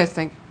you guys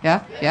think?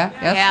 Yeah? Yeah?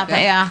 Yes?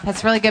 Yeah,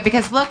 that's really good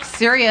because look,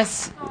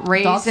 Sirius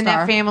raised in Star.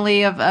 that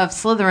family of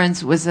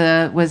Slytherins was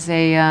a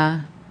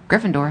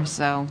Gryffindor,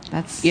 so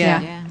that's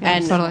Yeah, yeah.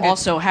 and totally.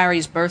 also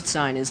Harry's birth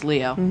sign is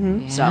Leo.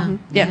 So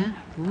yeah.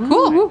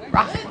 Cool.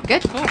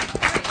 Good.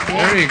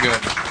 Very good.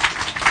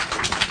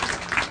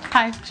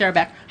 Hi, Sarah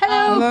back.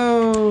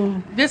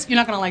 Hello. This you're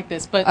not gonna like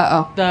this, but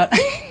Uh-oh.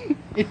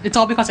 it's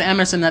all because of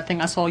Emerson. That thing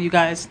I saw you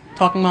guys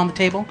talking on the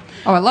table.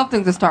 Oh, I love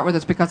things that start with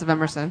it's because of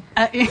Emerson.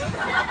 I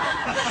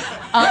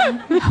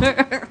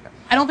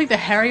don't think that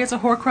Harry is a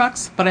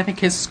Horcrux, but I think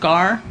his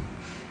scar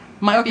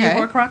might be a Okay.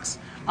 Horcrux.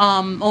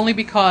 Only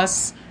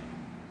because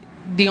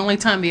the only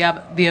time the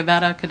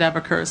Avada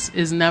Kedavra curse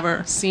is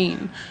never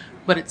seen,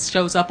 but it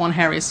shows up on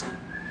Harry's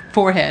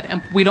forehead,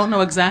 and we don't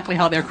know exactly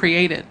how they're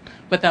created,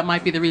 but that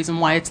might be the reason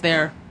why it's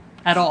there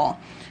at all.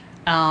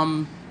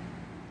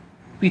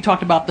 We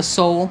talked about the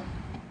soul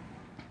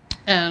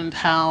and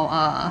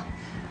how.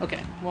 Okay,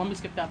 well, let me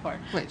skip that part.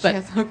 Wait, But she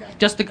has-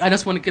 okay. I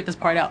just want to get this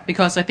part out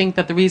because I think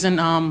that the reason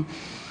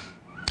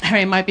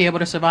Harry might be able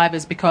to survive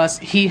is because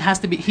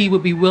he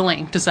would be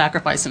willing to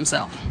sacrifice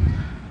himself.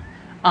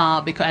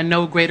 Because and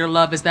no greater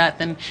love is that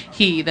than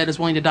he that is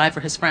willing to die for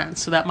his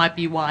friends. So that might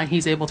be why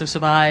he's able to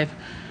survive,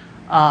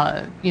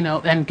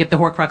 and get the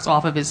Horcrux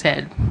off of his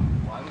head.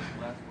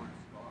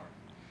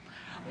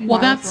 Well,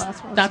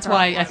 that's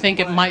why I think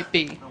it might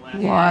be.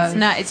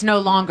 Yeah, it's no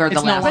longer the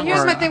It's no last But here's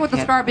word. my thing with the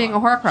scar being a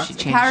Horcrux. She If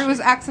changed. Harry was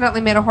accidentally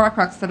made a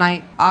Horcrux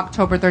tonight,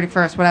 October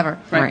 31st, whatever.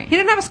 Right. He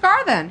didn't have a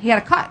scar then. He had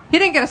a cut. He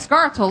didn't get a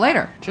scar till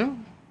later. True.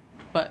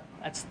 But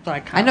that's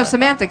like I know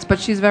semantics,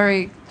 but she's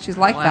like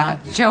that.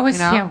 Joe is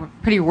you know?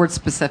 pretty word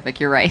specific.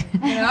 You're right. You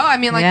know, I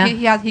mean, like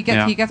Yeah.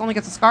 he only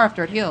gets a scar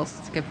after it heals.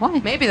 That's a good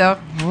point. Maybe though.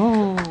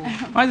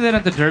 Why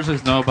didn't the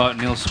Dursleys know about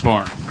Neil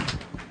Sporn?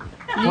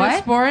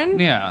 What? Neosporin?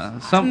 Yeah,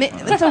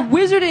 It's a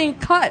wizarding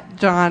cut,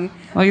 John.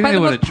 Well, you By think the they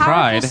most would've powerful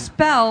tried.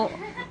 spell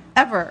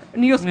ever.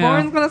 Neosporin's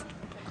Yeah. gonna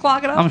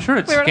clog it up. I'm sure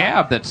it's clear it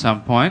up. scabbed at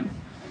some point.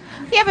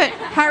 Yeah, but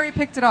Harry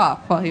picked it off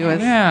while he was.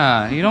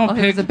 Yeah, you don't Well,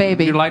 he pick was a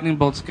baby. your lightning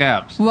bolt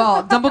scabs.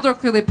 Well, Dumbledore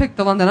clearly picked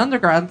the London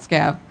Underground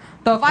scab.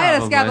 Though if I had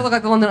a scab that Probably. looked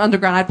like the London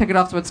Underground, I'd pick it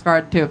off so it's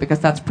scarred too, because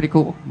that's pretty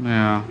cool.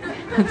 Yeah,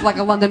 It's like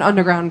a London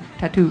Underground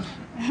tattoo.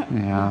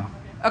 yeah.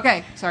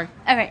 Okay, sorry.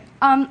 Okay,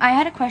 I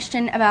had a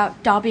question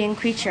about Dobby and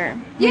Creature.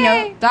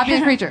 Yay! Dobby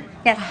and Creature.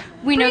 Yes,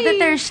 we know that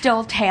they're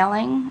still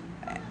tailing.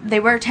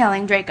 They were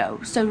tailing Draco.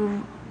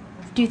 So,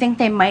 do you think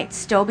they might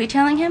still be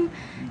tailing him?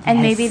 And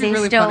Yes. maybe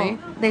Really funny.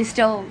 they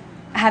still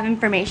have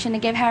information to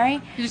give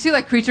Harry? Did you see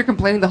like Creature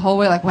complaining the whole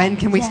way, like when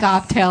can we Yes.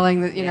 stop tailing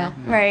the, you know?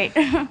 Right.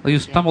 Well, you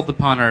stumbled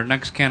upon our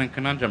next canon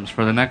conundrums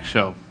for the next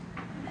show.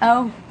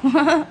 Oh.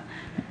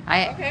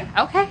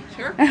 Okay.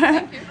 Sure.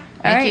 Thank you.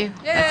 Yay.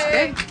 That's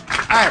good.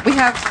 All right, we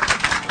have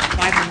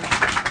 5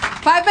 minutes.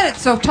 5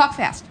 minutes, so talk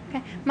fast.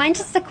 Okay. Mine's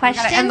just a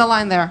question. Gotta end the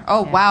line there.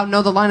 Oh wow,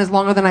 no, the line is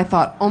longer than I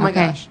thought. Oh my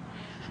Okay. gosh.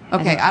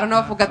 Okay, I don't know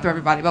if we'll get through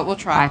everybody, but we'll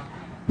try.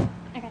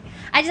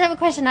 I just have a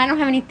question. I don't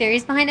have any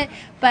theories behind it,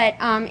 but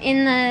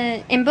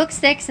in book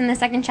 6, in the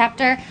second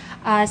chapter,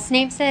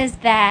 Snape says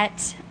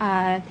that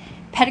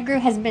Pettigrew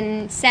has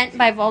been sent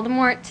by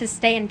Voldemort to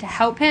stay and to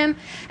help him,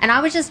 and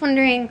I was just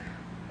wondering,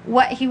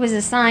 what he was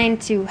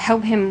assigned to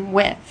help him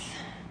with.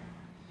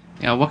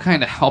 Yeah, what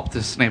kind of help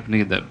does Snape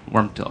need that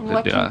Wormtail could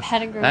What do? can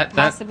Pettigrew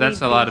possibly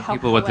That's a lot be of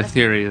people with the helpful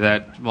theory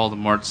that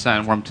Voldemort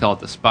sent Wormtail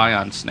to spy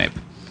on Snape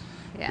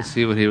to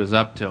see what he was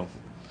up to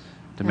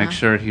make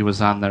sure he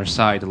was on their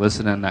side, to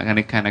listen in on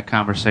any kind of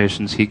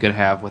conversations he could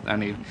have with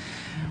any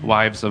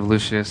wives of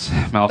Lucius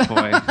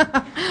Malfoy.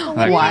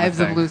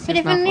 Wives of Lucius But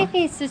even Malfoy. if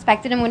he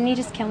suspected him, wouldn't he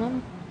just kill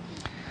him?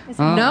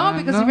 No,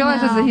 because he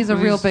realizes that he's a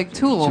real big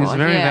tool. He's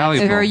very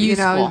valuable. It's very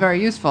useful. useful. He's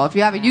very useful. If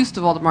you have a use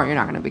to Voldemort, you're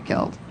not going to be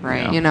killed.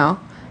 Right. You know?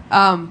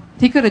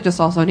 He could have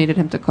just also needed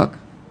him to cook.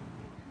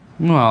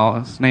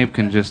 Well, Snape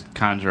can just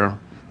conjure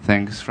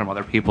things from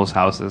other people's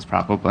houses,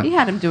 probably. He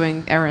had him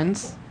doing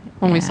errands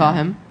when we saw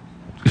him.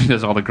 He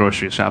does all the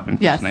grocery shopping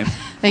for Yes. Snape.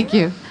 Thank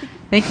you.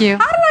 Thank you.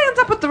 How did I end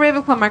up with the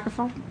Ravenclaw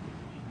microphone?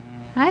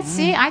 I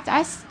see.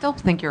 I still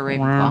think you're a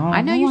Ravenclaw.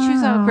 I know you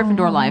choose a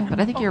Gryffindor life, but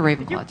I think you're a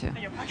Ravenclaw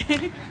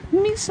too.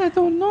 Niece, I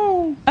don't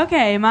know.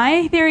 Okay,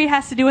 my theory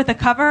has to do with the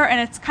cover, and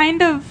it's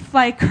kind of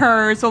like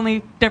hers,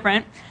 only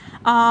different.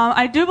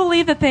 I do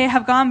believe that they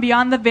have gone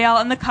beyond the veil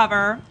in the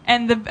cover,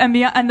 and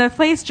the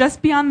place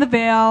just beyond the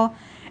veil.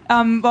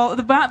 Beyond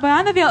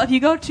the veil, if you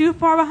go too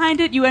far behind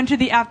it, you enter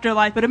the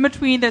afterlife. But in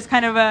between, there's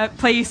kind of a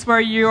place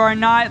where you are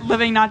not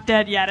living, not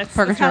dead yet. It's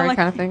Purgatory like,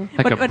 kind of thing.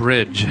 Like a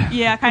bridge.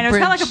 Yeah, kind of.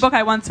 It's kind of like a book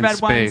I once In read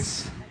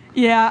space. once.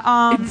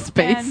 Yeah. In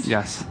space? And,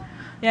 Yes.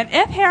 and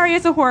if Harry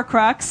is a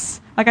Horcrux,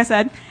 like I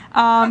said,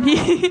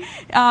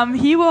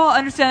 he will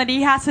understand that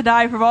he has to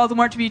die for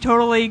Voldemort to be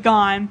totally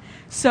gone.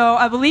 So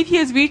I believe he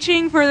is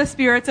reaching for the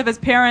spirits of his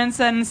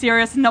parents and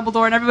Sirius and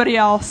Dumbledore and everybody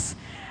else,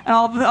 and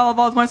all of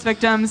Voldemort's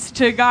victims,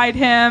 to guide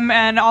him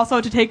and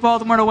also to take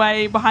Voldemort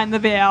away behind the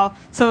veil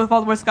so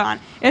Voldemort's gone.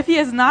 If he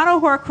is not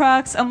a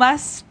Horcrux,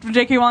 unless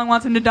J.K. Rowling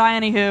wants him to die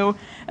anywho,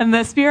 and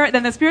the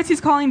spirits he's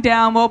calling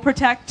down will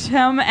protect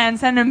him and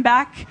send him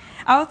back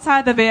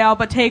outside the veil,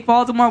 but take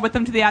Voldemort with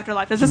them to the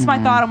afterlife. That's just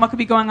my thought on what could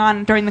be going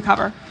on during the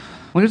cover.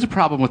 Well, here's a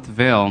problem with the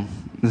veil,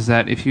 is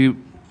that if you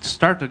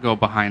start to go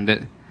behind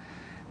it,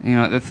 you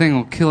know, the thing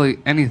will kill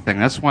anything.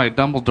 That's why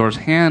Dumbledore's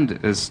hand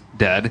is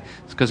dead.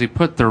 It's because he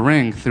put the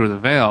ring through the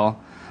veil.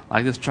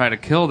 Like this, try to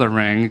kill the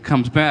ring. It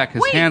comes back,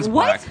 his hand's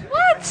black.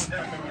 What?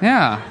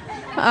 Yeah.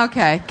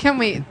 Okay, can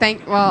we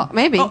well,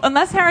 maybe. Well,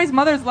 unless Harry's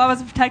mother's love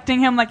is protecting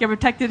him like it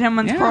protected him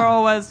when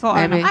Pearl was... Well,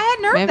 Maybe. I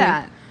hadn't heard Maybe.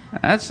 that.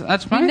 That's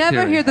my You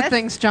never theory. hear the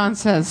things John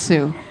says,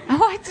 Sue.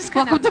 Oh, I just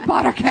Welcome to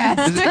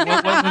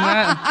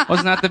Pottercast.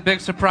 Wasn't that the big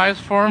surprise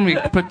for him? He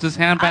puts his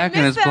hand back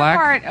and it's that black.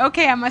 part.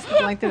 Okay, I must have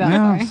blanked it out.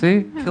 Yeah,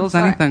 Sorry. see? Kills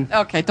anything.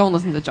 Okay, don't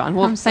listen to John.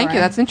 Well, I'm thank you.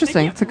 sorry. That's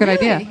interesting. It's a good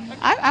idea.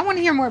 I want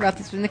to hear more about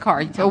this in the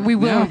car. You tell Oh, me. we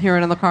will hear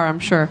it in the car, I'm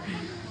sure.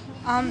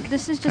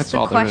 This is That's just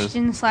all a there is.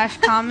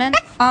 question/comment.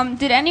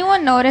 Did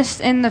anyone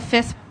notice in the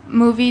 5th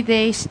movie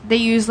they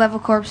use level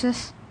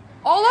corpses?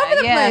 All over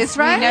the place,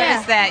 right? We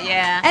noticed that,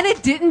 yeah. And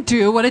it didn't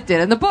do what it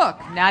did in the book.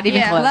 Not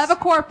even close.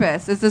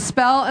 Levicorpus is the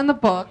spell in the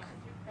book.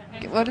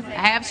 What is it?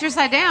 Abs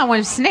upside down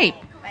when Snape.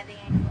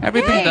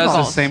 Everything does the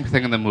Angles. same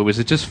thing in the movies.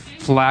 It just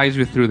flies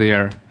you through the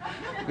air.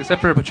 Except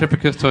for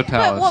Petrificus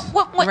Totalis.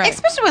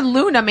 Especially with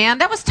Luna, man,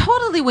 that was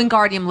totally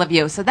Wingardium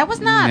Leviosa. That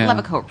was not Yeah.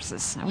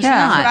 Levicorpus. That was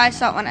Yeah, not. that's what I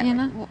saw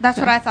when that's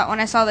what I thought when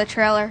I saw the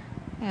trailer.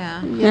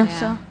 Yeah.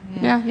 So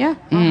Yeah.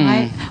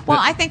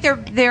 I think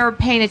they're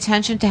paying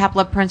attention to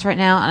Half-Blood Prince right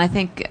now, and I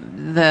think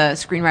the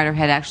screenwriter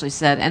had actually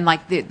said, and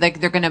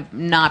they're going to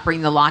not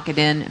bring the locket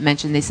in.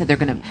 They said they're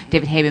going to.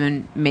 David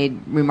Haberman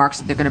made remarks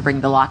that they're going to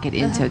bring the locket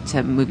into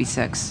to movie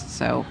 6.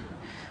 So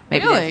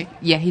maybe Really?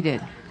 yeah, he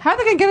did. How are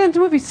they going to get into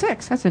movie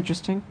 6? That's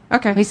interesting.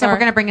 Okay. He said sorry. we're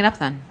going to bring it up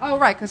then. Oh,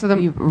 right, because of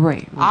the...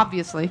 Right.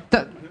 Obviously.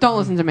 Don't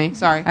listen to me.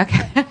 Sorry.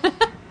 Okay.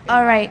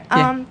 All right.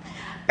 Yeah.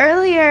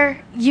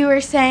 Earlier you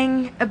were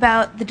saying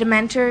about the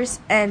Dementors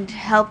and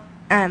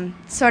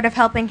sort of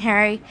helping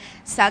Harry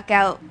suck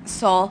out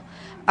Soul.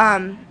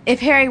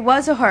 If Harry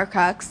was a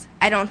Horcrux,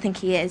 I don't think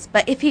he is,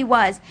 but if he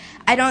was,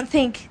 I don't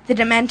think the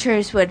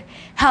Dementors would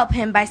help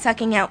him by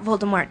sucking out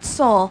Voldemort's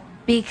soul,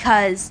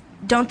 because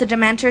don't the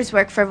Dementors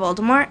work for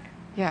Voldemort?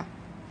 Yeah.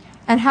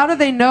 And how do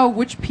they know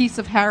which piece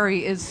of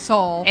Harry is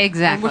Soul?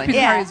 Exactly. And which piece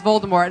Yeah. of Harry is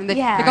Voldemort? And they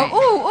Yeah. go,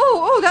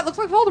 ooh, that looks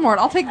like Voldemort.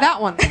 I'll take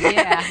that one.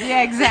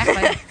 yeah,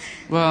 exactly.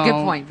 Well, Good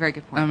point. Very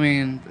good point. I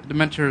mean,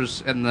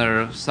 Dementors and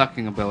their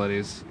sucking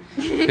abilities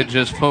could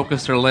just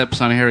focus their lips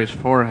on Harry's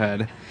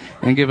forehead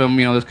and give him,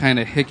 this kind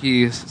of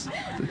hickey. Like,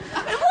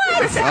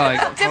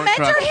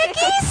 Dementor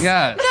hickeys?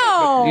 Yeah.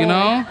 No.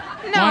 No.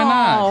 Why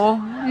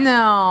not?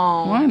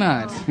 No. Why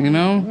not?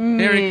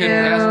 Harry could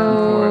ask him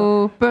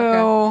for it.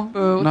 Boo.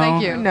 Boo. No.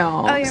 Thank you.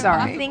 No. Oh, you're sorry.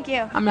 welcome. Thank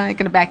you. I'm not going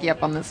to back you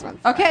up on this one.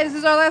 Okay, this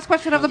is our last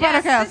question of the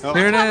podcast.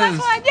 There it is.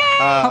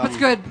 Hope it's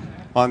good.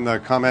 On the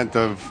comment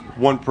of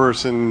one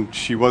person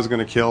she was going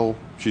to kill,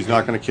 she's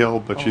not going to kill,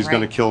 but she's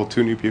going to kill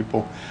 2 new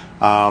people.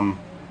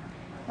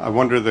 I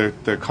wonder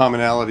the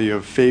commonality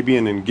of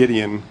Fabian and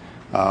Gideon,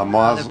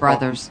 The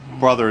brothers.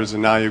 brothers,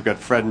 and now you've got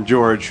Fred and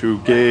George, who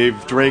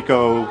gave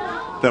Draco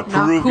the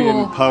Peruvian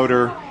cool.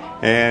 powder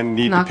and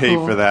need Not to pay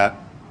cool. for that.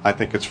 I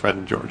think it's Fred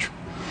and George.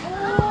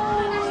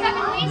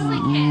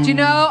 Do you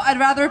know, I'd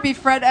rather it be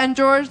Fred and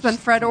George than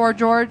Fred or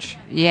George.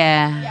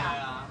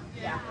 Yeah.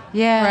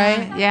 Yeah.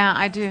 Right? Yeah,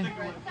 I do.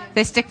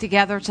 They stick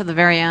together to the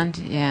very end.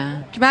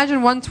 Yeah. Can you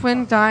imagine one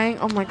twin dying?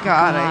 Oh my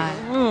God.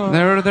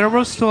 There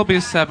will still be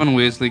 7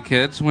 Weasley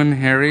kids when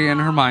Harry and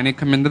Hermione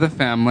come into the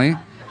family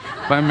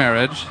by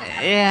marriage.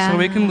 Yeah. So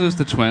we can lose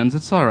the twins.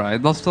 It's all right.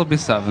 There'll still be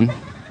 7. No,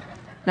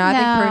 I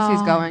think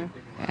Percy's going.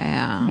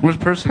 Yeah. Where's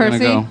Percy going to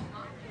Percy, go?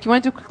 do you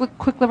want to do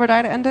quick live or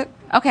die to end it?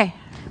 Okay.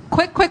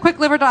 Quick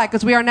live or die,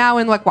 because we are now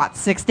in,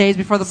 6 days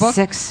before the book?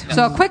 6.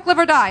 So quick live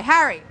or die.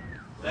 Harry.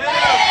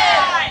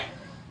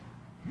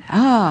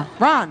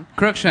 Ron.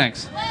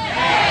 Crookshanks.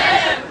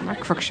 Not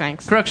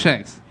Crookshanks.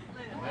 Crookshanks.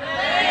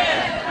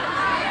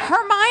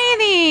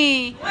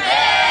 Hermione.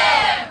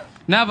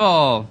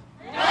 Neville.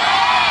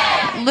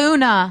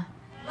 Luna.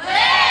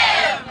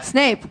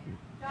 Snape.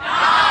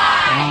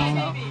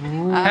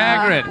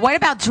 Hagrid. What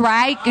about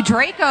Draco?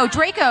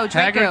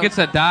 Hagrid gets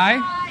a die?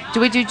 Do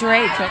we do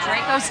Draco?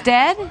 Draco's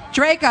dead?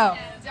 Draco.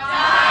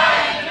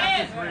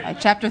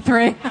 Chapter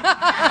 3.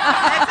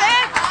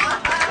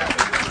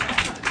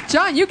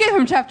 John, you gave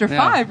him chapter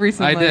 5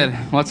 recently. I did.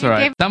 What's all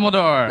right?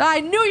 Dumbledore. I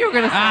knew you were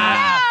going to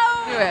say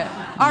do it.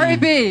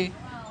 R.A.B.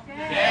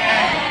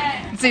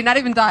 See, not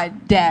even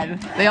died.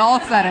 Dead. They all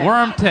said it.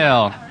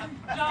 Wormtail.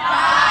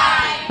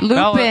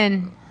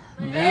 Lupin.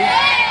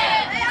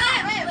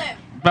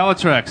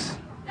 Bellatrix.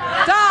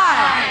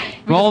 Die.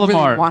 Voldemort. We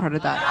really want her to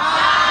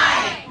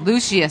die.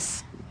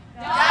 Lucius.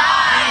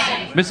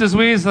 Mrs.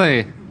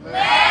 Weasley.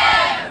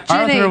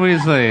 Arthur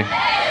Weasley.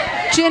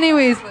 Ginny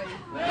Weasley.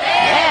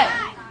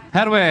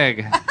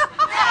 Hedwig. Okay.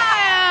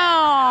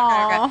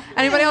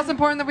 Anybody else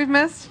important that we've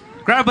missed?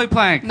 Grabbly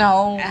Plank.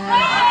 No.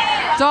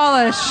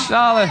 Dawlish.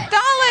 Dawlish.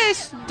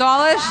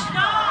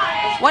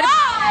 What?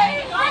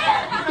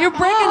 You're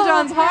breaking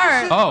John's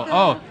heart.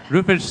 Oh,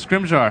 Rufus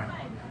Scrimgeour.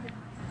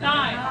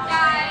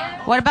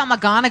 What about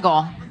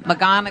McGonagall?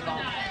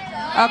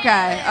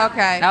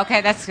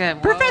 Okay, that's good.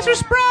 Whoa. Professor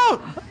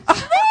Sprout.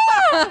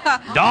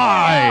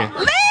 Die.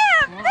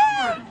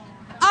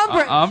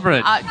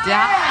 Umbridge.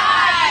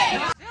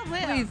 Die.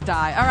 Please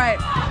die. All right.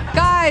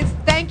 Guys,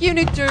 thank you,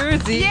 New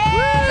Jersey.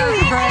 That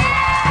was great.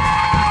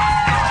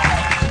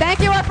 Thank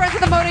you, our friends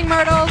at the Moaning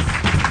Myrtles.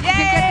 You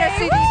can get their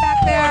CD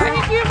back there.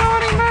 Thank you,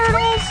 Moaning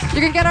Myrtles.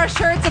 You can get our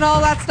shirts and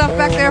all that stuff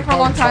back there for a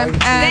long time.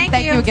 And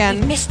thank you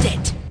again. Missed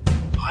it.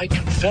 I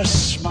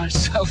confess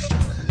myself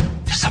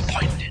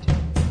disappointed.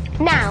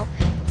 Now,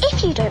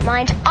 if you don't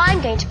mind,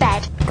 I'm going to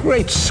bed.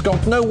 Great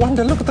Scott, no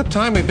wonder. Look at the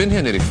time. We've been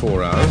here nearly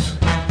 4 hours.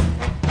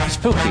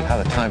 Spooky how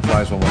the time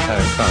flies when we're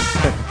having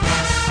fun.